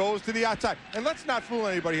 Crouch goes to the outside. And let's not fool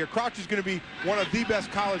anybody here. Crouch is going to be one of the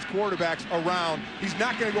best college quarterbacks around. He's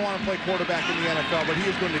not going to go on and play quarterback in the NFL, but he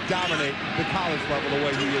is going to dominate the college level the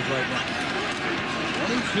way he is right now.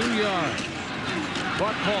 22 yards.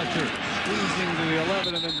 Buckhalter squeezing to the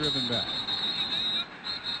 11 and then driven back.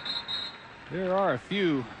 There are a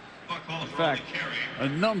few, in fact, a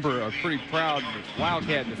number of pretty proud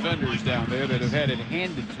Wildcat defenders down there that have had it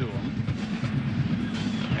handed to them.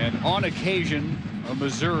 And on occasion, a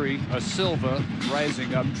Missouri, a Silva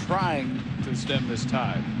rising up, trying to stem this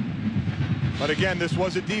tide. But again, this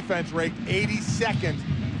was a defense ranked 82nd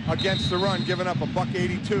against the run, giving up a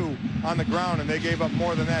 $182 on the ground, and they gave up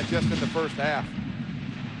more than that just in the first half.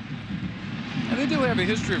 And they do have a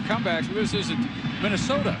history of comebacks, but this isn't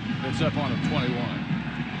Minnesota that's up on them 21.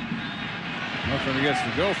 Nothing against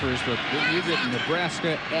the Gophers, but you get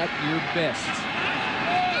Nebraska at your best.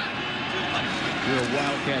 You're a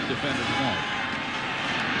Wildcat defender tonight.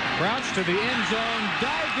 Crouch to the end zone,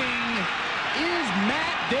 diving is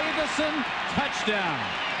Matt Davison. Touchdown.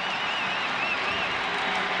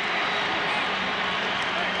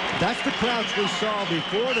 That's the Crouch we saw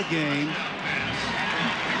before the game.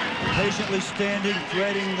 Patiently standing,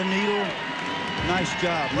 threading the needle. Nice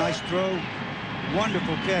job, nice throw.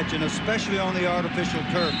 Wonderful catch, and especially on the artificial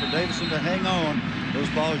turf. For Davison to hang on, those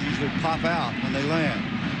balls usually pop out when they land.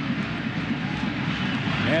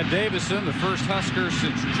 Matt Davison, the first Husker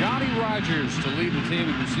since Johnny Rogers to lead the team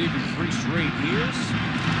in receiving 3 straight years.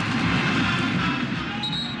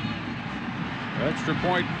 Extra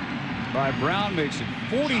point by Brown makes it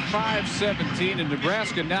 45-17, and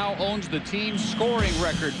Nebraska now owns the team scoring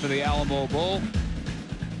record for the Alamo Bowl.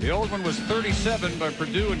 The old one was 37 by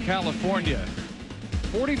Purdue in California.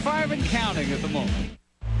 45 and counting at the moment.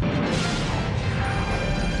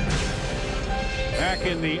 Back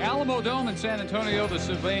in the Alamo Dome in San Antonio, the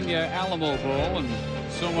Sylvania Alamo Bowl, and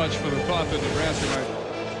so much for the thought that Nebraska might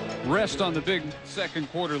rest on the big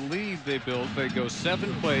second quarter lead they built. They go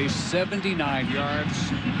 7 plays, 79 yards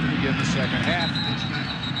to begin the second half.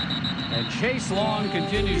 And Chase Long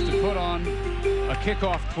continues to put on a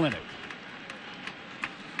kickoff clinic.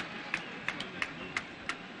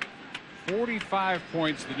 45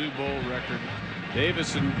 points, the new bowl record.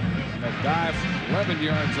 Davison, that dive 11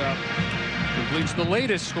 yards out, completes the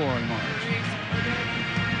latest scoring march.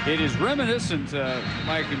 It is reminiscent,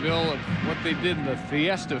 Mike and Bill, of what they did in the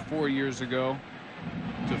Fiesta 4 years ago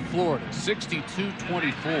to Florida, 62-24. We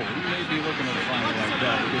may be looking at a final like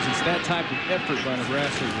that because it's that type of effort by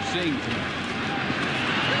Nebraska we're seeing tonight.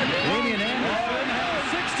 Damian Anderson had a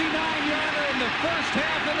 69-yarder in the first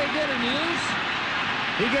half, and they get him loose.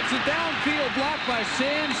 He gets a downfield block by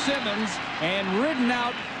Sam Simmons and ridden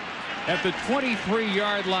out at the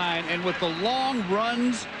 23-yard line. And with the long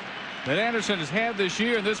runs that Anderson has had this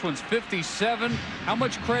year, and this one's 57, how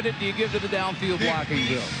much credit do you give to the downfield blocking,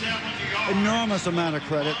 Bill? Enormous amount of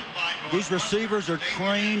credit. These receivers are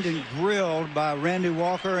trained and grilled by Randy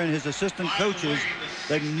Walker and his assistant coaches.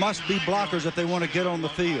 They must be blockers if they want to get on the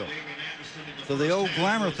field. So the old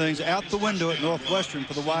glamour thing's out the window at Northwestern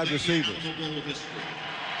for the wide receivers.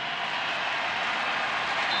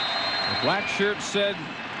 The black shirt said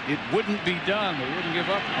it wouldn't be done. They wouldn't give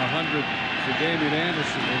up 100 for Damian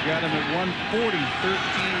Anderson. They got him at 140, 13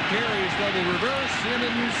 carries, double reverse.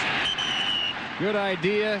 Simmons, good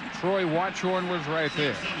idea. Troy Watchorn was right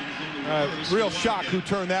there. Real shock who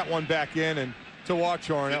turned that one back in, and to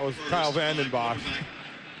Watchorn, that was Kyle Vandenbosch.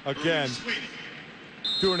 Again,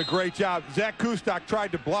 doing a great job. Zach Kustok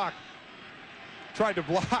tried to block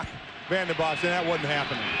Vandenbosch, and that wasn't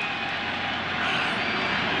happening.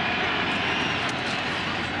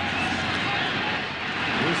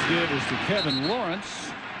 This give is to Kevin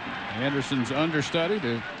Lawrence, Anderson's understudy,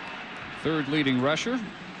 the third leading rusher.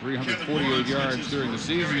 348 yards during the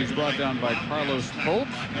season. He's brought down by Carlos Pope.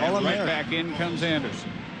 And right back in comes Anderson.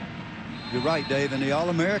 You're right, Dave. And the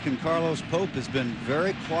All-American Carlos Pope has been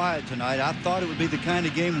very quiet tonight. I thought it would be the kind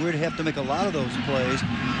of game we'd have to make a lot of those plays.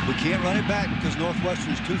 We can't run it back because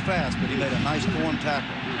Northwestern's too fast, but he made a nice form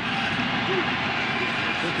tackle.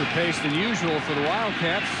 Quicker pace than usual for the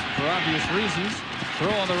Wildcats for obvious reasons.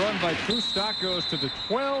 Throw on the run by Kustok goes to the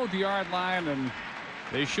 12-yard line, and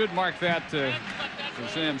they should mark that for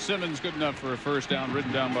Sam Simmons. Good enough for a first down,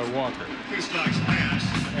 ridden down by Walker.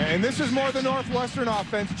 And this is more the Northwestern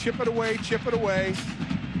offense. Chip it away, chip it away.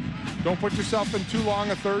 Don't put yourself in too long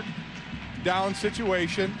a third down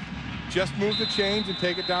situation. Just move the chains and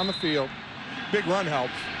take it down the field. Big run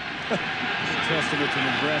helps. Testament to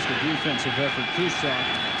Nebraska defensive effort.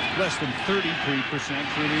 Kustok less than 33%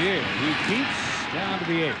 through the air. He keeps down to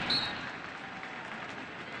the 8.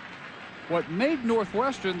 What made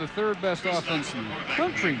Northwestern the third best offense in the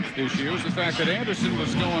country this year was the fact that Anderson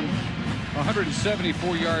was going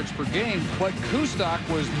 174 yards per game, but Kustok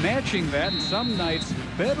was matching that, and some nights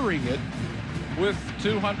bettering it with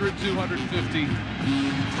 200, 250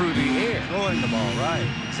 through the air. Throwing the ball, right,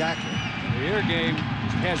 exactly. The air game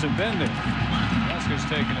hasn't been there. Nebraska's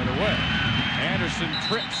taken it away. Anderson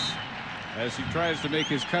trips as he tries to make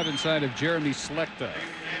his cut inside of Jeremy Slechta.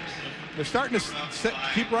 They're starting to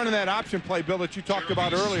keep running that option play, Bill, that you talked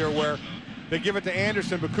about earlier, where they give it to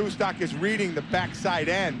Anderson, but Kustok is reading the backside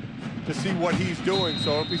end to see what he's doing.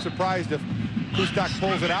 So don't be surprised if Kustok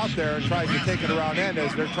pulls it out there and tries to take it around end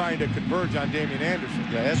as they're trying to converge on Damian Anderson.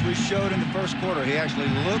 Yeah, as we showed in the first quarter, he actually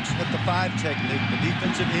looks at the 5 technique, the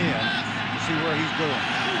defensive end, to see where he's going.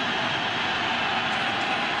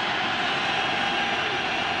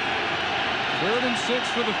 Third and 6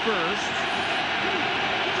 for the first.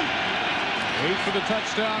 8 for the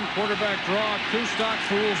touchdown. Quarterback draw. Kustok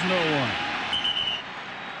fools no one.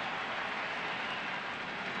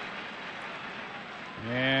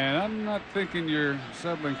 And I'm not thinking you're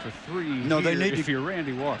settling for 3. No, they need if to, you're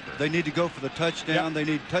Randy Walker. They need to go for the touchdown. Yep. They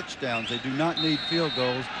need touchdowns. They do not need field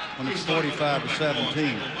goals when it's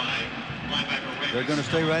 45-17. They're going to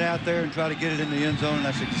stay right out there and try to get it in the end zone, and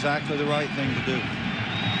that's exactly the right thing to do.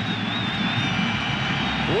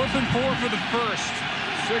 4th and 4 for the first.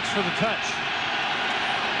 6 for the touch.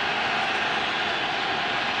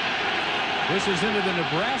 This is into the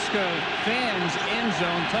Nebraska fans' end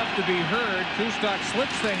zone. Tough to be heard. Kustok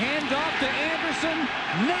slips the handoff to Anderson.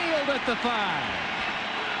 Nailed at the 5.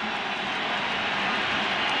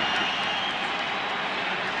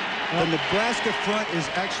 The Nebraska front is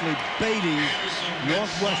actually baiting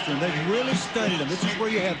Northwestern. They've really studied them. This is where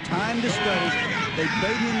you have time to study. They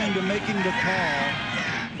bait him into making the call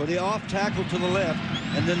for the off tackle to the left,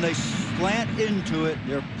 and then they slant into it.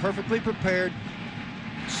 They're perfectly prepared.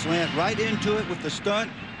 Slant right into it with the stunt.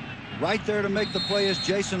 Right there to make the play is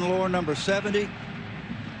Jason Lohr, number 70,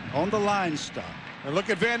 on the line stop. And look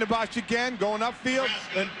at Van der Bosch again, going upfield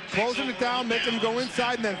and closing it down, making him go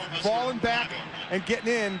inside and then falling back and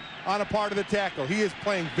getting in on a part of the tackle. He is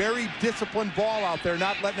playing very disciplined ball out there,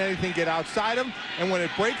 not letting anything get outside him. And when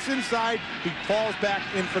it breaks inside, he falls back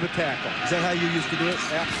in for the tackle. Is that how you used to do it?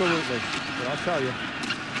 Absolutely. But I'll tell you.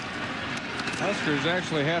 Huskers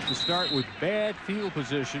actually have to start with bad field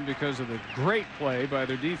position because of the great play by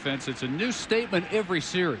their defense. It's a new statement every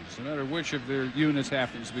series, no matter which of their units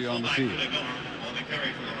happens to be on the field.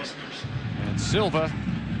 And Silva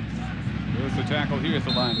with the tackle here at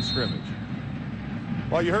the line of scrimmage.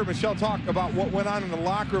 Well, you heard Michelle talk about what went on in the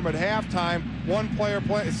locker room at halftime. One player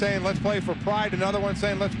saying, let's play for pride. Another one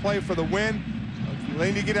saying, let's play for the win.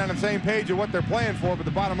 They need to get on the same page of what they're playing for, but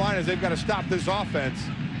the bottom line is they've got to stop this offense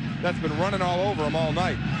that's been running all over them all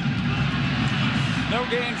night. No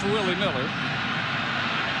gain for Willie Miller.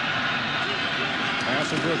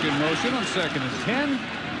 Hasselbrook in motion on 2nd and 10.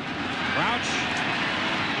 Crouch.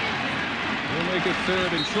 We'll make it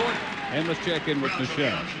 3rd and short. And let's check in with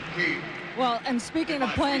Michelle. Well, and speaking of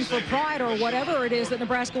playing for pride or whatever it is that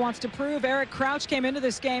Nebraska wants to prove, Eric Crouch came into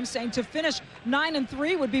this game saying to finish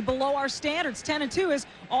 9-3 would be below our standards. 10-2 is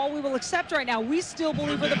all we will accept right now. We still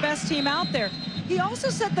believe we're the best team out there. He also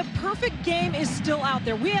said the perfect game is still out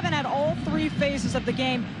there. We haven't had all 3 phases of the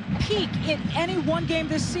game peak in any one game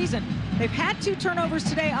this season. They've had 2 turnovers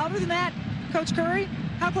today. Other than that, Coach Curry,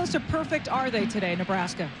 how close to perfect are they today,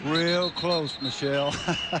 Nebraska? Real close, Michelle.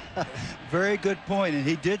 Very good point, and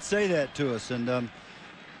he did say that to us. And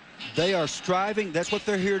they are striving. That's what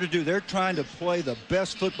they're here to do. They're trying to play the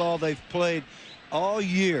best football they've played all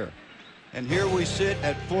year. And here we sit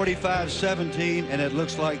at 45-17, and it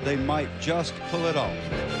looks like they might just pull it off.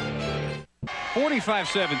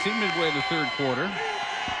 45-17 midway in the 3rd quarter.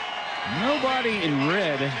 Nobody in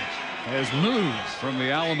red has moved from the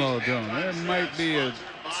Alamo Dome. There might be a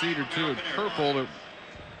seat or 2 of purple that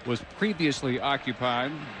was previously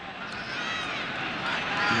occupied.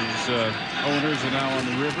 These owners are now on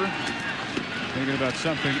the river thinking about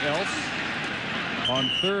something else. On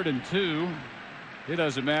 3rd and 2, it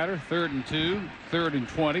doesn't matter. 3rd and 2, 3rd and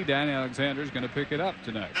 20. Dan Alexander is going to pick it up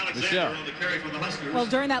tonight. Michelle. Well,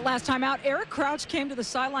 during that last timeout, Eric Crouch came to the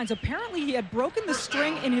sidelines. Apparently, he had broken the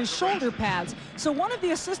string in his shoulder pads. So one of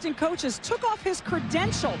the assistant coaches took off his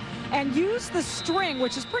credential and used the string,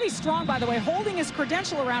 which is pretty strong, by the way, holding his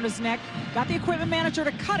credential around his neck, got the equipment manager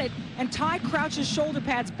to cut it and tie Crouch's shoulder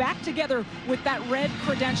pads back together with that red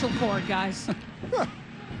credential cord, guys.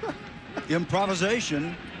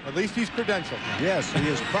 Improvisation. At least he's credentialed. Yes, he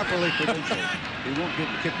is properly credentialed. He won't get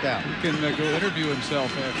kicked out. He can go interview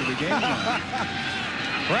himself after the game.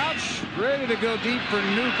 Crouch ready to go deep for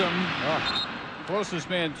Newcomb. Oh, closest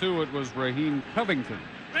man to it was Raheem Covington.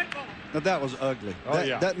 Now, that was ugly.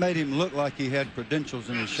 That made him look like he had credentials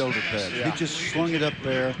in his shoulder pads. Yeah. He just slung it up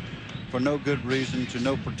there for no good reason to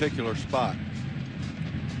no particular spot.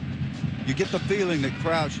 You get the feeling that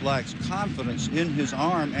Crouch lacks confidence in his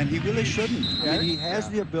arm, and he really shouldn't. I mean, he has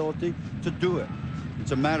the ability to do it.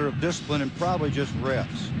 It's a matter of discipline and probably just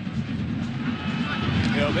reps.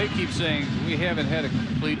 You know, they keep saying we haven't had a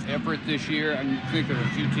complete effort this year. I think of a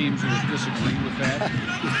few teams who would disagree with that.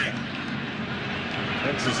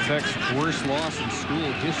 Texas Tech's worst loss in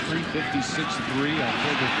school history, 56-3,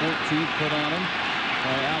 October 14th, put on him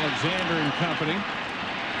by Alexander and company.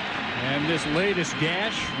 And this latest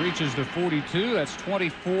gash reaches the 42. That's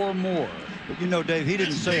 24 more. But you know, Dave, he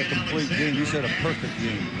didn't say a complete game. He said a perfect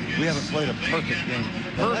game. We haven't played a perfect game.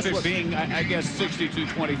 Perfect being, I guess,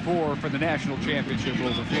 62-24 for the national championship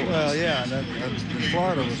over Florida. Well, yeah, and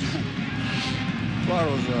Florida was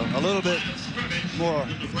a little bit more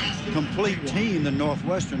complete team than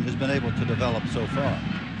Northwestern has been able to develop so far.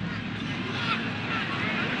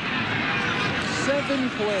 7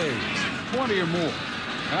 plays, 20 or more.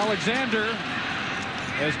 Alexander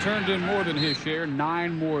has turned in more than his share.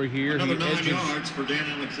 9 more here. He edges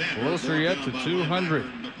closer yet to 200.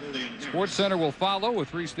 Sports Center will follow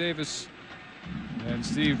with Reese Davis and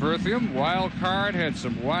Steve Berthium. Wild card had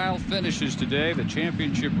some wild finishes today. The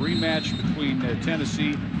championship rematch between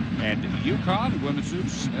Tennessee and UConn, women's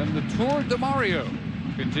hoops, and the Tour de Mario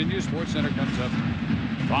continues. Sports Center comes up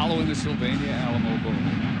following the Sylvania Alamo Bowl.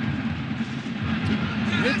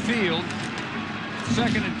 Midfield,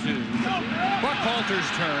 2nd and 2. Buckhalter's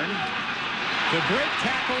turn to break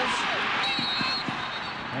tackles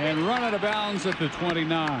and run out of bounds at the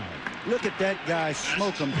 29. Look at that guy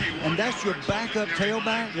smoke him, and that's your backup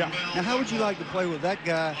tailback? Yeah. Now, how would you like to play with that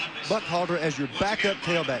guy, Buckhalter, as your backup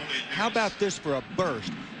tailback? How about this for a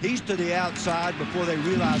burst? He's to the outside before they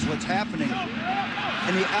realize what's happening,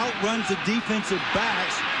 and he outruns the defensive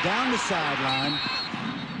backs down the sideline.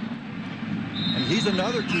 And he's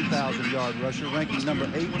another 2,000-yard rusher, ranking number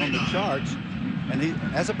 8 on the charts, and he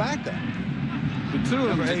as a backup. The two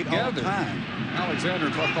of them together, Alexander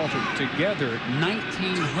and Buckhalter together,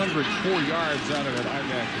 1,904 yards out of that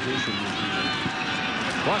I-back position.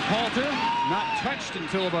 Buckhalter not touched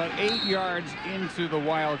until about 8 yards into the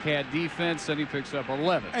Wildcat defense, and he picks up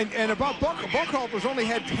 11. And about Buckhalter's only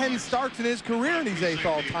had 10 starts in his career, and he's 8th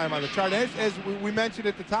all-time on the chart. As we mentioned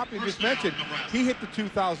at the top, you just mentioned, he hit the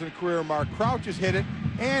 2,000 career mark. Crouch has hit it,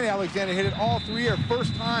 and Alexander hit it. All 3 are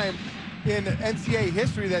first time in NCAA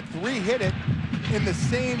history that 3 hit it in the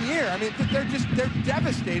same year. I mean, they're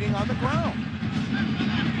devastating on the ground.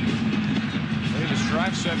 Davis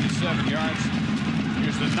drive 77 yards.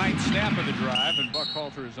 Here's the 9th snap of the drive, and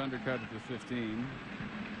Buckhalter is undercut at the 15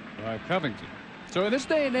 by Covington. So in this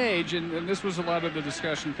day and age, and this was a lot of the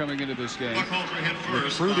discussion coming into this game,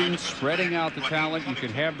 recruiting, spreading out the talent, you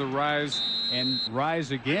can have the rise and rise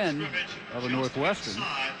again of a Northwestern.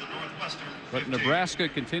 But Nebraska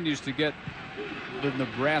continues to get the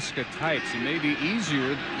Nebraska types. It may be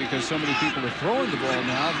easier because so many people are throwing the ball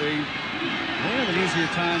now. They have an easier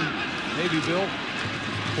time, maybe, Bill,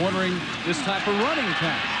 cornering this type of running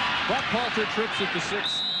time. Buckhalter trips at the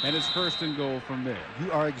 6, and it's 1st and goal from there.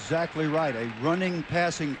 You are exactly right. A running,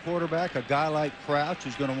 passing quarterback, a guy like Crouch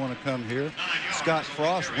is going to want to come here. Scott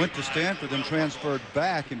Frost went to Stanford, then transferred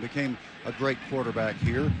back and became a great quarterback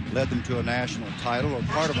here, led them to a national title or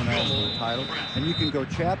part of a national title. And you can go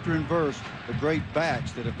chapter and verse the great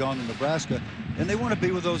backs that have gone to Nebraska, and they want to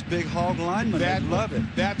be with those big hog linemen. They love it.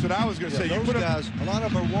 That's what I was going to say. Those guys, a lot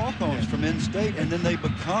of them are walk-ons from in-state, and then they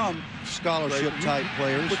become scholarship-type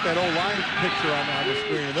players. Put that old line picture on the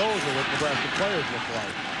screen, and those are what Nebraska players look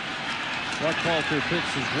like. Buckhalter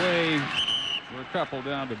picks his way for a couple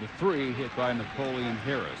down to the 3, hit by Napoleon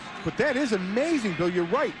Harris. But that is amazing, Bill. You're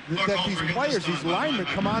right that these players, these linemen,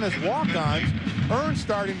 come on as walk-ons, earn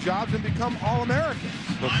starting jobs, and become All-Americans.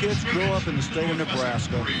 Well, kids grow up in the state of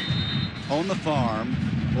Nebraska, on the farm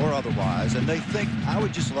or otherwise, and they think, I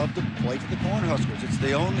would just love to play for the Cornhuskers. It's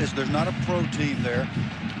the only, there's not a pro team there.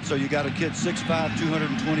 So you got a kid 6'5",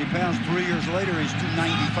 220 pounds. 3 years later, he's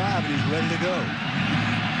 295, and he's ready to go.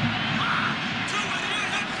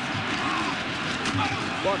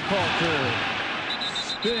 Buckhalter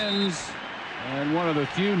spins, and one of the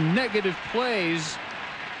few negative plays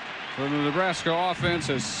for the Nebraska offense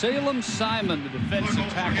as Salem Simon, the defensive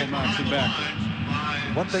tackle, knocks it backwards.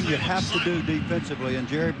 One thing you have to do defensively, and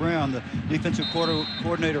Jerry Brown, the defensive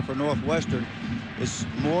coordinator for Northwestern, is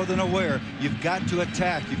more than aware. You've got to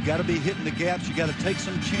attack. You've got to be hitting the gaps. You've got to take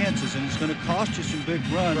some chances, and it's going to cost you some big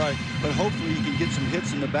runs. Right. But hopefully you can get some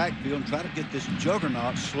hits in the backfield and try to get this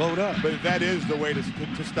juggernaut slowed up. But that is the way to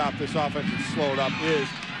stop this offense and slow it up, is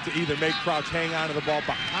to either make Crouch hang on to the ball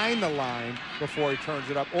behind the line before he turns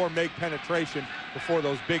it up, or make penetration before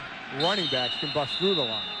those big running backs can bust through the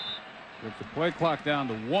line. With the play clock down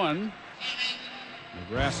to 1,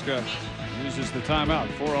 Nebraska uses the timeout.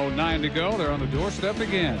 4:09 to go. They're on the doorstep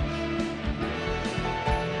again.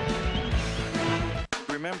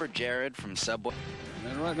 Remember Jared from Subway?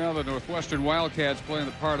 And right now the Northwestern Wildcats playing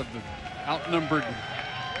the part of the outnumbered,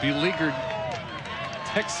 beleaguered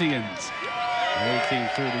Texians.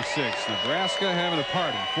 18:36. Nebraska having a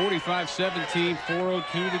party. 45-17,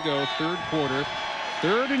 4:02 to go, third quarter.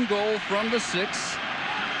 3rd and goal from the 6.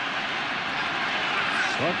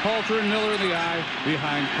 Buckhalter and Miller in the eye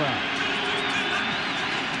behind Crouch.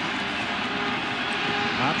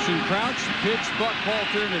 Option Crouch, pitch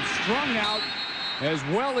Buckhalter, and it's strung out as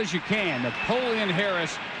well as you can. Napoleon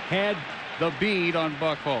Harris had the bead on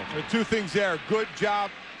Buckhalter. There are 2 things there. Good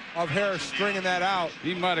job of Harris stringing that out.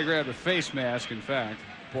 He might have grabbed a face mask, in fact.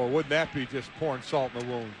 Boy, wouldn't that be just pouring salt in the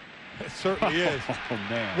wound? It certainly is. Oh,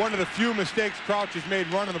 man. One of the few mistakes Crouch has made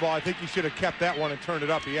running the ball. I think he should have kept that one and turned it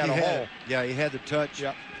up. He had a hole. Yeah, he had the touch.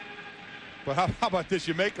 Yep. But how about this?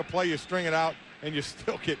 You make a play, you string it out, and you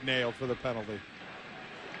still get nailed for the penalty.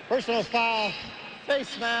 Personal foul,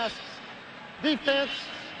 face masks, defense,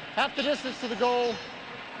 half the distance to the goal,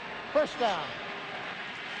 first down.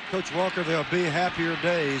 Coach Walker, there'll be happier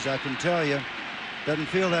days, I can tell you. Doesn't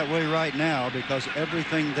feel that way right now because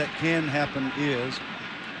everything that can happen is.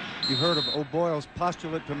 You've heard of O'Boyle's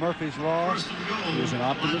postulate to Murphy's Law? He was an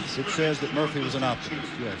optimist. It says that Murphy was an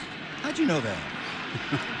optimist, yes. How'd you know that?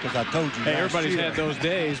 Because I told you. Hey, everybody's had those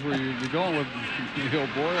days where you're going with the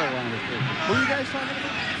O'Boyle line of things. Who are you guys talking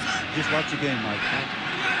about? Just watch the game, Mike.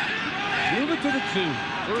 Move it to the 2.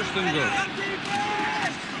 1st and goal.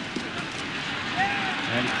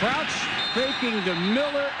 And Crouch faking to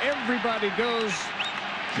Miller. Everybody goes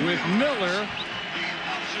with Miller.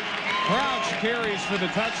 Crouch carries for the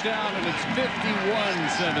touchdown, and it's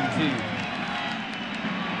 51-17.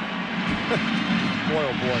 Boy,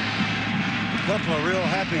 oh boy. A couple of real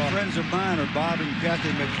happy friends of mine are Bob and Kathy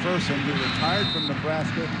McPherson, who retired from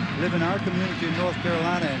Nebraska, live in our community in North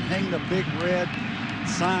Carolina, and hang the big red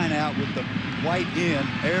sign out with the white N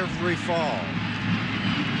every fall.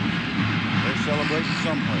 They're celebrating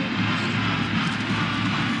somewhere.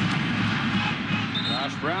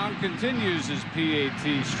 Josh Brown continues his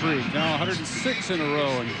PAT streak. Now 106 in a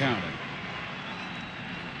row and counting.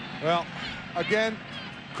 Well, again,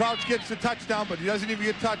 Crouch gets the touchdown, but he doesn't even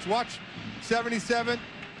get touched. Watch. 77,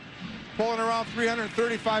 pulling around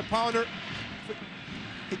 335-pounder.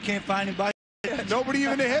 He can't find anybody. Nobody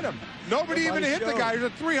even to hit him. Nobody even to hit the guy. He's a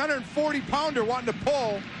 340-pounder wanting to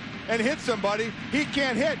pull and hit somebody. He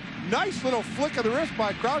can't hit. Nice little flick of the wrist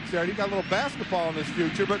by Crouch there. He got a little basketball in his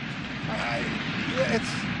future, but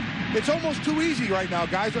it's almost too easy right now,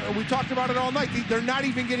 guys. We talked about it all night. They're not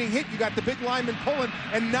even getting hit. You got the big lineman pulling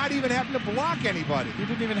and not even having to block anybody. He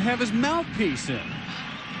didn't even have his mouthpiece in.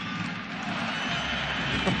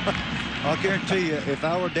 I'll guarantee you, if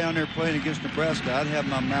I were down there playing against Nebraska, I'd have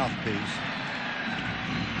my mouthpiece.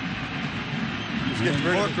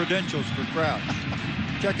 More credentials for Crouch.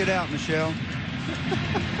 Check it out, Michelle.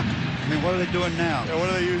 I mean, what are they doing now? Yeah, what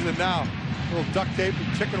are they using now? A little duct tape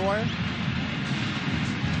and chicken wire?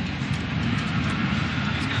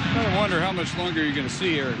 I gotta wonder how much longer you're going to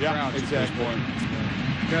see Eric Crouch at this point.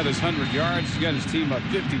 Got his 100 yards. He got his team up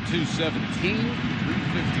 52-17.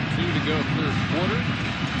 3:52 to go, third quarter.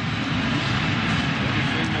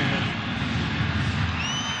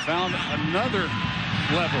 Found another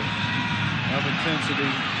level of intensity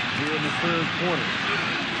here in the third quarter.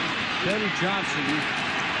 Teddy Johnson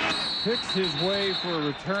picks his way for a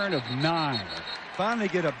return of 9. Finally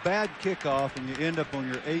get a bad kickoff and you end up on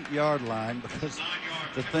your 8-yard line because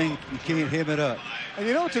the thing, you can't hit it up. And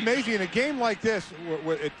you know what's amazing? In a game like this,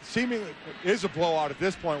 where it seemingly is a blowout at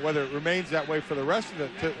this point, whether it remains that way for the rest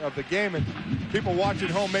of the game, and people watching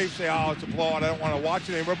home may say, oh, it's a blowout, I don't want to watch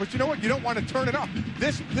it anymore. But you know what? You don't want to turn it off.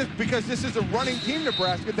 Because this is a running team,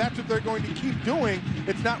 Nebraska, that's what they're going to keep doing.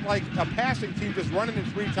 It's not like a passing team just running it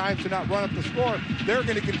 3 times to not run up the score. They're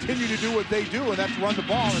going to continue to do what they do, and that's run the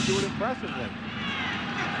ball and do it impressively.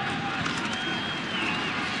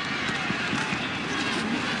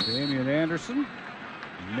 Damian Anderson,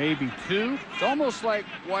 maybe 2. It's almost like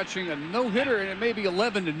watching a no-hitter, and it may be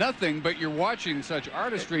 11-0, but you're watching such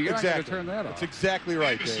artistry. You're not going to turn that off. That's exactly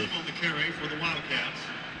right, Dave.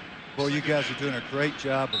 Boy, you guys are doing a great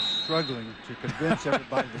job of struggling to convince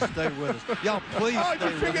everybody to stay with us. Y'all, please stay with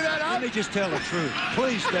us. Figure that out? Let me just tell the truth.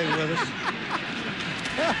 Please stay with us.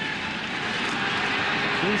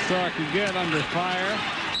 Kustok again under fire.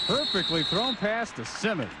 Perfectly thrown pass to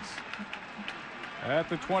Simmons. At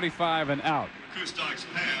the 25 and out.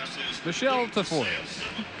 Michelle Tafoya.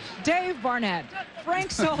 Dave Barnett,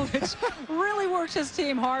 Frank Solich really worked his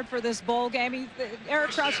team hard for this bowl game.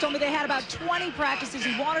 Eric Crouch told me they had about 20 practices.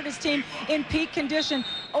 He wanted his team in peak condition.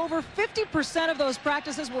 Over 50% of those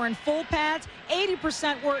practices were in full pads.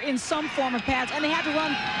 80% were in some form of pads. And they had to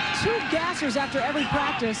run 2 gassers after every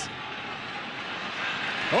practice.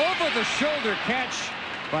 Over the shoulder catch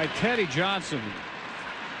by Teddy Johnson.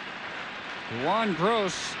 Juwan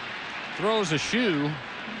Gross throws a shoe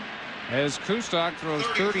as Kustok throws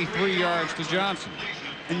 33 yards to Johnson.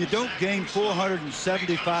 And you don't gain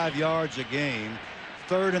 475 yards a game,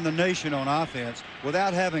 third in the nation on offense,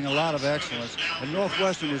 without having a lot of excellence. And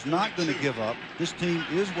Northwestern is not going to give up. This team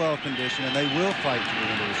is well conditioned, and they will fight to the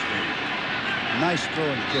end of this game. Nice throw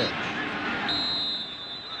and catch.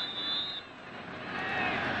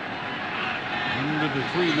 Into the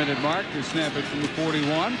 3-minute mark to snap it from the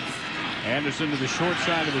 41. Anderson to the short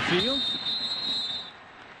side of the field.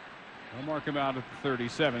 They'll mark him out at the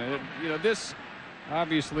 37. You know, this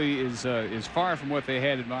obviously is far from what they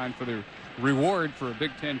had in mind for their reward for a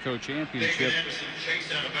Big Ten co-championship.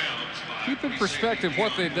 Keep in perspective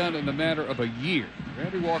what they've done in the matter of a year.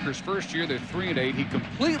 Randy Walker's first year, they're 3-8. He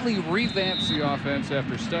completely revamps the offense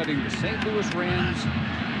after studying the St. Louis Rams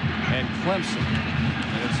and Clemson.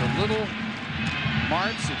 And it's a little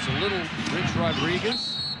Martz, it's a little Rich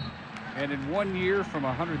Rodriguez. And in 1 year from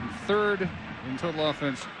 103rd in total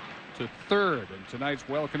offense to 3rd. And tonight's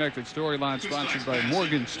well-connected storyline, sponsored by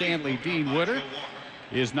Morgan Stanley Dean Witter,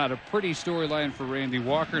 is not a pretty storyline for Randy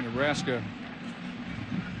Walker. Nebraska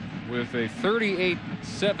with a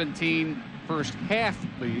 38-17 first half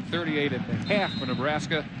lead, 38 at the half for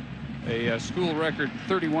Nebraska. A school record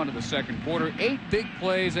 31 in the second quarter. 8 big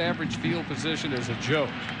plays, average field position is a joke.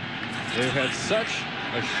 They've had such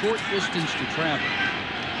a short distance to travel.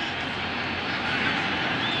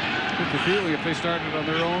 Get the feeling if they started on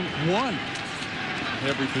their own, won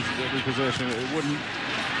every possession, it wouldn't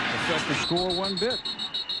affect the score one bit.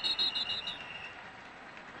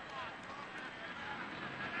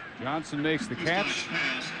 Johnson makes the catch.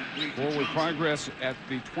 Forward progress at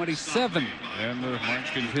the 27, and the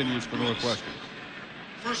march continues for Northwestern.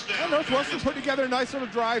 Well, Northwestern put together a nice little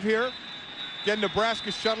drive here. Again,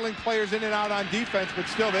 Nebraska shuttling players in and out on defense, but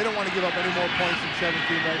still they don't want to give up any more points than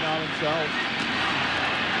 17 right now themselves.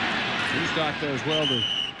 Kustok does well to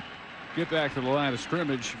get back to the line of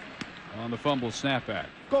scrimmage on the fumble snapback.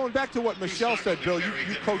 Going back to what Michelle said, Bill, you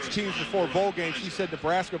coach teams before bowl games. She said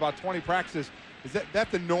Nebraska about 20 practices. Is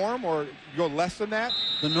that the norm, or you go less than that?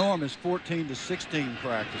 The norm is 14 to 16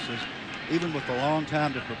 practices, even with a long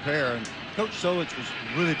time to prepare. And Coach Solich was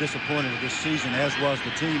really disappointed with this season, as was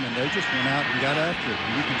the team, and they just went out and got after it.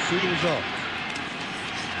 And you can see the result.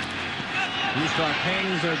 Kustok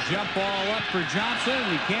hangs a jump ball up for Johnson.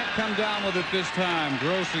 He can't come down with it this time.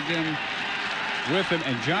 Gross again with him,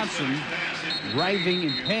 and Johnson writhing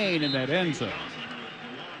in pain in that end zone.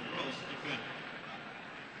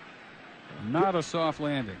 Not a soft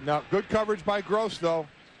landing. Now, good coverage by Gross, though.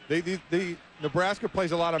 The Nebraska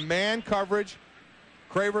plays a lot of man coverage.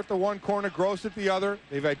 Craver at the one corner, Gross at the other.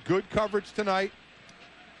 They've had good coverage tonight.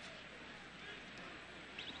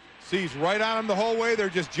 Sees right on him the whole way. They're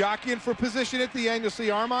just jockeying for position at the end. You'll see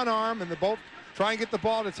arm on arm, and they both try and get the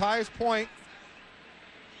ball at its highest point.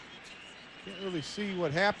 Can't really see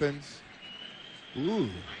what happens. Ooh,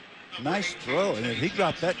 nice throw. And he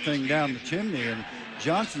dropped that thing down the chimney, and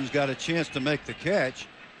Johnson's got a chance to make the catch.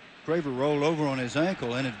 Craver rolled over on his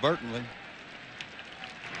ankle inadvertently.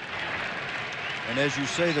 And as you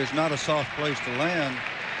say, there's not a soft place to land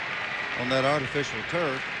on that artificial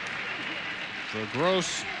turf. So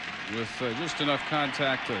Gross with just enough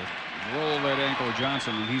contact to roll that ankle of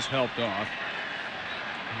Johnson, and he's helped off.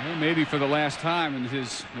 Well, maybe for the last time in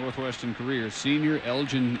his Northwestern career. Senior,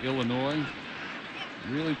 Elgin, Illinois.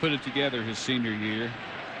 Really put it together his senior year.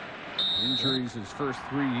 Injuries his first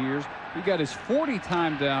 3 years. He got his 40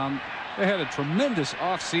 time down. They had a tremendous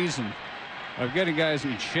offseason of getting guys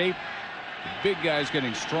in shape. The big guys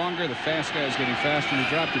getting stronger, the fast guys getting faster. He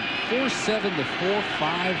dropped it 4.7 to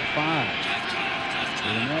 4.55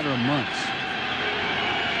 in a matter of months.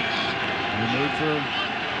 And he made for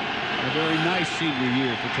a very nice senior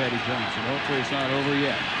year for Teddy Johnson. Hopefully it's not over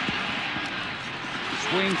yet.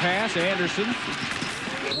 Swing pass, Anderson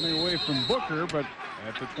running away from Booker, but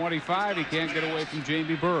at the 25, he can't get away from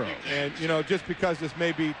Jamie Burrow. And, you know, just because this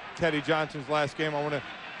may be Teddy Johnson's last game, I want to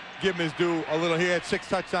give him his due a little. He had 6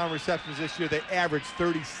 touchdown receptions this year. They averaged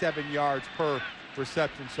 37 yards per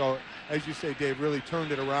reception. So, as you say, Dave, really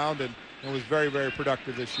turned it around and was very, very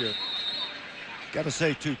productive this year. Got to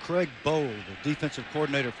say, too, Craig Bowl, the defensive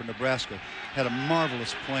coordinator for Nebraska, had a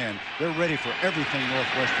marvelous plan. They're ready for everything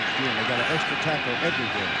Northwestern's doing. They got an extra tackle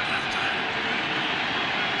everywhere.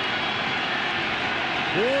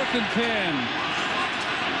 4th and 10.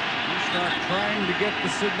 Kustok trying to get the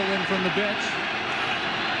signal in from the bench.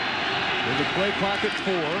 With the play clock at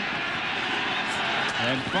 4.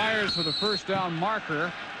 And fires for the first down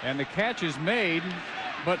marker. And the catch is made,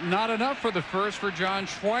 but not enough for the first for John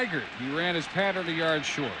Schweigert. He ran his pattern a yard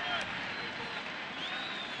short.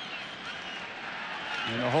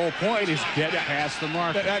 And the whole point is get past the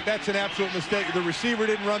mark. That's an absolute mistake. The receiver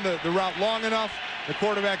didn't run the route long enough. The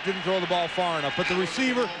quarterback didn't throw the ball far enough. But the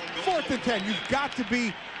receiver, 4th and 10, you've got to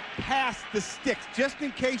be past the sticks. Just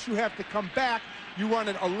in case you have to come back, you run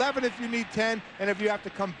an 11 if you need 10, and if you have to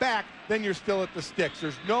come back, then you're still at the sticks.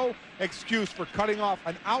 There's no excuse for cutting off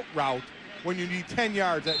an out route when you need 10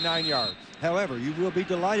 yards at 9 yards. However, you will be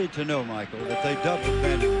delighted to know, Michael, that they doubled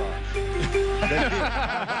Bandon Bosch.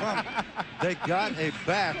 They got a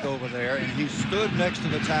back over there, and he stood next to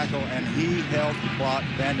the tackle, and he helped block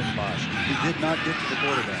Bandon Bosch. He did not get to the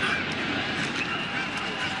quarterback.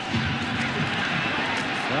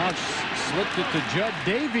 Well, slipped it to Judd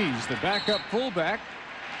Davies, the backup fullback.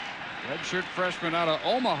 Redshirt freshman out of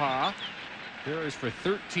Omaha. Carries for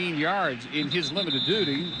 13 yards in his limited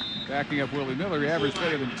duty. Backing up Willie Miller, he averaged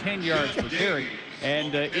better than 10 yards per carry.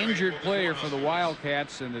 And injured player for the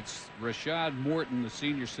Wildcats, and it's Rashad Morton, the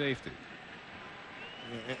senior safety.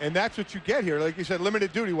 And that's what you get here. Like you said,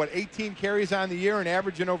 limited duty, what, 18 carries on the year and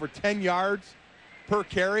averaging over 10 yards per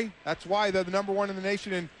carry? That's why they're the #1 in the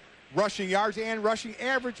nation in rushing yards and rushing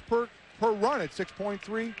average per run at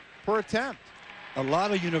 6.3 per attempt. A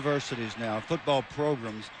lot of universities now, football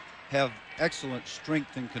programs, have excellent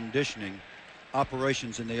strength and conditioning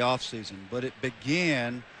operations in the offseason, but it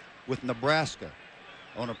began with Nebraska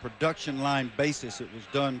on a production line basis. It was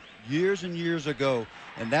done years and years ago,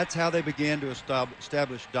 and that's how they began to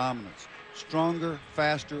establish dominance. Stronger,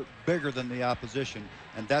 faster, bigger than the opposition,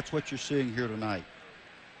 and that's what you're seeing here tonight.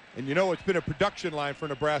 And you know, it's been a production line for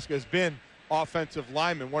Nebraska has been offensive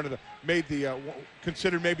lineman. One of the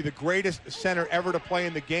considered maybe the greatest center ever to play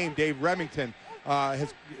in the game. Dave Remington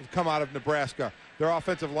has come out of Nebraska. Their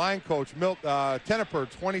offensive line coach, Milt Tenneper,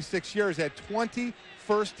 26 years, had 20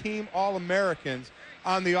 first-team All-Americans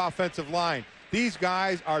on the offensive line. These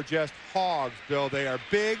guys are just hogs, Bill. They are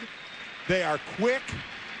big, they are quick,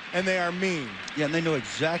 and they are mean. Yeah, and they know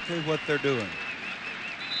exactly what they're doing.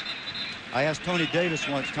 I asked Tony Davis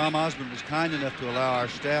once. Tom Osborne was kind enough to allow our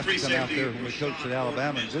staff to come out there when we coached at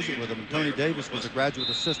Alabama and visit with him. And Tony Davis was a graduate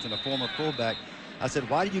assistant, a former fullback. I said,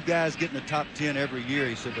 why do you guys get in the top 10 every year?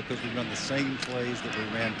 He said, because we run the same plays that we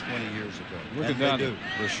ran 20 years ago. Looking down at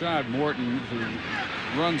Rashad Morton, who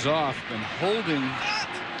runs off and holding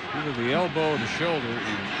either the elbow or the shoulder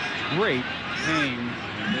in great pain.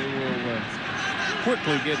 And they will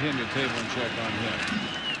quickly get him to table and check on him.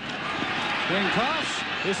 Swing toss.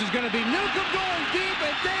 This is going to be Newcomb going deep,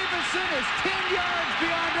 and Davison is 10 yards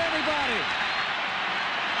beyond anybody.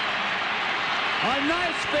 A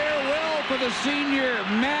nice farewell for the senior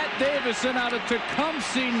Matt Davison out of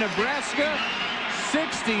Tecumseh, Nebraska.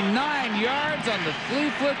 69 yards on the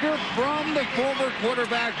flea flicker from the former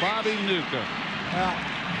quarterback Bobby Newcomb.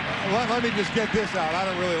 Let me just get this out. I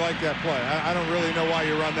don't really like that play. I don't really know why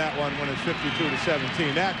you run that one when it's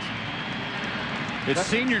 52-17. It's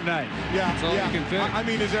senior night. Yeah, that's all you can think. I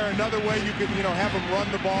mean, is there another way you could, have them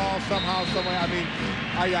run the ball somehow, some way? I mean,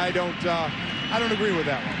 I don't agree with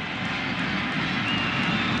that one.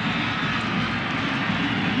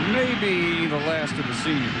 Maybe the last of the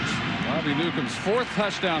seniors. Bobby Newcomb's 4th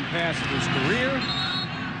touchdown pass of his career,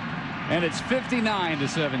 and it's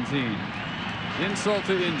 59-17. Insult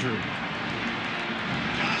to injury.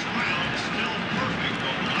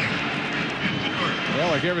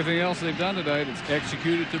 Well, like everything else they've done tonight, it's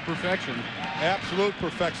executed to perfection. Absolute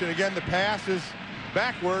perfection. Again, the pass is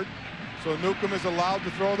backward, so Newcomb is allowed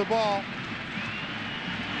to throw the ball.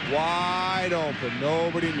 Wide open,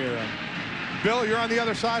 nobody near him. Bill, you're on the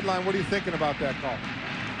other sideline. What are you thinking about that call?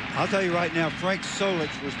 I'll tell you right now, Frank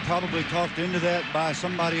Solich was probably talked into that by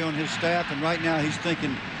somebody on his staff, and right now he's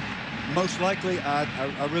thinking, most likely, I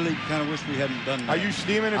really kind of wish we hadn't done that. Are you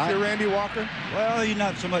steaming if you're Randy Walker? Well, you're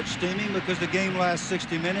not so much steaming because the game lasts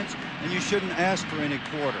 60 minutes, and you shouldn't ask for any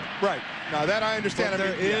quarter. Right. Now, that I understand. But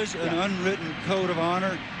there is an unwritten code of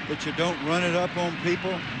honor that you don't run it up on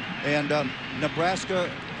people, and Nebraska,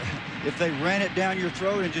 if they ran it down your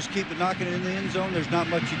throat and just keep it knocking it in the end zone, there's not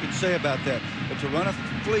much you can say about that. But to run a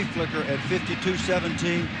flea flicker at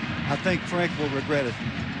 52-17, I think Frank will regret it.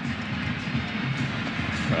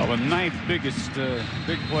 Well, the 9th biggest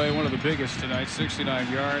big play, one of the biggest tonight, 69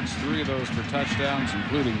 yards, 3 of those for touchdowns,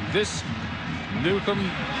 including this Newcomb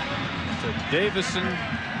to Davison.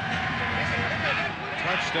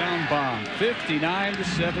 Touchdown bomb, 59-17.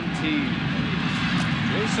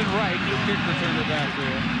 Jason Wright, the kick returner back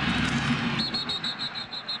there.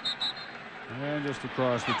 And just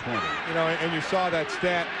across the 20. And you saw that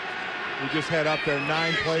stat we just had up there,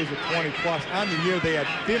 9 plays of 20+. On the year, they had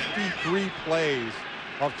 53 plays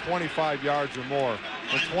of 25 yards or more,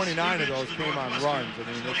 and 29 of those came on runs. I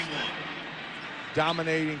mean,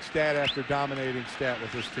 dominating stat after dominating stat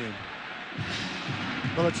with this team.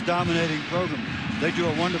 Well, it's a dominating program. They do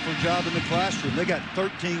a wonderful job in the classroom. They got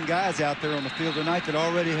 13 guys out there on the field tonight that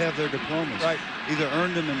already have their diplomas. Right. Either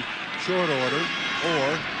earned them in short order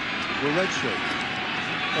or were redshirt.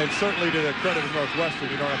 And certainly to the credit of Northwestern,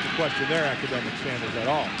 you don't have to question their academic standards at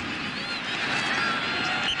all.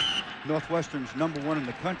 Northwestern's #1 in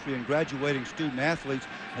the country in graduating student athletes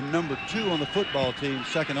and #2 on the football team,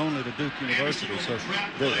 second only to Duke University. So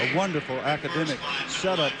a wonderful academic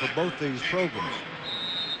setup for both these programs.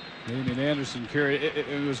 Damien Anderson carried.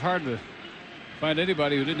 It was hard to find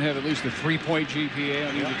anybody who didn't have at least a 3-point GPA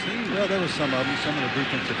on either team. Well, there was some of them, some of the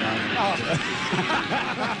defensive linemen.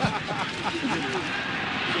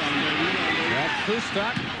 That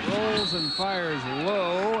Kustok rolls and fires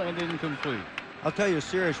low and incomplete. I'll tell you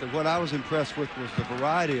seriously, what I was impressed with was the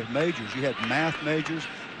variety of majors. You had math majors,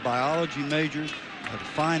 biology majors,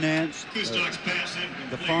 finance,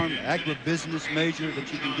 the farm agribusiness major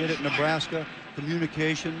that you can get at Nebraska,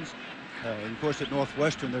 communications. And of course, at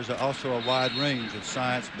Northwestern, there's also a wide range of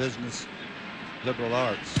science, business, liberal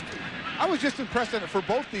arts. I was just impressed for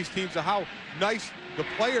both these teams of how nice the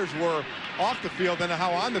players were off the field and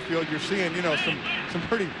how on the field you're seeing, you know, some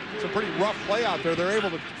pretty rough play out there. They're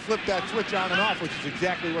able to flip that switch on and off, which is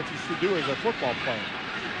exactly what you should do as a football player.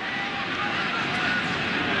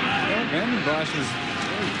 Well, Vandenbosch is a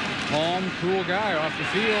calm, cool guy off the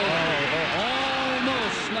field.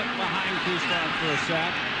 Almost snuck behind Kustok for a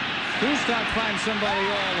sack. Kustok finds somebody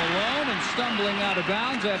all alone and stumbling out of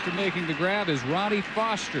bounds after making the grab is Ronnie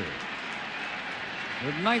Foster.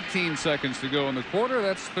 With 19 seconds to go in the quarter,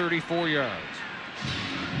 that's 34 yards.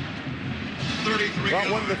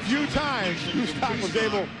 Well, one of the few times Kustok was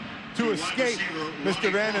able to escape Mr.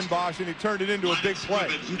 Vandenbosch, and he turned it into a big play.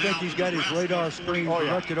 You think he's got his radar screen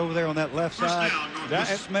directed over there on that left side?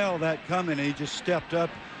 He smelled that coming, and he just stepped up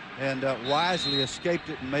and wisely escaped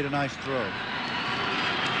it and made a nice throw.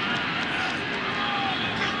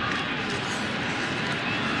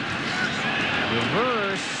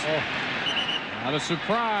 Reverse. Not a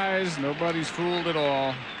surprise. Nobody's fooled at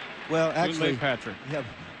all. Well, actually, Patrick. Yeah,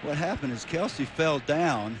 what happened is Kelsey fell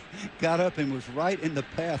down, got up, and was right in the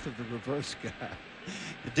path of the reverse guy.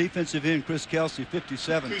 The defensive end, Chris Kelsey,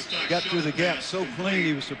 57, got through the gap so clean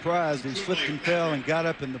he was surprised. He slipped and fell and got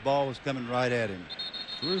up, and the ball was coming right at him.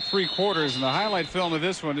 Through 3 quarters, and the highlight film of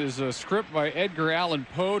this one is a script by Edgar Allan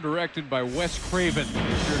Poe, directed by Wes Craven.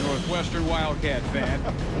 If you're a Northwestern Wildcat fan.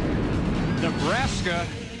 Nebraska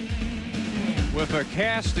with a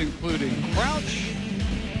cast including Crouch,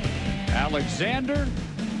 Alexander,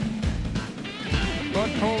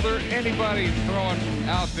 Buckholder, anybody thrown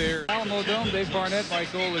out there. Alamo Dome, Dave Barnett, Mike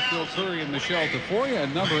Golick, Bill Curry, and Michelle Tafoya.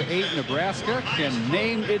 And number 8, Nebraska, can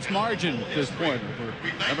name its margin at this point. For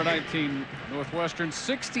number 19, Northwestern,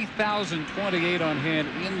 60,028 on hand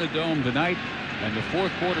in the Dome tonight. And the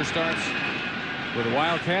 4th quarter starts with the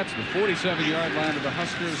Wildcats, the 47-yard line of the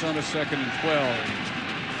Huskers on a 2nd and 12.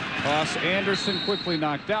 Toss Anderson quickly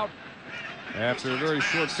knocked out after a very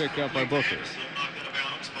short pickup by Booker.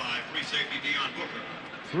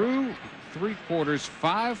 Through 3 quarters,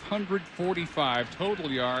 545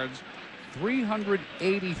 total yards,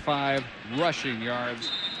 385 rushing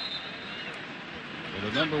yards for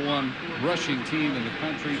the #1 rushing team in the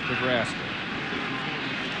country, Nebraska.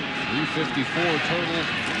 354 total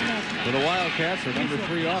for the Wildcats, the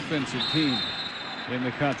 #3 offensive team in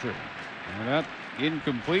the country. And that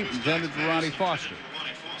incomplete, intended for Ronnie Foster.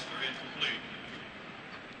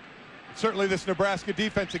 Certainly this Nebraska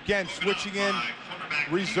defense again switching in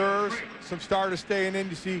reserves, some starters staying in.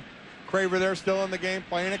 You see Craver there still in the game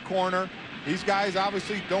playing at corner. These guys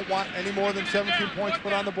obviously don't want any more than 17 points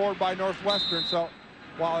put on the board by Northwestern. So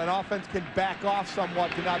while an offense can back off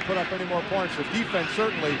somewhat to not put up any more points, the defense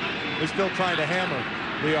certainly is still trying to hammer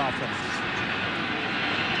the offense.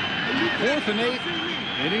 4th and 8.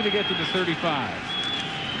 They need to get to the 35.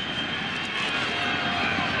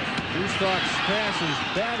 Kustak's pass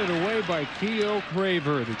is batted away by Keo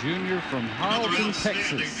Craver, the junior from Harlton,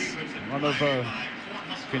 Texas. One of a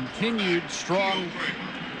continued strong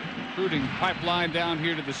recruiting pipeline down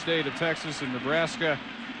here to the state of Texas, and Nebraska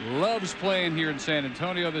loves playing here in San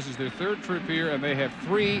Antonio. This is their 3rd trip here, and they have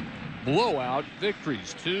 3 blowout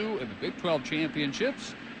victories. 2 in the Big 12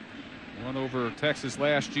 championships. 1 over Texas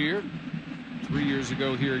last year. 3 years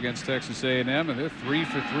ago here against Texas A&M, and they're 3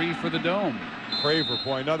 for 3 for the Dome. Craver,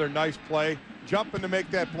 boy, another nice play. Jumping to make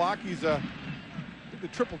that block. He's a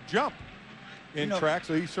triple jump in track,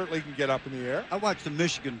 so he certainly can get up in the air. I watched the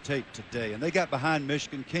Michigan tape today, and they got behind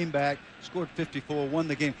Michigan, came back, scored 54, won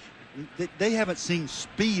the game. they haven't seen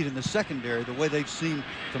speed in the secondary the way they've seen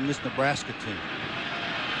from this Nebraska team.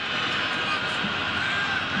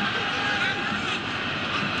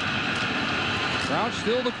 Crouch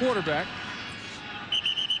still the quarterback.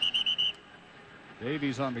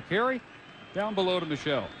 Davies on the carry. Down below to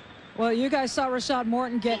Michelle. Well, you guys saw Rashad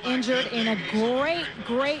Morton get injured in a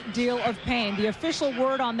great deal of pain. The official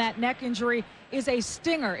word on that neck injury is a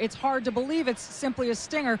stinger. It's hard to believe it's simply a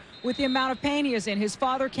stinger with the amount of pain he is in. His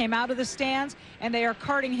father came out of the stands, and they are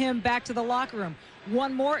carting him back to the locker room.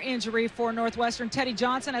 One more injury for Northwestern. Teddy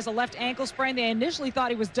Johnson has a left ankle sprain. They initially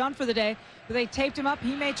thought he was done for the day, but they taped him up.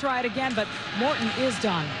 He may try it again, but Morton is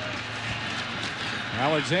done.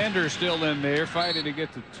 Alexander still in there fighting to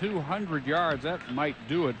get to 200 yards. That might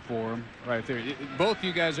do it for him right there. Both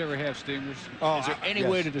you guys ever have stingers? Is there any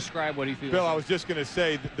way to describe what he feels? Bill, I was just going to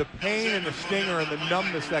say the pain and the stinger and the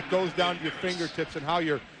numbness that goes down to your fingertips and how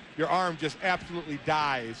your arm just absolutely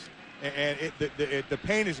dies. And the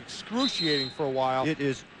pain is excruciating for a while. It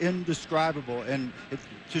is indescribable. And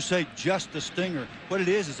to say just a stinger, what it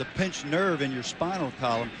is a pinched nerve in your spinal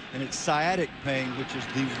column, and it's sciatic pain, which is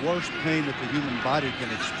the worst pain that the human body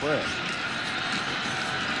can express.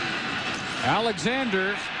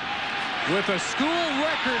 Alexander with a school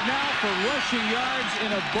record now for rushing yards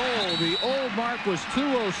in a bowl. The old mark was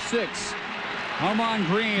 206. Harmon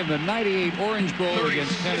Green, the 98 Orange Bowl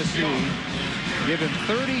against Tennessee. Give him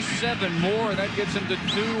 37 more. That gets him to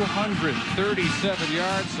 237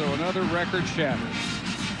 yards, so another record shattered.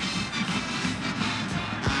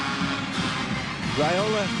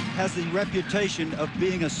 Raiola has the reputation of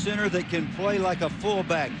being a center that can play like a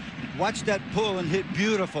fullback. Watch that pull and hit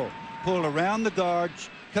beautiful. Pull around the guards,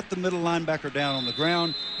 cut the middle linebacker down on the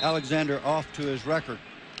ground. Alexander off to his record.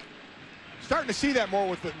 Starting to see that more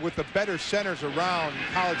with the better centers around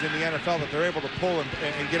college and the NFL, that they're able to pull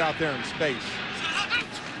and get out there in space.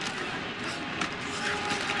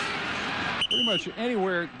 Pretty much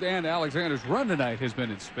anywhere Dan Alexander's run tonight has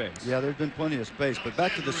been in space. Yeah, there's been plenty of space. But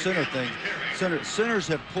back to the center thing. Centers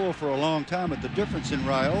have pulled for a long time, but the difference in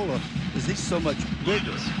Raiola is he's so much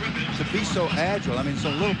bigger. To be so agile, I mean, so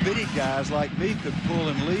little bitty guys like me could pull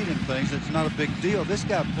and lead in things. It's not a big deal. This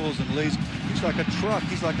guy pulls and leads. He's like a truck.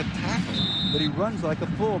 He's like a tackle, but he runs like a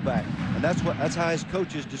fullback. And that's how his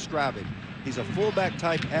coaches describe him. He's a fullback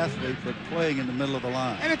type athlete, but playing in the middle of the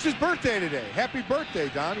line. And it's his birthday today. Happy birthday,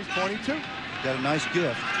 Don. He's 22. Got a nice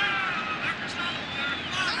gift.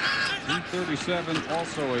 237,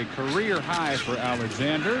 also a career high for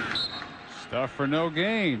Alexander. Stuff for no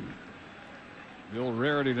gain. The old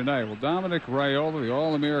rarity tonight. Well, Dominic Raiola, the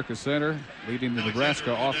All-America center, leading the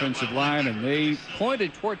Nebraska offensive line, and they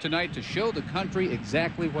pointed toward tonight to show the country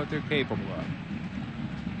exactly what they're capable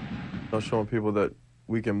of. Showing people that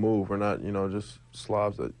we can move. We're not, just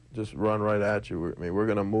slobs that just run right at you. We're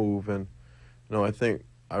going to move, and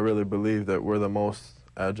I really believe that we're the most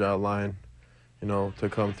agile line, to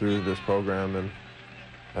come through this program, and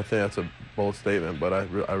I think that's a bold statement, but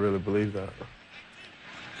I really believe that.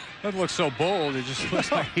 Doesn't look so bold. It just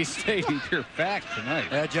looks like he's stating pure fact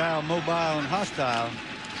tonight. Agile, mobile, and hostile.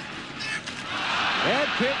 Bad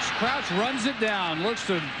pitch. Crouch runs it down. Looks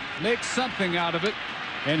to make something out of it,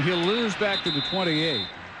 and he'll lose back to the 28.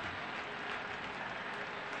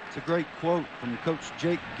 It's a great quote from Coach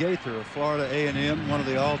Jake Gaither of Florida A&M, one of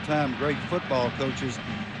the all-time great football coaches.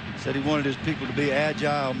 Said he wanted his people to be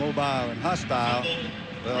agile, mobile, and hostile.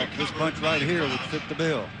 Well, this bunch right here would fit the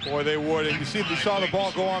bill. Boy, they would. And you saw the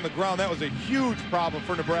ball go on the ground. That was a huge problem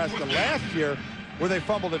for Nebraska last year, where they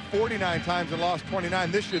fumbled it 49 times and lost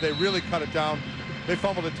 29. This year, they really cut it down. They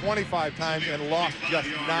fumbled it 25 times and lost just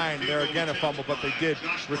 9. There again a fumble, but they did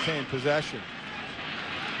retain possession.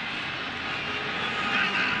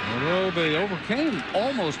 Although they overcame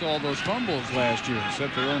almost all those fumbles last year,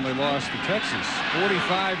 except they only lost to Texas.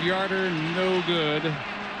 45-yarder, no good.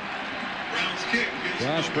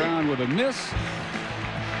 Josh Brown with a miss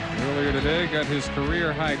earlier today. Got his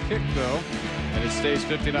career-high kick, though, and it stays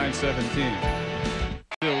 59-17.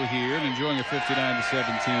 Still here and enjoying a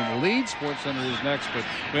 59-17 lead. SportsCenter is next, but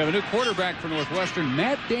we have a new quarterback for Northwestern,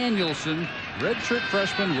 Matt Danielson, redshirt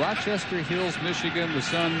freshman, Rochester Hills, Michigan, the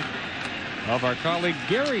son of our colleague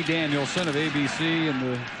Gary Danielson of ABC and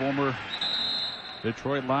the former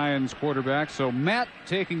Detroit Lions quarterback. So Matt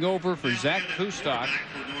taking over for Zach Kustok,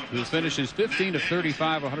 who finishes 15 of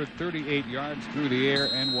 35, 138 yards through the air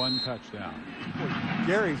and 1 touchdown. Well,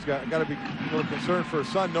 Gary's got to be a little concerned for his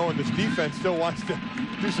son, knowing this defense still wants to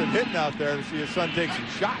do some hitting out there, to see his son take some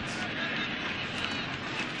shots.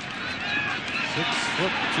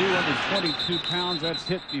 6'2", 122 pounds. That's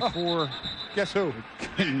hit before. Guess who?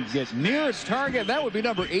 Can get near its target. That would be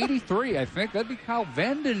number 83, I think. That'd be Kyle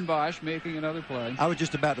Vanden Bosch making another play. I was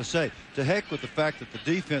just about to say, to heck with the fact that the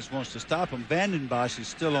defense wants to stop him. Vanden Bosch is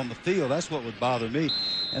still on the field. That's what would bother me.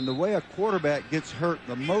 And the way a quarterback gets hurt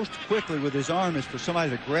the most quickly with his arm is for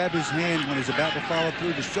somebody to grab his hand when he's about to follow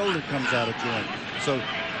through. The shoulder comes out of joint. So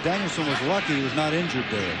Danielson was lucky he was not injured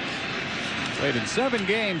there. Played in 7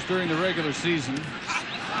 games during the regular season.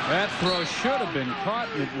 That throw should have been caught,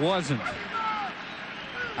 and it wasn't.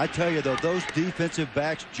 I tell you, though, those defensive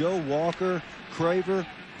backs, Joe Walker, Craver,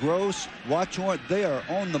 Gross, Watchorn, they are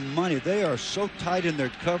on the money. They are so tight in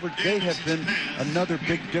their coverage. They have been another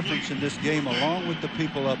big difference in this game, along with the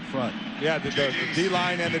people up front. Yeah, the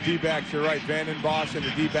D-line and the D-backs, you're right. Vanden Bosch and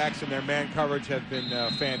the D-backs and their man coverage have been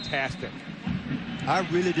fantastic. I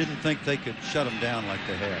really didn't think they could shut them down like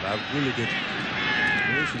they have. I really didn't.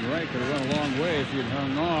 Lewis and Wright could have run a long way if he'd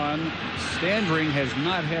hung on. Standring has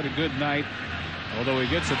not had a good night. Although he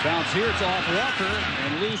gets a bounce here, it's off Walker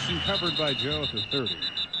and loose and covered by Joe at the 30.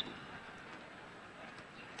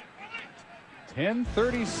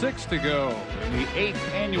 10:36 to go in the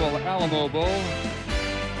 8th annual Alamo Bowl.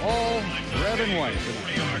 All red and white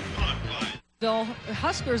tonight. The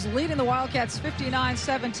Huskers leading the Wildcats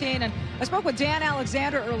 59-17. And I spoke with Dan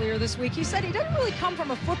Alexander earlier this week. He said he didn't really come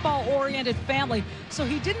from a football-oriented family, so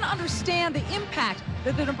he didn't understand the impact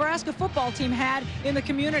that the Nebraska football team had in the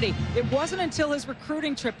community. It wasn't until his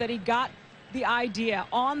recruiting trip that he got the idea.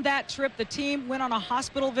 On that trip, the team went on a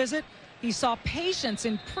hospital visit. He saw patients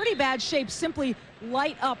in pretty bad shape simply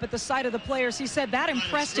light up at the sight of the players. He said that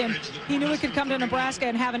impressed him. He knew he could come to Nebraska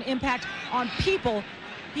and have an impact on people.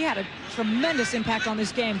 He had a tremendous impact on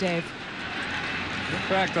this game, Dave.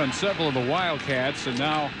 Impact on several of the Wildcats, and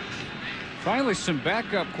now finally some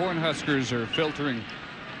backup Cornhuskers are filtering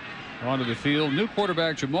onto the field. New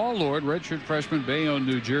quarterback Jamal Lord, redshirt freshman, Bayonne,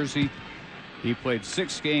 New Jersey. He played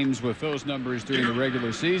 6 games with those numbers during the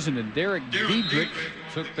regular season, and Derek Diedrich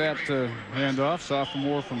took that handoff,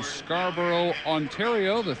 sophomore from Scarborough,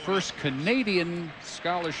 Ontario, the first Canadian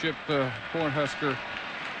scholarship Cornhusker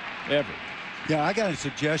ever. Yeah, I got a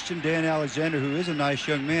suggestion. Dan Alexander, who is a nice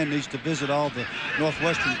young man, needs to visit all the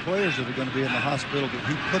Northwestern players that are going to be in the hospital that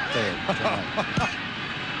he put there tonight.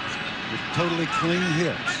 With totally clean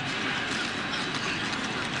hips.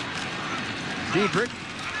 Diedrich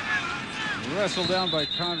wrestled down by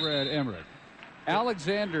Conrad Emmerich.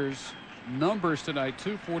 Alexander's numbers tonight,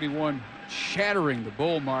 241, shattering the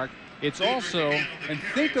bowl mark. It's also, and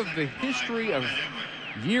think of the history of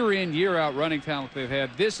year in, year out running talent they've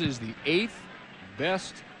had. This is the 8th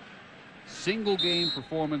best single game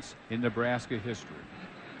performance in Nebraska history.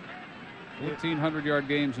 1,400-yard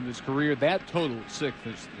games in his career. That totaled 6th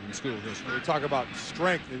in school history. We talk about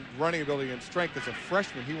strength, running ability and strength. As a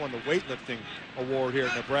freshman, he won the weightlifting award here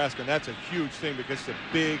at Nebraska, and that's a huge thing because it's a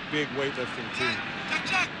big, big weightlifting team.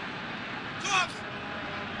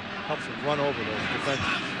 Helps him run over those defenses.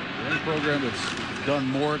 Any program that's done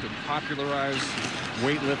more to popularize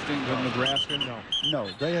weightlifting than Nebraska? No,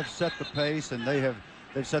 they have set the pace, and they've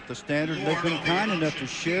set the standard. They've been kind enough to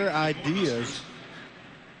share ideas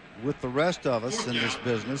with the rest of us in this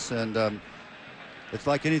business, and it's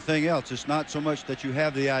like anything else. It's not so much that you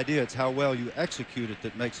have the idea, it's how well you execute it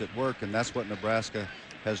that makes it work, and that's what Nebraska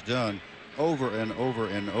has done over and over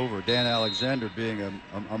and over. Dan Alexander being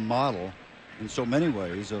a model in so many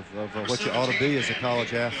ways of what you ought to be as a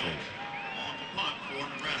college athlete.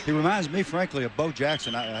 He reminds me, frankly, of Bo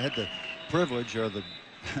Jackson. I had the privilege or the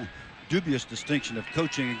dubious distinction of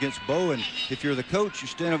coaching against Bo, and if you're the coach, you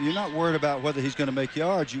stand up, you're not worried about whether he's going to make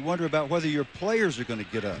yards, you wonder about whether your players are going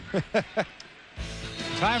to get up.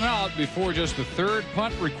 Timeout before just the 3rd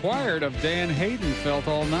punt required of Dan Haydenfeld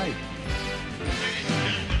all night.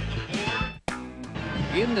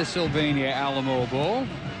 In the Sylvania Alamo Bowl,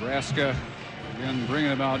 Nebraska again bringing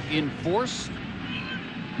them out in force.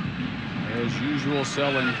 As usual,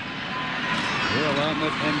 selling Royal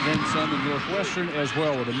Outlet and then some in Northwestern as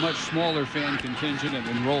well, with a much smaller fan contingent and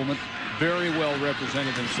enrollment. Very well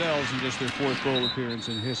represented themselves in just their 4th bowl appearance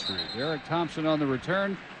in history. Derek Thompson on the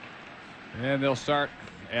return, and they'll start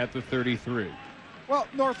at the 33. Well,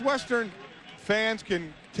 Northwestern fans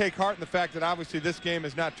can take heart in the fact that obviously this game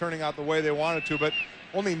is not turning out the way they wanted to, but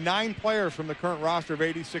only 9 players from the current roster of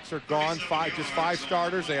 86 are gone. Just 5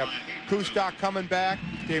 starters. They have Kustok coming back,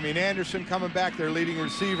 Damian Anderson coming back, their leading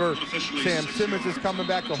receiver Sam Simmons is coming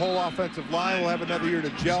back. The whole offensive line will have another year to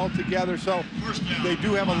gel together, so they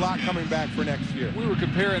do have a lot coming back for next year. We were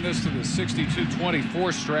comparing this to the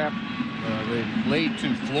 62-24 strap they laid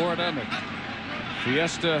to Florida, the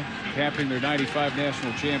Fiesta capping their '95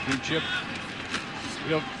 national championship.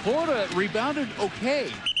 You know, Florida rebounded okay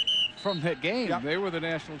from that game. Yep. They were the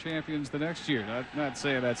national champions the next year. Not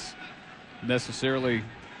saying that's necessarily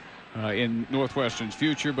in Northwestern's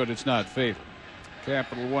future, but it's not favored.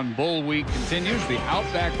 Capital One Bowl Week continues. The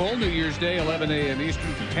Outback Bowl, New Year's Day, 11 a.m.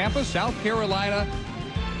 Eastern from Tampa, South Carolina.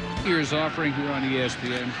 Here's offering here on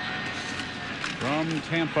ESPN from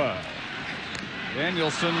Tampa.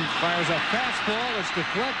 Danielson fires a fastball. It's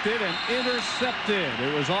deflected and intercepted.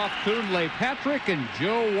 It was off Kunle Patrick, and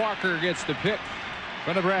Joe Walker gets the pick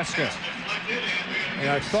for Nebraska. And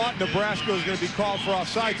I thought Nebraska was going to be called for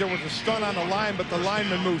offsides. There was a stun on the line, but the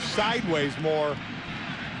lineman moved sideways more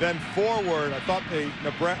than forward. I thought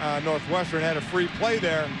Northwestern had a free play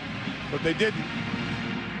there, but they didn't.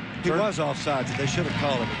 He was offsides. They should have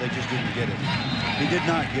called it, but they just didn't get it. He did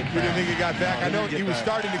not get back. You didn't think he got back? No, I know he was back.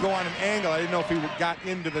 starting to go on an angle. I didn't know if he got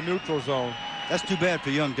into the neutral zone. That's too bad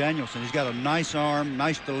for young Danielson. He's got a nice arm,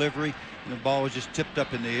 nice delivery, and the ball was just tipped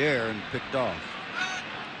up in the air and picked off.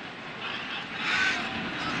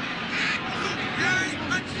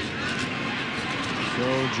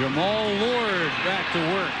 So Jamal Lord back to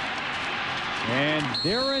work. And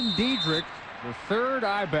Darren Diedrich, the third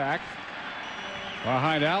I-back,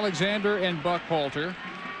 behind Alexander and Buckhalter,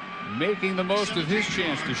 making the most of his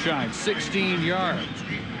chance to shine. 16 yards.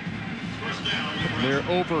 They're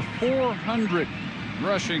over 400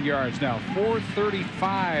 rushing yards now.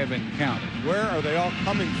 435 and counting. Where are they all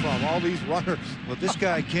coming from, all these runners? Well, this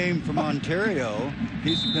guy came from Ontario.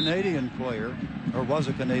 He's a Canadian player, or was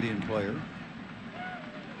a Canadian player.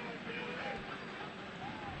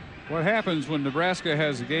 What happens when Nebraska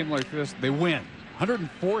has a game like this? They win.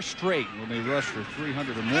 104 straight when they rush for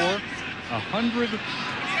 300 or more.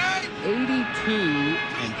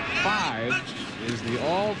 182-5 is the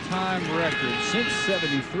all-time record since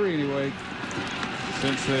 '73 anyway,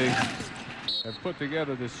 since they have put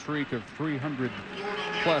together this streak of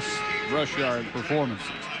 300-plus rush yard performances.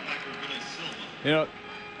 You know,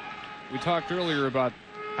 we talked earlier about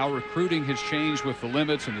how recruiting has changed with the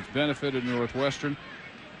limits and it's benefited Northwestern.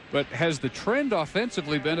 But has the trend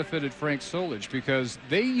offensively benefited Frank Solich? Because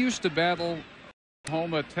they used to battle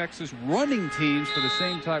Oklahoma, Texas running teams for the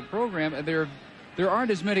same type program, and there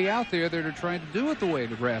aren't as many out there that are trying to do it the way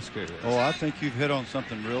Nebraska is. Oh, I think you've hit on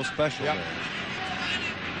something real special there.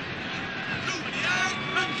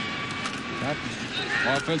 That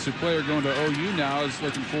offensive player going to OU now is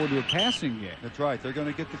looking forward to a passing game. That's right. They're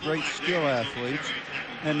going to get the great skill athletes,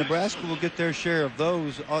 and Nebraska will get their share of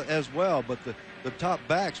those as well. But the top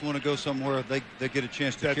backs want to go somewhere they get a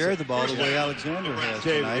chance to carry the ball the way Alexander has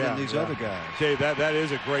tonight and these other guys. Jay, that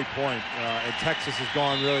is a great point. And Texas has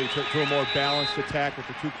gone really to a more balanced attack with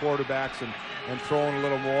the two quarterbacks and throwing a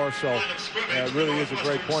little more. So it really is a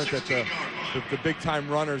great point that the big-time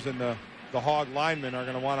runners and the hog linemen are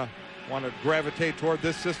going to want to gravitate toward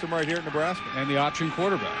this system right here at Nebraska. And the option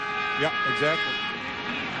quarterback. Yeah, exactly.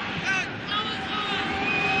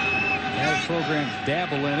 All programs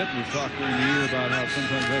dabble in it. We've talked during the year about how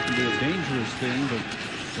sometimes that can be a dangerous thing, but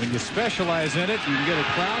when you specialize in it, you can get a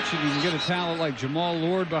crouch and you can get a talent like Jamal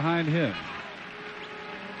Lord behind him.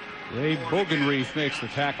 Ray Bogenreith makes the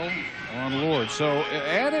tackle on Lord. So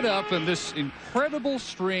added up, and this incredible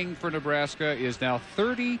string for Nebraska is now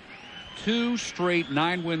 32 straight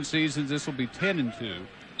 9-win seasons. This will be 10-2.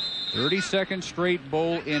 32nd straight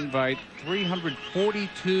bowl invite,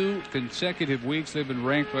 342 consecutive weeks they've been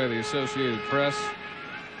ranked by the Associated Press.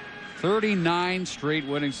 39 straight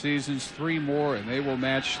winning seasons, 3 more, and they will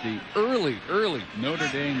match the early Notre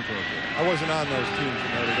Dame program. I wasn't on those teams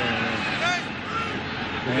in Notre Dame.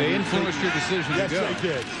 And they influenced your decision to go. Yes, they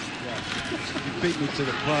did. Yeah. You beat me to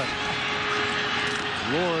the punt.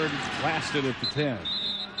 Lord lasted at the 10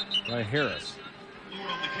 by Harris.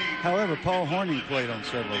 However, Paul Hornung played on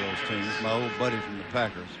several of those teams, my old buddy from the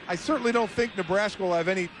Packers. I certainly don't think Nebraska will have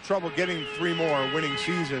any trouble getting 3 more winning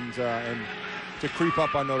seasons and to creep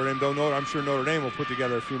up on Notre Dame. Though I'm sure Notre Dame will put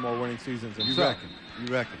together a few more winning seasons themselves. You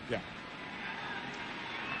reckon? Yeah.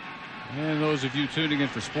 And those of you tuning in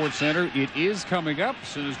for SportsCenter, it is coming up as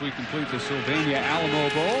soon as we complete the Sylvania Alamo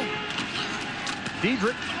Bowl.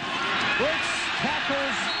 Diedrich breaks,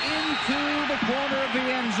 tackles into the corner of the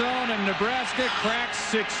end zone, and Nebraska cracks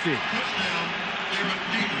 60.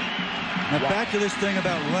 Now back to this thing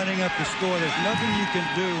about running up the score. There's nothing you can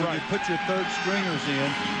do when you put your third stringers in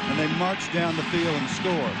and they march down the field and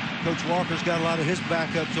score. Coach Walker's got a lot of his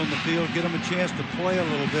backups on the field. Get them a chance to play a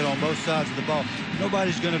little bit on both sides of the ball.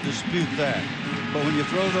 Nobody's going to dispute that. But when you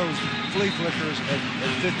throw those flea flickers at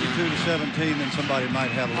 52-17, then somebody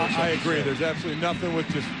might have a little I agree. There's absolutely nothing with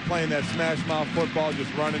just playing that smash mouth football,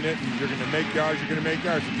 just running it, and you're going to make yards, The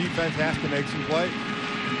defense has to make some plays.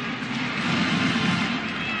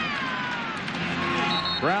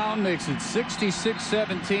 Brown makes it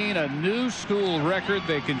 66-17, a new school record.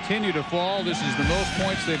 They continue to fall. This is the most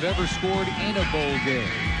points they've ever scored in a bowl game.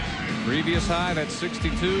 Previous high, that's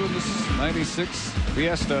 62, and this is 96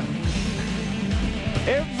 Fiesta.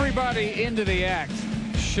 Everybody into the act,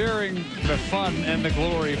 sharing the fun and the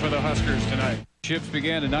glory for the Huskers tonight. Chips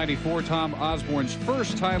began in '94. Tom Osborne's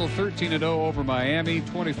first title, 13-0 over Miami,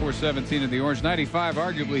 24-17 in the Orange. '95,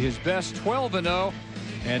 arguably his best, 12-0.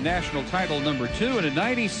 And national title number 2. And in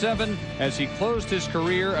 '97, as he closed his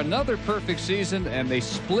career, another perfect season, and they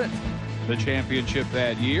split the championship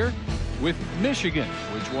that year with Michigan,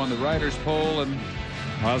 which won the writers' poll, and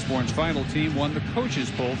Osborne's final team won the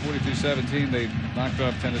coaches' poll, 42-17. They knocked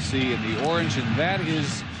off Tennessee in the Orange, and that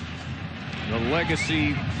is the legacy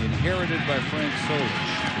inherited by Frank Solich,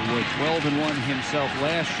 who went 12-1 himself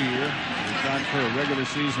last year. He got for a regular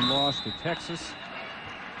season loss to Texas.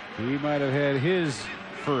 He might have had his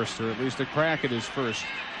first, or at least a crack at his first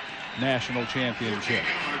national championship.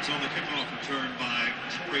 On the kickoff return by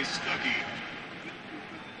Troy Stuckey.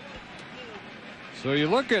 So you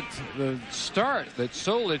look at the start that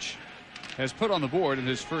Solich has put on the board in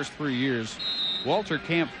his first 3 years. Walter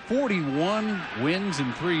Camp, 41 wins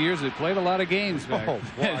in 3 years. They played a lot of games back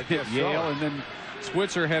at Yale, and then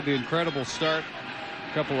Switzer had the incredible start,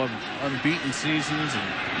 a couple of unbeaten seasons,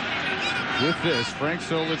 and with this, Frank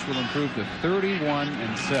Solich will improve to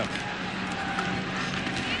 31-7.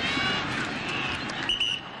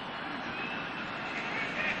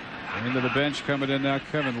 Into the bench coming in now,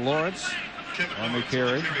 Kevin Lawrence on the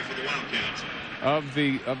carry. Of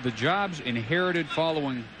the jobs inherited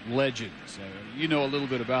following legends. You know a little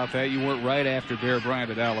bit about that. You weren't right after Bear Bryant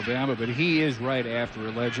at Alabama, but he is right after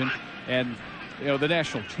a legend. And you know, the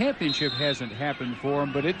national championship hasn't happened for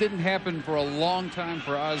him, but it didn't happen for a long time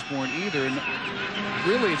for Osborne either. And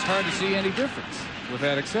really, it's hard to see any difference with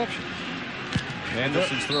that exception.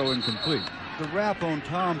 Anderson's throw incomplete. The rap on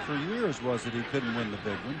Tom for years was that he couldn't win the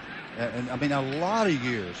big one. And I mean, a lot of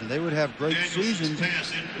years, and they would have great seasons,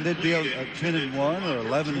 and they'd be a 10-1 or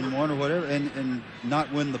 11-1 or whatever, and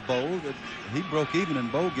not win the bowl. He broke even in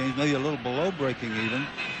bowl games, maybe a little below breaking even.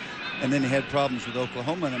 And then he had problems with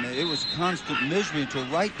Oklahoma. And I mean, it was constant misery until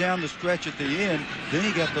right down the stretch at the end. Then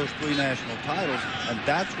he got those 3 national titles, and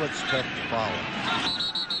that's what's tough to follow.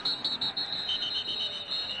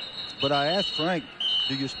 But I asked Frank,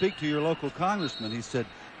 do you speak to your local congressman? He said,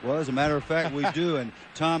 well, as a matter of fact, we do. And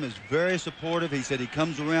Tom is very supportive. He said he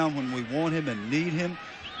comes around when we want him and need him.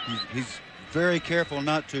 He's very careful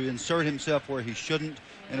not to insert himself where he shouldn't.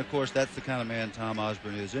 And, of course, that's the kind of man Tom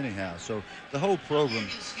Osborne is anyhow. So the whole program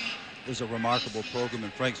is a remarkable program,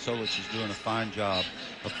 and Frank Solich is doing a fine job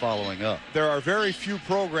of following up. There are very few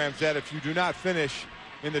programs that if you do not finish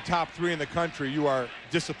in the top 3 in the country, you are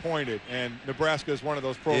disappointed, and Nebraska is one of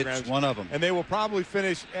those programs. It's one of them. And they will probably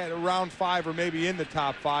finish at around 5 or maybe in the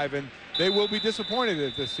top 5, and they will be disappointed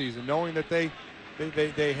at this season, knowing that they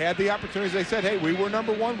had the opportunities. They said, hey, we were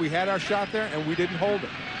number 1, we had our shot there, and we didn't hold it.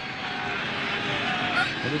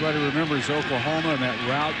 Everybody remembers Oklahoma and that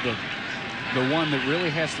route, the one that really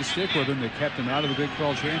has to stick with them that kept them out of the Big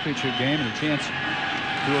 12 championship game, and a chance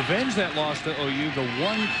to avenge that loss to OU, the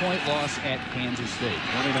 1-point loss at Kansas State,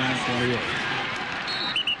 29-28.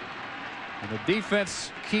 And the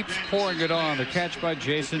defense keeps pouring it on. The catch by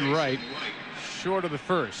Jason Wright, short of the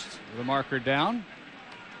first. The marker down.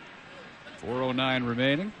 4:09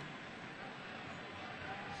 remaining.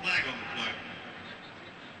 Flag on the play.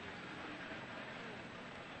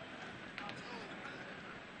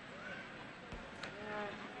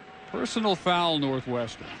 Personal foul,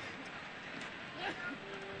 Northwestern.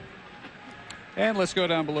 And let's go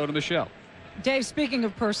down below to Michelle. Dave, speaking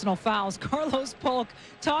of personal fouls, Carlos Polk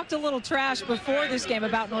talked a little trash before this game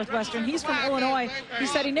about Northwestern. He's from Illinois. He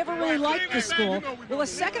said he never really liked the school. Well, a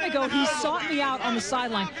second ago, he sought me out on the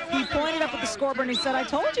sideline. He pointed up at the scoreboard and he said, I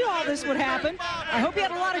told you all this would happen. I hope you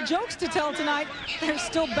had a lot of jokes to tell tonight. They're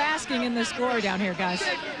still basking in this glory down here, guys.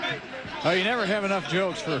 Oh, you never have enough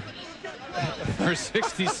jokes for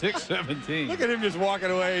 66-17. Look at him just walking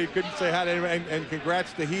away. He couldn't say hi to anyone. And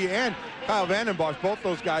congrats to he and Kyle Vandenbosch, both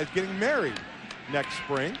those guys getting married next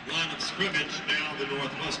spring. Line of scrimmage now, the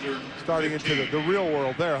Northwestern. Starting into the real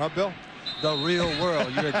world there, huh, Bill? The real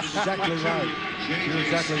world. You're exactly right. You're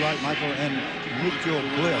exactly right, Michael. And mutual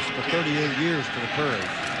bliss for 38 years to the Courage.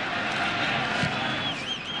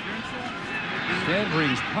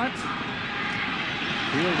 Stanbrig's punt.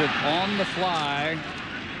 Fielded on the fly.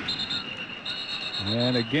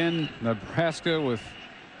 And again, Nebraska with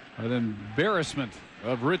an embarrassment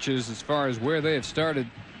of riches as far as where they have started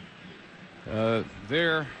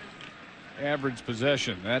their average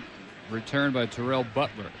possession. That return by Terrell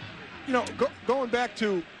Butler. you know, going back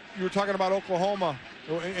to, you were talking about Oklahoma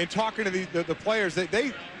and talking to the players,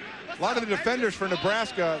 a lot of the defenders for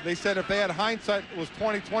Nebraska, they said if they had hindsight, it was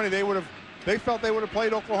 2020, they felt they would have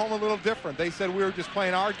played Oklahoma a little different. They said we were just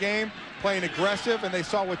playing our game, playing aggressive, and they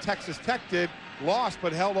saw what Texas Tech did, lost,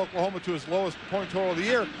 but held Oklahoma to its lowest point total of the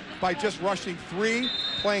year by just rushing 3,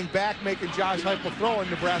 playing back, making Josh Heupel throw,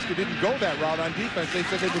 and Nebraska didn't go that route on defense. They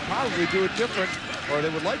said they would probably do it different, or they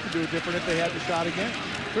would like to do it different if they had the shot again.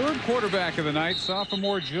 Third quarterback of the night,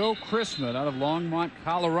 sophomore Joe Christman out of Longmont,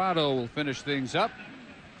 Colorado, will finish things up.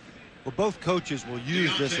 Well, both coaches will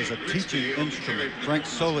use this as a teaching instrument. Frank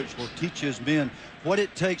Solich will teach his men what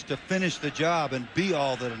it takes to finish the job and be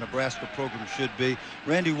all that a Nebraska program should be.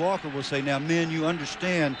 Randy Walker will say, now, men, you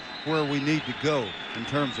understand where we need to go in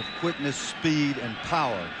terms of quickness, speed, and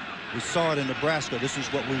power. We saw it in Nebraska. This is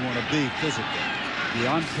what we want to be physically.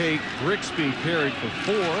 Deontay Grigsby carried for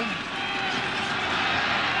 4.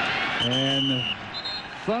 And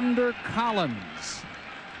Thunder Collins.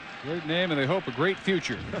 Great name, and they hope a great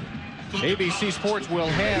future. ABC Sports will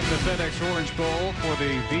have the FedEx Orange Bowl for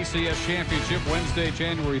the BCS Championship Wednesday,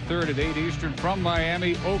 January 3rd at 8 Eastern from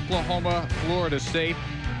Miami, Oklahoma, Florida State.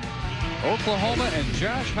 Oklahoma and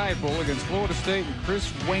Josh Heupel against Florida State and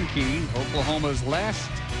Chris Wenke. Oklahoma's last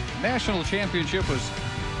national championship was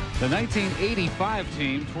the 1985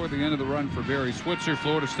 team toward the end of the run for Barry Switzer.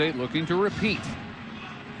 Florida State looking to repeat.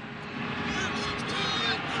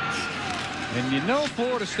 And you know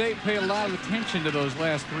Florida State paid a lot of attention to those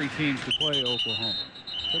last 3 teams to play Oklahoma.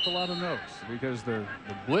 Took a lot of notes because the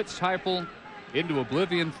blitz Heupel into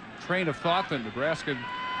oblivion train of thought that Nebraska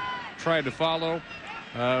tried to follow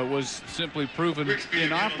was simply proven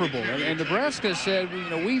inoperable. And Nebraska said, you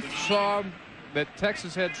know, we saw that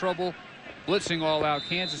Texas had trouble blitzing all out.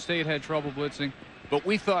 Kansas State had trouble blitzing. But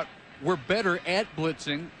we thought we're better at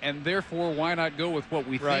blitzing, and therefore why not go with what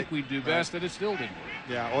we think we do best, and it still didn't work.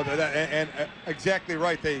 Yeah, well, and exactly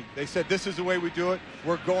right. They said this is the way we do it.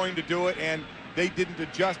 We're going to do it, and they didn't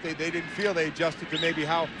adjust. They didn't feel they adjusted to maybe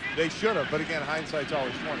how they should have. But again, hindsight's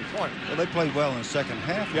always 20/20. Well, they played well in the second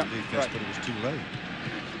half of defense, but it was too late.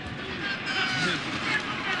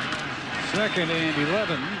 2nd and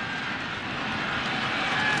 11.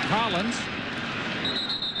 Collins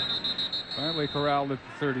finally corralled at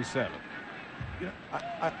the 37. You know,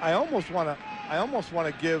 I almost want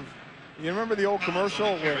to give. You remember the old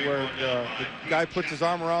commercial where the guy puts his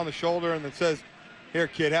arm around the shoulder and then says, "Here,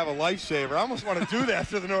 kid, have a lifesaver." I almost want to do that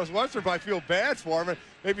to the Northwestern, but I feel bad for him.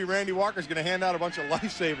 Maybe Randy Walker's going to hand out a bunch of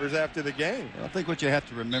lifesavers after the game. I think what you have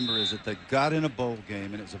to remember is that they got in a bowl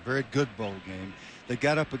game, and it's a very good bowl game. They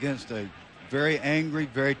got up against a very angry,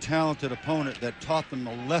 very talented opponent that taught them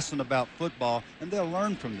a lesson about football, and they'll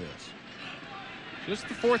learn from this. Just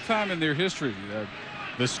the 4th time in their history.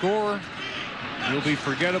 The score will be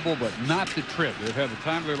forgettable, but not the trip. They've had the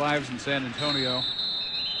time of their lives in San Antonio.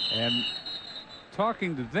 And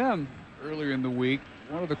talking to them earlier in the week,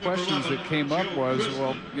 one of the questions that came up was,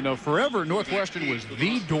 well, you know, forever Northwestern was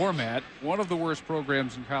the doormat, one of the worst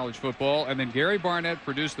programs in college football. And then Gary Barnett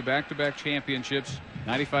produced the back-to-back championships,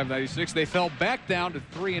 95-96. They fell back down to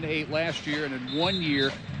 3-8 last year, and in 1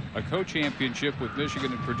 year, a co-championship with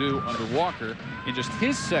Michigan and Purdue under Walker in just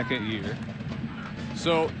his 2nd year.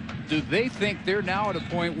 So do they think they're now at a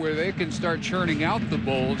point where they can start churning out the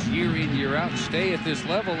bowls year in, year out, and stay at this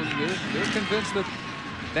level? And they're convinced that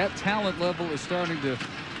that talent level is starting to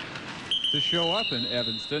show up in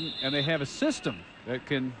Evanston, and they have a system that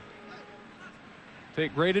can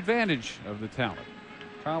take great advantage of the talent.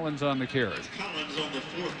 Collins on the carry. Collins on the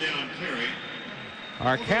 4th down carry.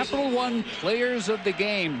 Our Capital One players of the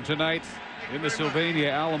game tonight in the Sylvania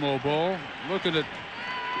Alamo Bowl. Looking at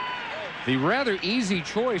the rather easy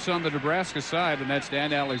choice on the Nebraska side, and that's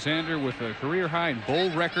Dan Alexander with a career high and bowl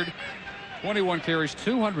record. 21 carries,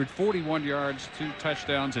 241 yards, 2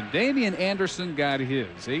 touchdowns, and Damian Anderson got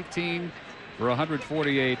his 18 for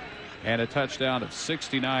 148 and a touchdown of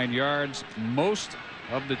 69 yards. Most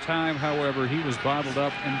of the time, however, he was bottled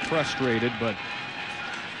up and frustrated, but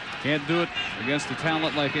can't do it against a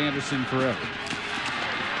talent like Anderson forever.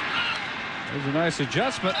 There's a nice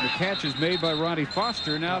adjustment, and the catch is made by Ronnie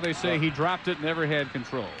Foster. Now they say he dropped it, never had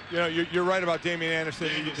control. You know, you're right about Damian Anderson.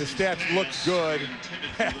 The stats look good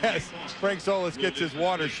as Frank Solich gets his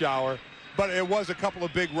water shower. But it was a couple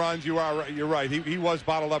of big runs. You're right. He was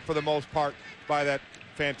bottled up for the most part by that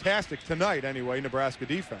fantastic, tonight anyway, Nebraska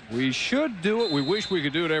defense. We should do it. We wish we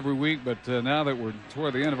could do it every week, but now that we're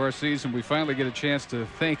toward the end of our season, we finally get a chance to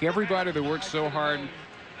thank everybody that worked so hard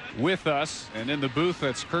with us. And in the booth,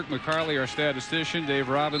 that's Kirk McCarley, our statistician, Dave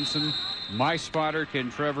Robinson, my spotter,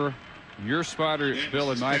 Ken Trevor, Your spotter,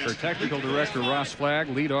 Bill and Mike. Our technical director, Ross Flagg.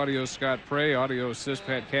 Lead audio, Scott Prey. Audio assist,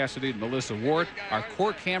 Pat Cassidy and Melissa Ward. Our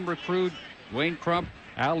core camera crew, Wayne Crump,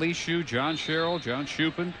 Al Lishu, John Sherrill, John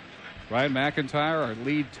Shupin, Ryan McIntyre. Our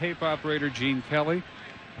lead tape operator, Gene Kelly.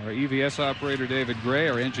 Our EVS operator, David Gray.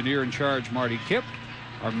 Our engineer in charge, Marty Kipp.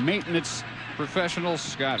 Our maintenance professional,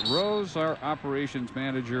 Scott Rose. Our operations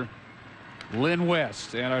manager, Lynn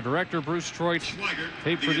West, and our director, Bruce Troit,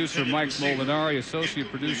 tape producer, Mike Molinari, associate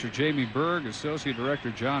producer, Jamie Berg, associate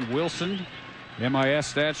director, John Wilson,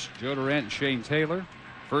 MIS stats, Joe Durant and Shane Taylor,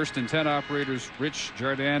 first and 10 operators, Rich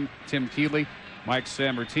Jardin, Tim Keeley, Mike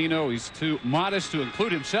Sammartino. He's too modest to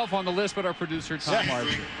include himself on the list, but our producer, Tom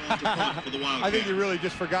Archer. I think he really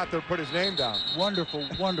just forgot to put his name down. Wonderful,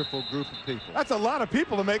 wonderful group of people. That's a lot of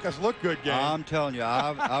people to make us look good, gang. I'm telling you,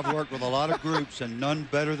 I've worked with a lot of groups, and none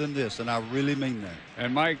better than this, and I really mean that.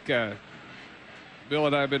 And Mike, Bill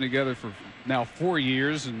and I have been together for now 4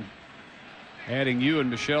 years, and adding you and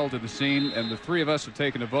Michelle to the scene, and the three of us have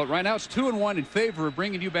taken a vote. Right now it's 2-1 in favor of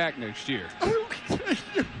bringing you back next year.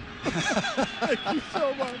 Thank you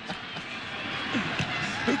so much.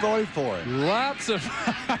 Who voted for it? Lots of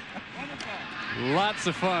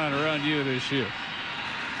fun around you this year.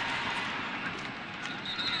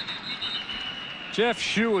 Jeff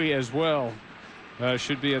Shuey as well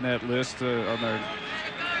should be in that list on our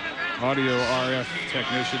audio RF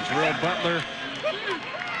technicians. Red Butler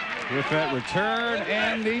with that return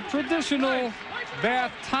and the traditional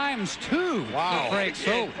bath ×2. Wow. For Frank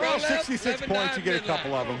Soule. Well, 66 points, you get a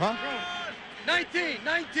couple of them, huh? 19.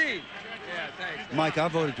 Yeah, thanks. Mike, I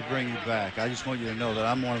voted to bring you back. I just want you to know that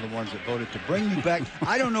I'm one of the ones that voted to bring you back.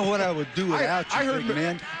 I don't know what I would do without you, big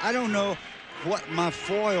man. I don't know what my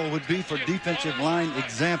foil would be for defensive line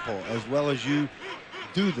example, as well as you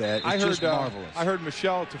do that. It's just marvelous. I heard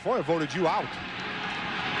Michelle Tafoya voted you out.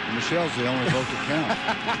 Michelle's the only vote that counts.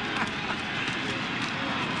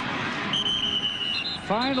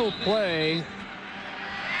 Final play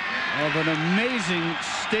of an amazing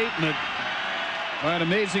statement by an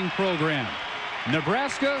amazing program.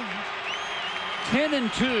 Nebraska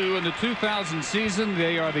 10-2 in the 2000 season.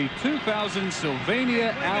 They are the 2000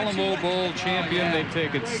 Sylvania Alamo Bowl champion. They've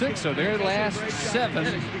taken 6 of their last 7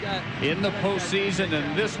 in the postseason,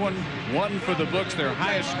 and this one for the books, their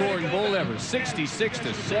highest scoring bowl ever,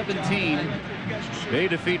 66-17. They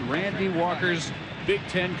defeat Randy Walker's Big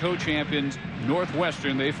Ten co-champions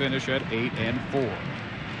Northwestern. They finish at 8-4.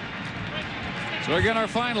 So again, our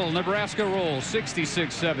final Nebraska roll,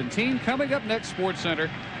 66-17. Coming up next, Sports Center.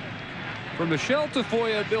 From Michelle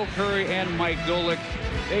Tafoya, Bill Curry, and Mike Golick,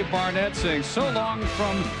 Dave Barnett saying so long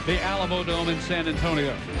from the Alamo Dome in San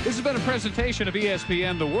Antonio. This has been a presentation of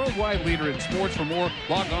ESPN, the worldwide leader in sports. For more,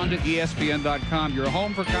 log on to ESPN.com. Your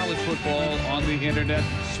home for college football on the internet.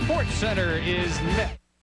 Sports Center is next.